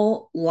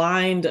wall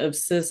lined of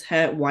cis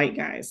het white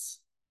guys.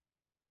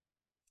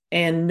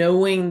 And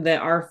knowing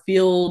that our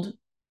field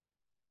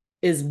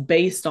is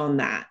based on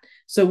that.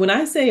 So when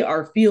I say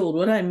our field,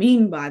 what I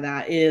mean by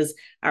that is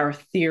our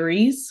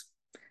theories,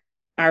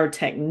 our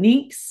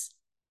techniques,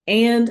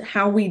 and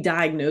how we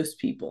diagnose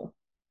people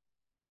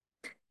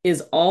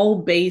is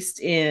all based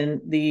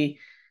in the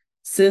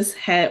cis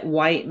het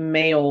white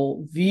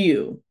male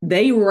view.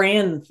 They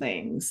ran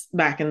things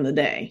back in the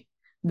day.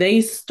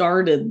 They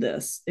started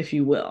this, if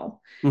you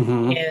will.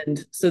 Mm-hmm.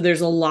 And so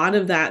there's a lot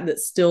of that that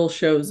still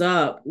shows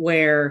up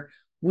where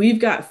we've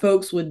got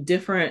folks with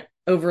different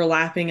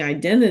overlapping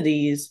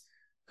identities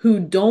who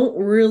don't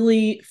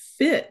really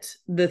fit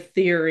the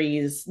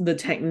theories, the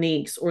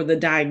techniques, or the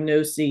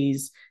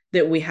diagnoses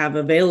that we have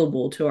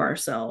available to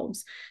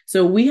ourselves.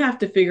 So we have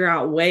to figure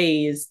out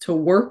ways to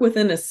work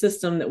within a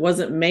system that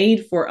wasn't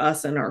made for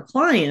us and our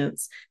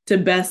clients to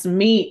best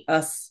meet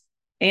us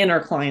and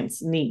our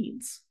clients'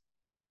 needs.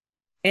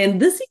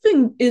 And this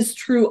even is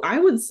true, I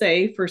would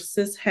say, for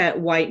cis het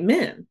white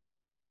men.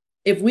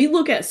 If we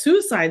look at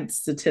suicide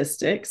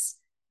statistics,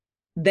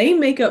 they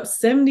make up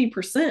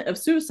 70% of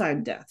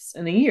suicide deaths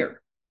in a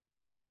year.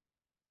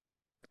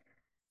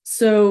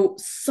 So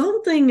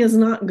something is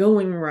not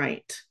going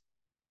right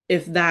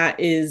if that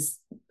is,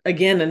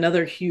 again,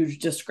 another huge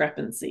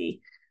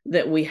discrepancy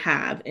that we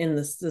have in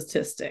the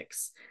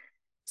statistics.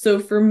 So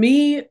for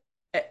me,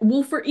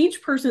 well, for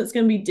each person, it's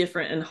going to be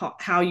different in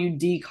how you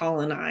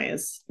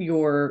decolonize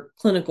your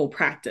clinical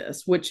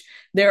practice, which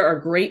there are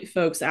great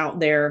folks out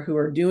there who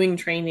are doing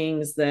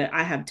trainings that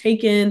I have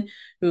taken,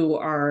 who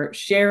are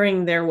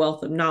sharing their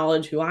wealth of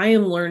knowledge, who I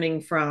am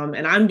learning from,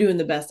 and I'm doing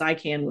the best I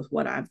can with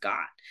what I've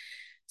got.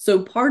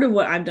 So part of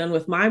what I've done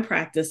with my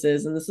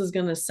practices, and this is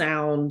going to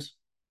sound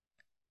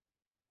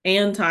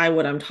anti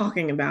what I'm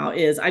talking about,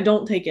 is I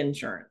don't take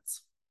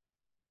insurance.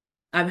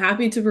 I'm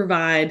happy to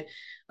provide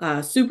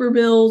super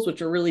bills,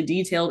 which are really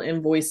detailed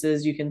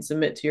invoices you can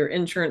submit to your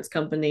insurance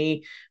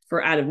company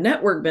for out of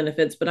network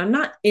benefits, but I'm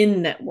not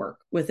in network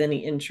with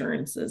any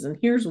insurances. And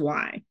here's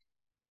why: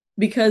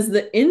 because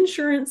the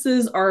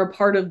insurances are a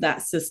part of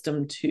that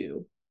system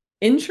too.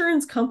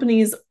 Insurance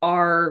companies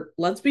are,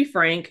 let's be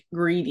frank,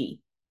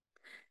 greedy.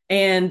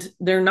 And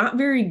they're not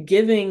very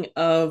giving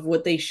of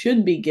what they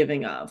should be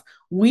giving of.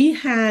 We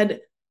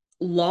had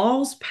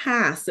laws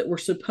passed that were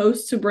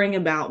supposed to bring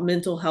about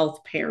mental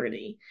health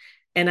parity.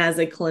 And as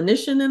a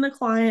clinician and a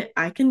client,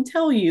 I can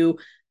tell you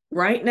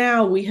right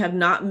now we have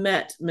not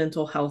met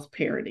mental health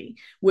parity.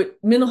 What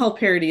mental health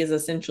parity is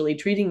essentially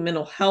treating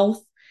mental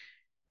health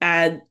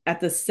at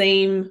the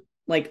same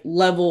like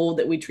level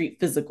that we treat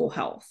physical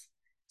health.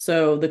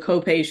 So the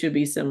copay should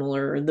be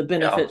similar, the Yeah.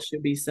 benefits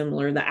should be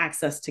similar, the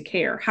access to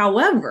care.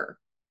 However,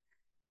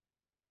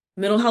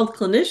 mental health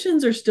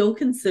clinicians are still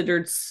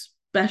considered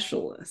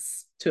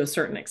specialists to a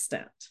certain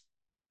extent.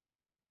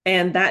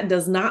 And that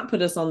does not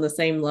put us on the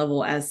same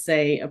level as,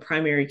 say, a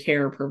primary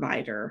care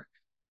provider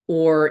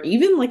or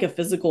even like a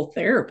physical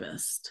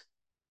therapist.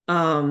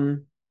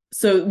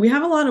 So we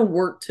have a lot of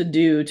work to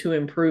do to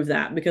improve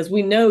that, because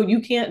we know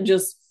you can't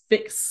just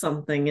fix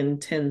something in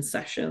 10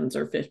 sessions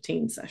or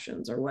 15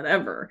 sessions or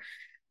whatever.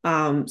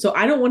 So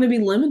I don't want to be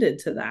limited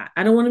to that.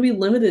 I don't want to be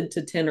limited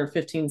to 10 or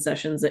 15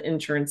 sessions that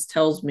insurance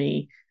tells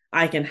me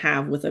I can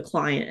have with a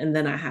client and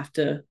then I have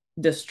to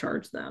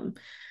discharge them.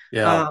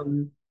 Yeah.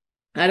 Um,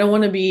 I don't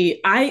want to be,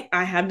 I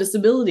have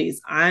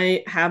disabilities.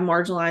 I have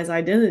marginalized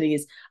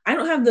identities. I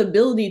don't have the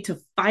ability to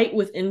fight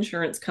with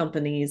insurance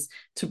companies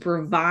to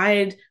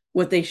provide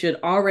what they should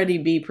already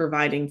be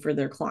providing for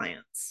their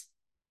clients.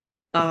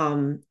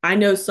 I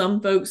know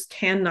some folks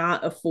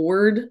cannot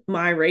afford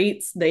my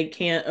rates. They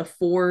can't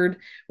afford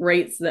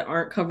rates that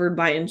aren't covered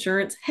by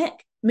insurance.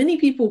 Heck, many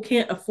people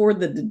can't afford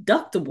the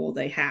deductible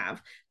they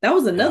have. That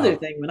was another Yeah.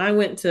 thing. When I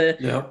went to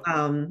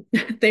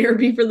Yep.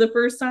 therapy for the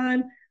first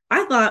time,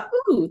 I thought,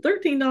 ooh,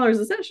 $13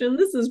 a session.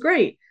 This is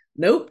great.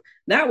 Nope.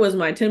 That was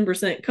my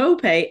 10%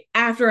 copay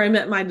after I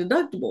met my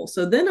deductible.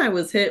 So then I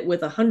was hit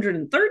with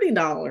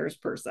 $130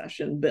 per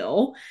session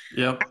bill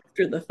Yep.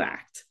 after the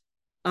fact.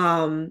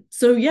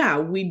 So yeah,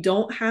 we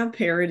don't have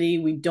parity,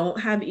 we don't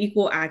have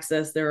equal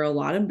access. There are a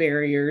lot of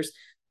barriers,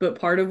 but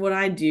part of what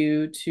I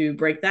do to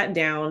break that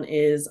down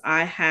is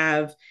I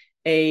have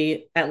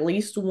a at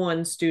least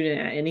one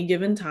student at any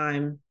given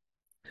time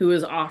who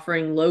is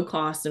offering low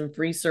cost and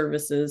free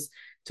services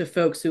to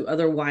folks who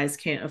otherwise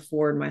can't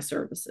afford my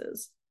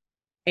services.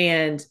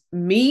 And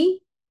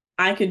me,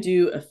 I could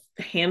do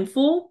a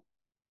handful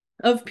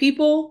of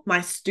people.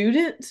 My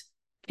student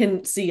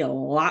can see a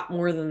lot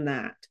more than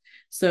that.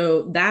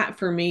 So that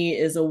for me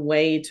is a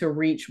way to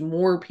reach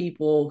more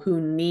people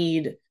who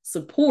need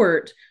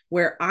support,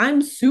 where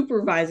I'm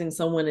supervising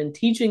someone and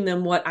teaching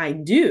them what I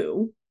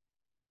do,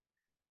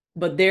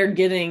 but they're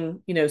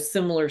getting,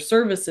 similar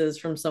services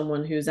from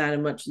someone who's at a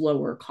much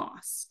lower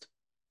cost.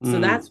 So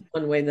Mm. that's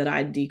one way that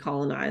I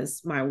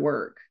decolonize my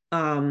work.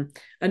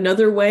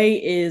 Another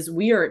way is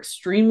we are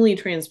extremely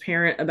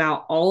transparent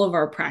about all of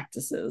our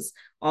practices,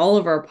 all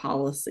of our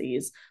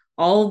policies,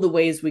 all of the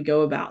ways we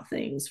go about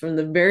things. From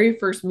the very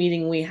first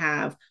meeting we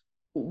have,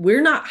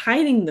 we're not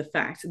hiding the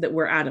fact that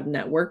we're out of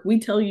network. We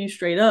tell you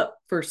straight up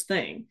first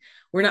thing.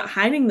 We're not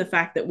hiding the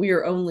fact that we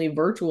are only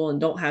virtual and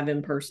don't have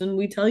in person.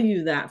 We tell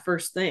you that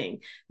first thing.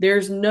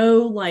 There's no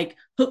like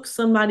hook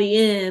somebody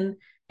in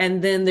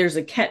and then there's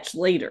a catch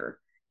later.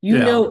 You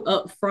Yeah. know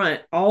up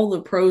front all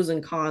the pros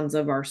and cons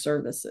of our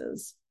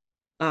services.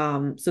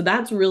 So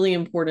that's really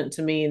important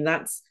to me. And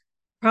that's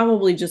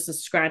probably just a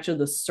scratch of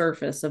the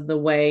surface of the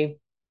way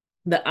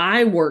that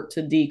I work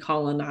to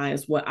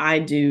decolonize what I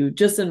do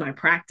just in my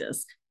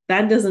practice.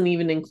 That doesn't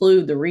even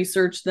include the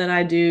research that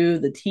I do,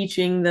 the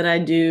teaching that I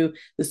do,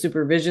 the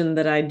supervision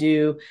that I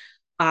do.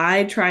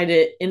 I try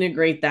to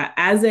integrate that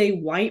as a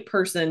white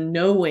person,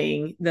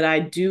 knowing that I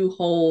do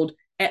hold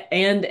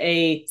and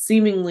a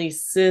seemingly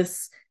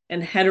cis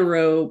and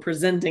hetero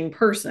presenting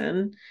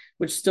person,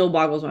 which still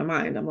boggles my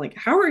mind. I'm like,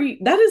 how are you?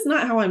 That is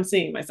not how I'm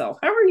seeing myself.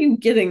 How are you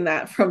getting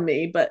that from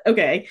me? But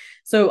okay.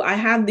 So I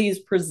have these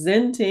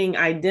presenting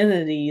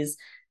identities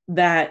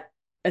that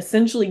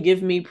essentially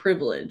give me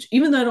privilege,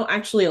 even though I don't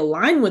actually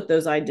align with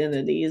those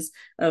identities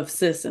of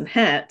cis and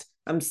het.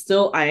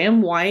 I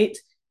am white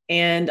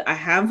and I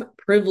have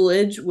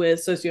privilege with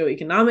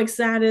socioeconomic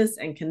status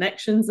and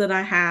connections that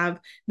I have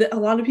that a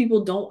lot of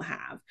people don't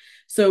have.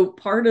 So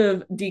part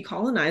of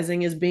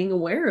decolonizing is being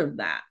aware of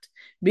that,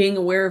 being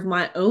aware of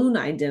my own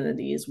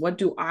identities. What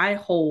do I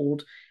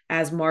hold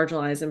as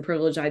marginalized and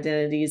privileged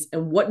identities?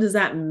 And what does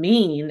that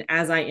mean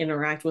as I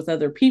interact with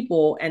other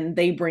people and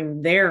they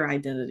bring their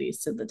identities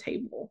to the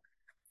table?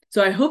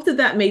 So I hope that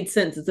that made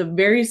sense. It's a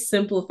very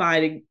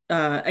simplified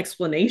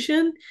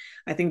explanation.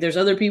 I think there's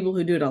other people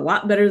who do it a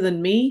lot better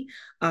than me,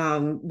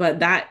 but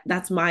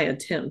that's my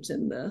attempt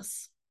in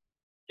this.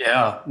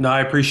 Yeah, no,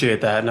 I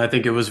appreciate that. And I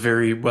think it was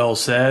very well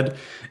said.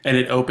 And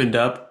it opened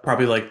up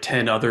probably like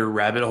 10 other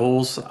rabbit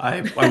holes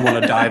I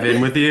want to dive in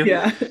with you.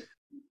 Yeah.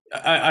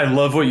 I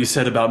love what you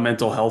said about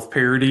mental health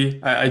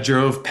parity. I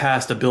drove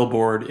past a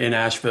billboard in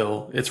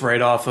Asheville. It's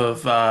right off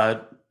of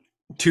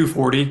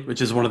 240,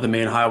 which is one of the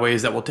main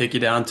highways that will take you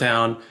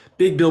downtown.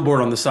 Big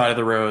billboard on the side of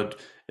the road.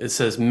 It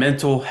says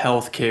mental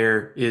health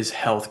care is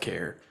health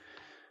care.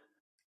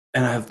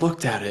 And I've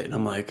looked at it and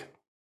I'm like,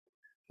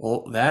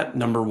 well, that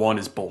number one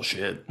is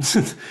bullshit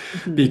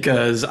Mhm.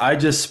 because I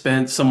just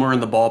spent somewhere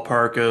in the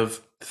ballpark of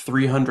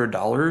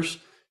 $300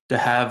 to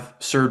have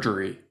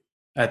surgery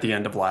at the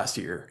end of last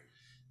year.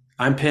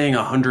 I'm paying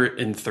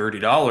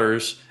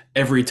 $130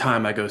 every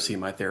time I go see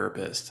my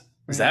therapist.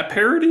 Is Right. that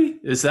parity?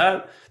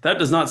 That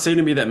does not say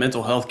to me that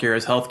mental health care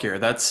is health care.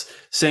 That's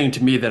saying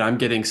to me that I'm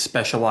getting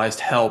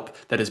specialized help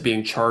that is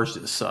being charged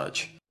as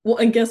such. Well,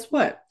 and guess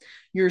what?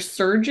 Your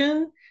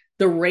surgeon,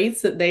 the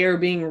rates that they are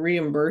being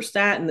reimbursed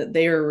at and that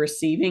they are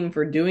receiving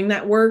for doing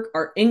that work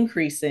are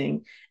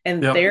increasing.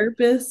 And Yep.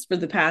 therapists for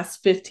the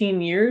past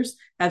 15 years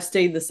have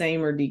stayed the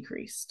same or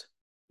decreased.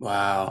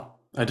 Wow.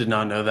 I did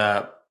not know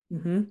that.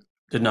 Mm-hmm.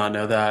 Did not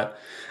know that.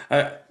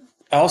 I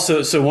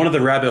also, so one of the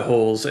rabbit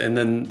holes, and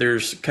then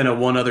there's kind of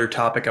one other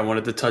topic I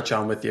wanted to touch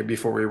on with you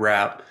before we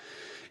wrap.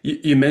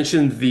 You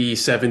mentioned the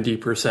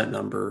 70%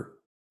 number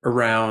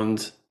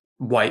around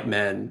white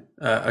men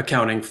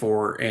accounting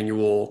for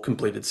annual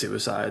completed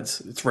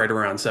suicides. It's right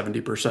around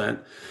 70%,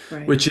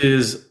 Right. which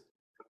is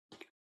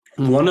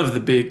one of the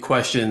big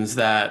questions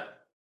that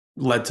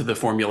led to the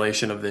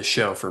formulation of this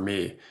show for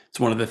me. It's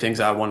one of the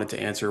things I wanted to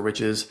answer, which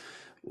is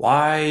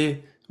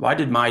why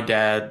did my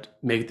dad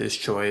make this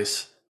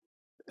choice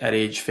at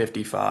age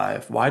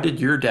 55? Why did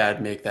your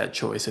dad make that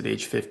choice at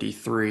age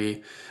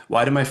 53?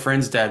 Why did my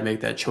friend's dad make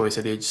that choice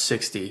at age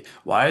 60?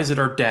 Why is it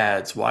our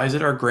dads? Why is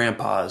it our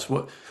grandpas?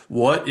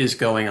 What is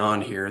going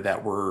on here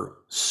that we're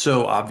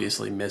so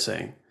obviously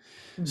missing?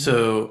 Mm-hmm.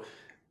 So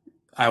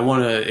I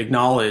want to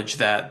acknowledge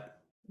that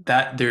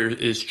there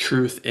is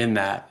truth in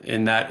that,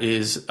 and that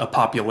is a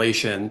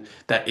population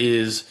that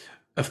is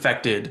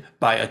affected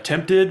by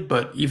attempted,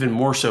 but even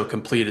more so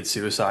completed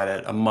suicide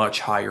at a much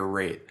higher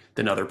rate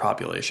than other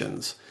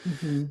populations.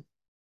 Mm-hmm.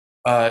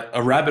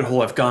 A rabbit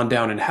hole I've gone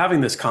down in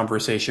having this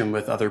conversation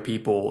with other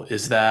people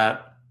is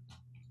that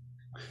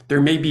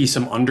there may be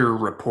some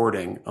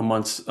underreporting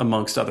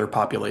amongst other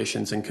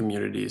populations and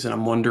communities, and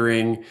I'm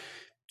wondering,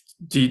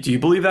 do you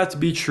believe that to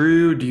be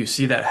true? Do you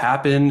see that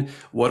happen?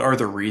 What are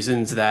the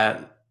reasons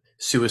that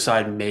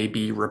suicide may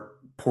be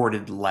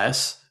reported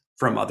less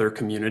from other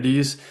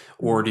communities,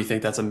 or do you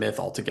think that's a myth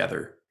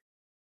altogether?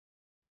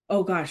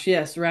 Oh gosh,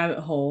 yes, rabbit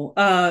hole.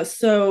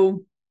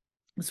 So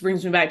this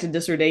brings me back to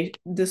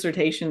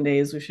dissertation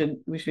days.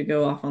 We should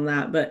go off on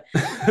that. But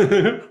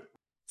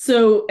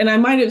so, and I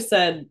might have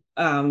said,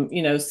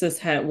 cis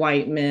het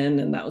white men,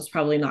 and that was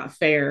probably not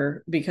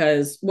fair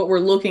because what we're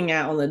looking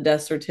at on the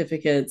death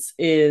certificates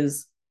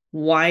is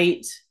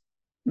white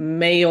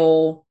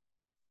male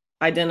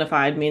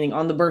identified, meaning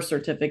on the birth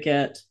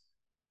certificate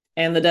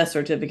and the death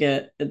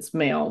certificate, it's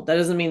male. That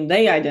doesn't mean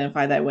they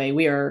identify that way.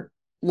 We are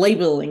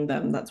labeling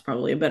them. That's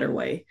probably a better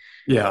way.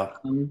 Yeah.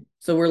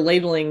 So we're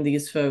labeling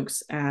these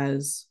folks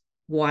as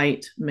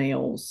white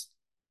males.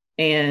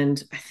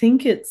 And I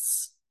think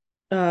it's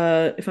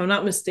if I'm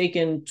not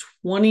mistaken,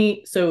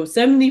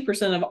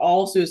 70% of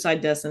all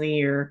suicide deaths in a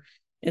year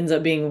ends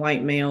up being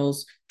white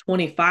males.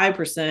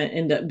 25%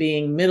 end up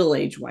being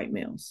middle-aged white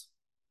males.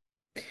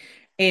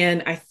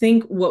 And I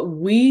think what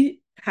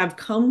we have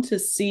come to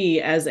see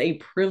as a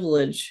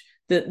privilege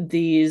that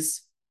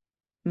these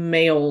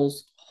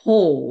males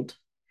hold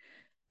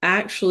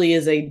actually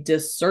is a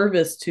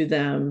disservice to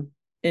them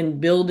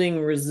in building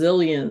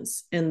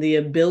resilience and the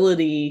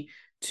ability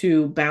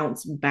to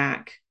bounce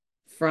back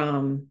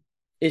from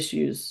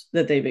issues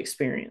that they've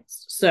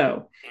experienced.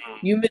 So,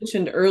 you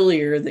mentioned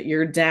earlier that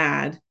your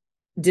dad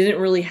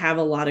didn't really have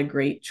a lot of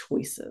great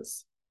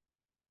choices.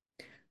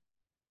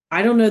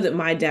 I don't know that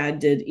my dad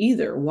did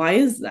either. Why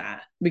is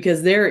that?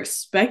 Because they're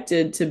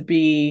expected to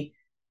be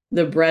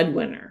the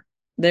breadwinner.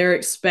 They're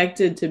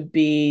expected to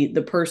be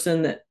the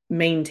person that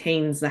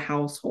maintains the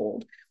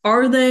household.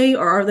 Are they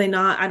or are they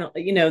not? I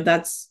don't,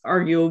 that's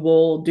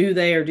arguable. Do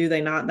they or do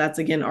they not? That's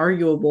again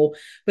arguable.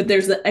 But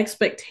there's the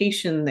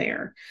expectation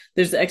there.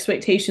 There's the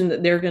expectation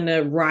that they're going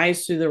to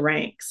rise through the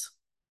ranks.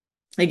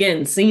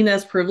 Again, seen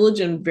as privilege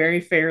and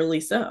very fairly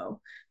so,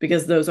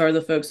 because those are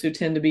the folks who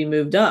tend to be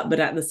moved up. But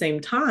at the same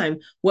time,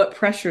 what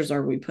pressures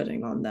are we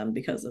putting on them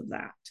because of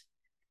that?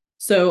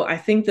 So I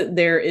think that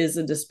there is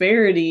a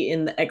disparity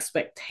in the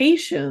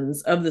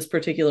expectations of this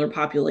particular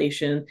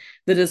population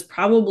that is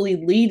probably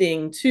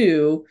leading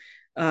to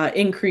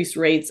increased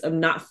rates of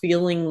not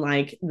feeling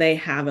like they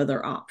have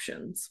other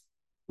options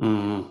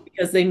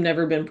because they've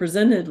never been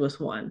presented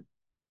with one.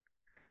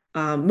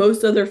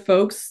 Most other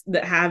folks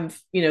that have,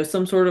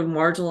 some sort of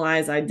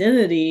marginalized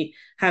identity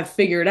have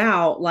figured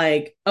out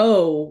like,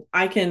 oh,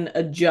 I can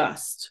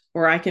adjust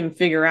or I can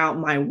figure out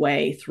my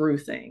way through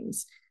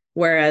things.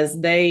 Whereas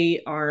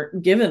they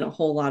aren't given a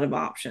whole lot of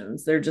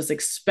options. They're just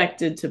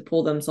expected to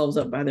pull themselves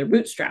up by their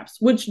bootstraps,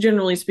 which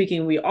generally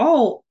speaking, we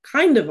all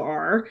kind of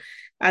are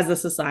as a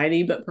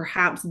society, but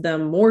perhaps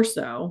them more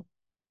so.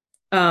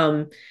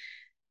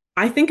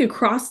 I think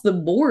across the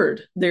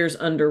board, there's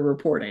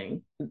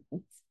underreporting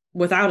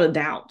without a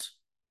doubt,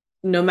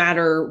 no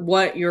matter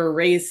what your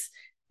race,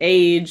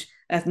 age,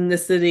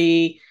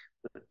 ethnicity,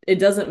 it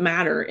doesn't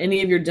matter.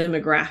 Any of your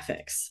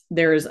demographics,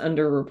 there is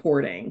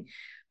underreporting.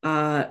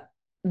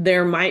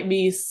 There might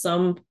be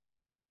some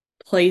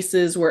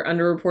places where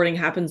underreporting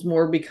happens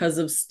more because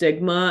of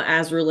stigma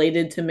as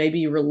related to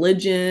maybe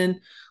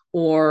religion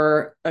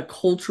or a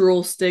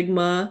cultural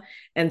stigma.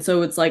 And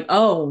so it's like,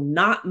 oh,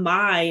 not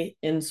my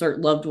insert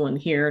loved one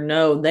here.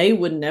 No, they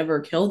would never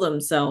kill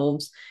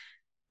themselves.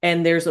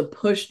 And there's a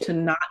push to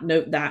not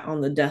note that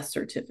on the death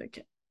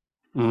certificate.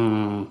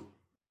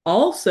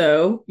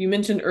 Also, you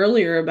mentioned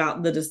earlier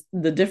about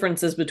the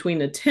differences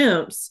between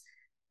attempts.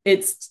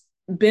 It's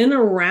been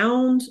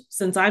around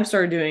since I've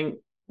started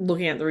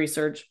looking at the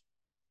research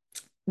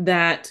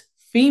that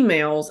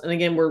females, and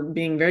again, we're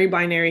being very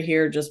binary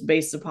here, just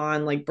based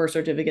upon like birth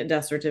certificate,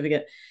 death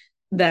certificate,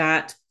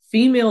 that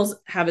females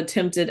have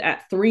attempted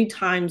at 3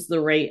 times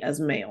the rate as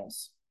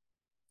males.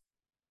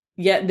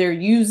 Yet they're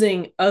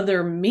using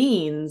other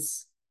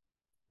means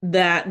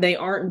that they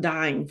aren't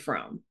dying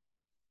from.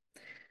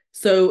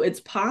 So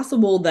it's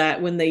possible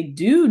that when they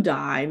do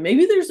die,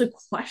 maybe there's a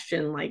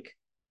question like,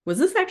 was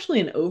this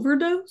actually an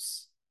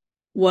overdose?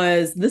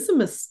 Was this a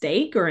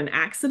mistake or an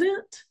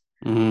accident?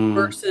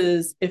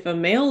 Versus if a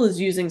male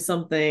is using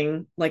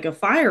something like a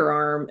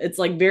firearm, it's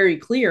like very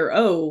clear,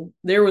 oh,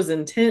 there was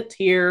intent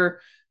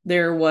here.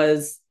 There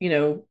was,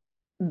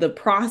 the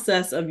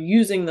process of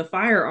using the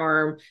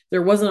firearm.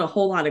 There wasn't a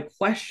whole lot of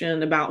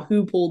question about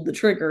who pulled the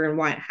trigger and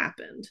why it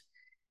happened.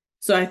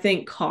 So I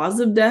think cause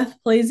of death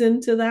plays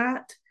into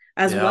that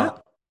as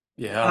well.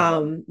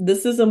 Yeah.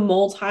 This is a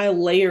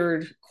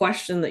multi-layered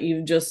question that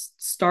you've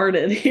just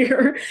started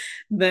here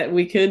that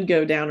we could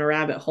go down a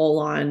rabbit hole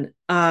on.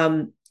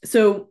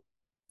 So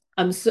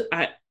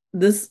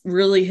this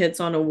really hits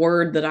on a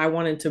word that I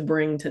wanted to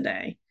bring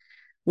today,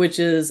 which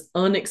is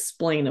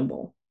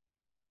unexplainable.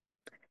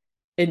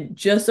 It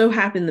just so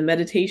happened the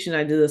meditation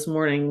I did this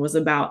morning was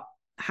about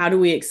how do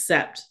we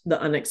accept the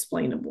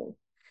unexplainable?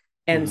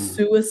 And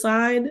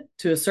suicide,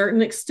 to a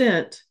certain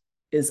extent,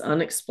 is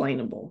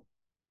unexplainable.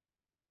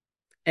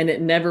 And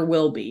it never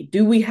will be.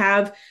 Do we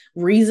have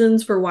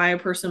reasons for why a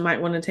person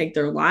might want to take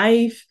their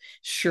life?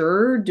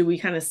 Sure. Do we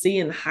kind of see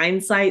in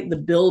hindsight the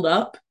build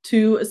up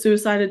to a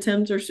suicide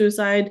attempt or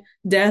suicide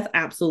death?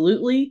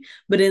 Absolutely.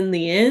 But in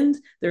the end,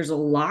 there's a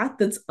lot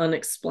that's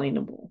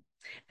unexplainable.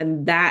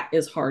 And that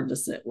is hard to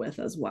sit with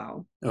as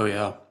well. Oh,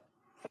 yeah.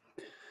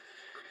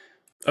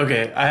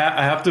 Okay,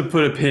 I have to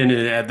put a pin in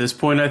it at this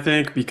point, I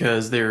think,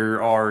 because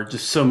there are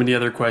just so many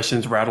other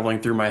questions rattling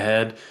through my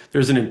head.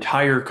 There's an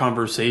entire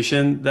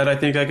conversation that I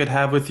think I could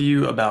have with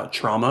you about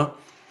trauma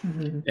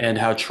and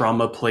how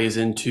trauma plays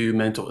into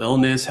mental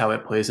illness, how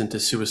it plays into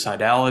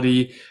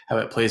suicidality, how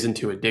it plays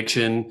into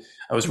addiction.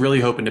 I was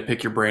really hoping to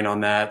pick your brain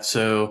on that.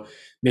 So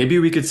maybe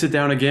we could sit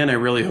down again. I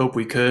really hope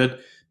we could,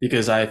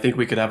 because I think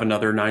we could have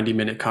another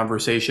 90-minute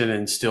conversation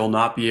and still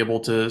not be able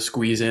to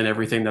squeeze in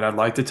everything that I'd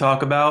like to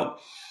talk about.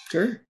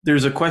 Sure.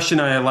 There's a question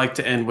I like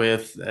to end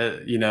with,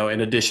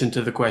 in addition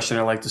to the question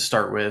I like to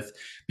start with.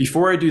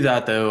 Before I do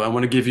that, though, I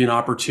want to give you an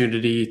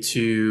opportunity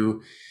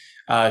to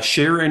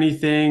share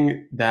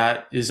anything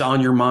that is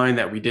on your mind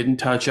that we didn't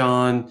touch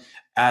on.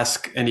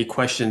 Ask any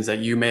questions that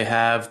you may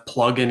have.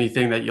 Plug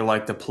anything that you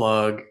like to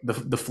plug.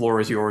 The floor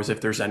is yours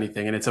if there's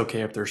anything, and it's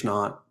okay if there's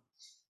not.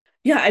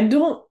 Yeah, I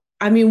don't,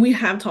 I mean, we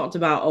have talked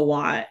about a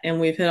lot and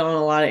we've hit on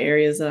a lot of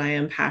areas that I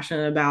am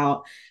passionate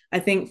about. I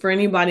think for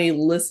anybody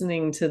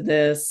listening to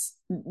this,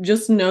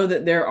 just know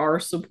that there are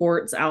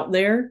supports out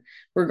there,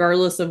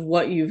 regardless of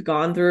what you've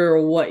gone through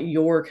or what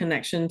your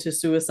connection to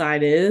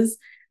suicide is.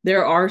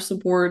 There are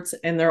supports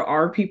and there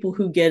are people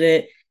who get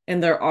it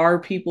and there are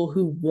people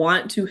who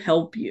want to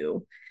help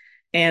you.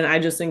 And I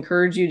just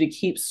encourage you to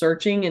keep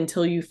searching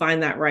until you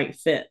find that right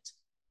fit.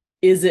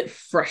 Is it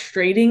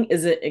frustrating?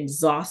 Is it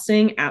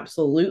exhausting?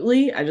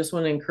 Absolutely. I just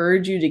want to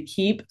encourage you to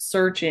keep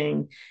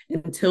searching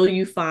until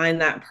you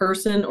find that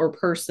person or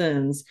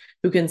persons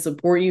who can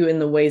support you in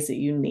the ways that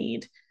you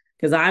need.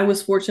 Because I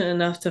was fortunate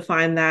enough to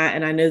find that,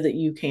 and I know that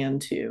you can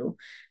too.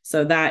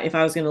 So, that if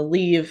I was going to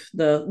leave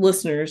the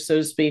listeners, so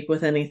to speak,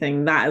 with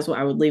anything, that is what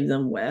I would leave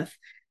them with.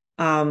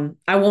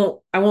 I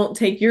won't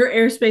take your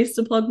airspace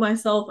to plug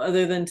myself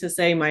other than to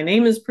say my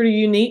name is pretty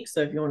unique.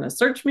 So if you want to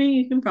search me,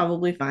 you can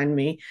probably find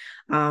me.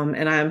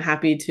 And I'm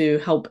happy to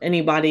help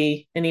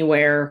anybody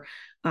anywhere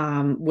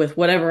with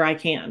whatever I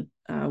can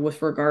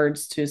with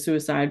regards to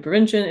suicide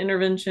prevention,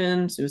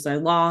 intervention,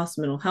 suicide loss,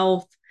 mental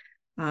health.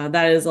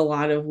 That is a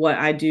lot of what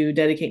I do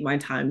dedicate my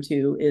time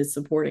to is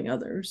supporting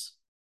others.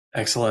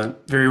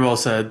 Excellent. Very well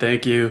said.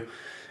 Thank you.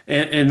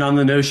 And on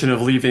the notion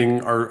of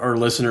leaving our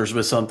listeners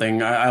with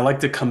something, I like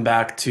to come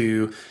back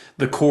to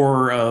the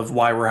core of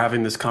why we're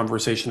having this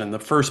conversation in the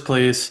first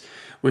place,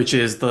 which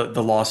is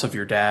the loss of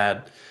your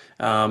dad.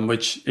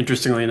 Which,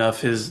 interestingly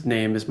enough, his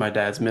name is my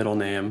dad's middle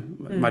name.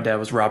 My Mm. dad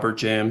was Robert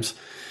James,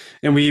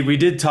 and we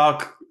did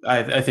talk,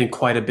 I think,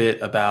 quite a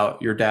bit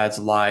about your dad's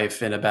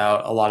life and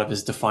about a lot of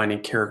his defining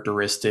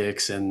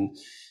characteristics and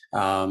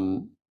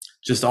um,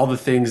 just all the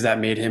things that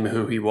made him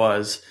who he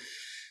was.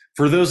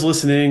 For those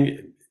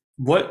listening,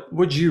 what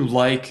would you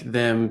like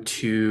them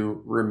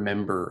to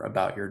remember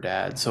about your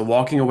dad? So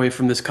walking away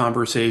from this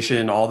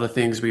conversation, all the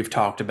things we've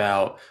talked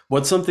about,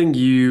 what's something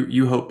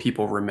you hope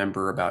people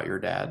remember about your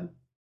dad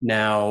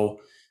now,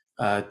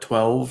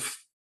 12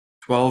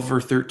 or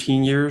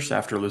 13 years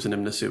after losing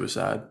him to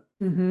suicide?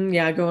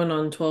 Yeah, going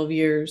on 12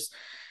 years.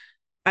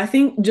 I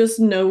think just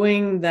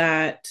knowing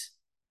that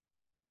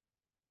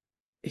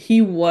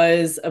he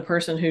was a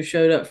person who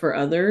showed up for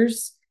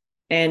others,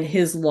 and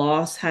his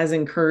loss has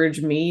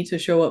encouraged me to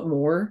show up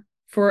more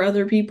for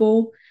other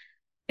people,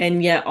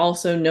 and yet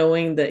also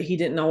knowing that he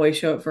didn't always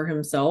show up for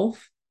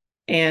himself.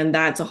 And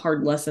that's a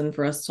hard lesson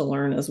for us to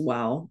learn as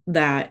well,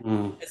 that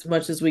Mm, as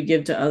much as we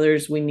give to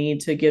others, we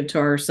need to give to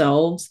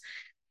ourselves.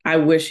 I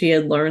wish he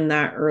had learned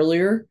that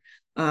earlier.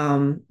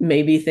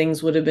 Maybe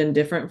things would have been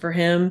different for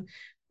him.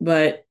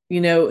 But,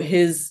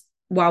 his,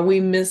 while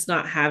we miss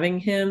not having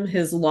him,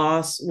 his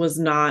loss was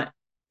not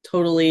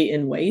totally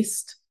in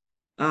waste.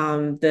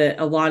 That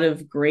a lot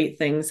of great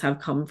things have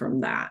come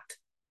from that.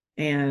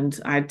 And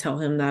I tell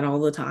him that all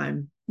the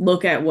time.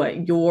 Look at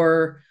what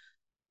your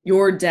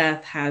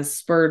death has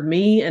spurred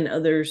me and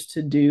others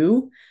to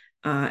do,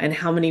 and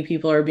how many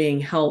people are being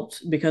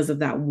helped because of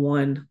that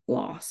one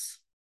loss.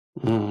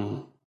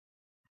 mm.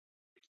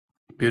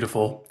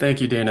 Beautiful. Thank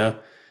you, Dana.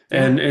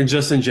 Yeah. And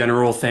just in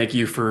general, thank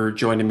you for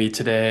joining me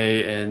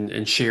today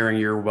and sharing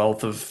your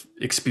wealth of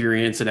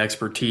experience and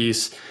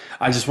expertise.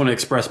 I just want to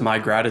express my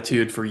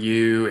gratitude for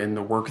you and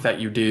the work that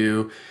you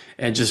do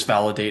and just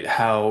validate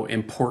how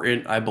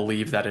important I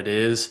believe that it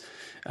is.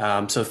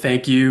 So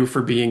thank you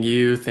for being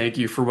you. Thank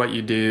you for what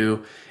you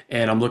do.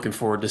 And I'm looking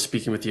forward to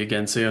speaking with you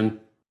again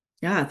soon.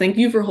 Yeah. Thank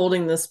you for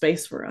holding this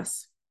space for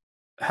us.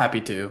 Happy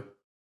to.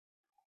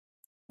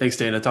 Thanks,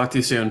 Dana. Talk to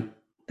you soon.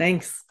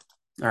 Thanks.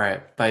 All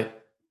right. Bye.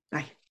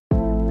 Bye.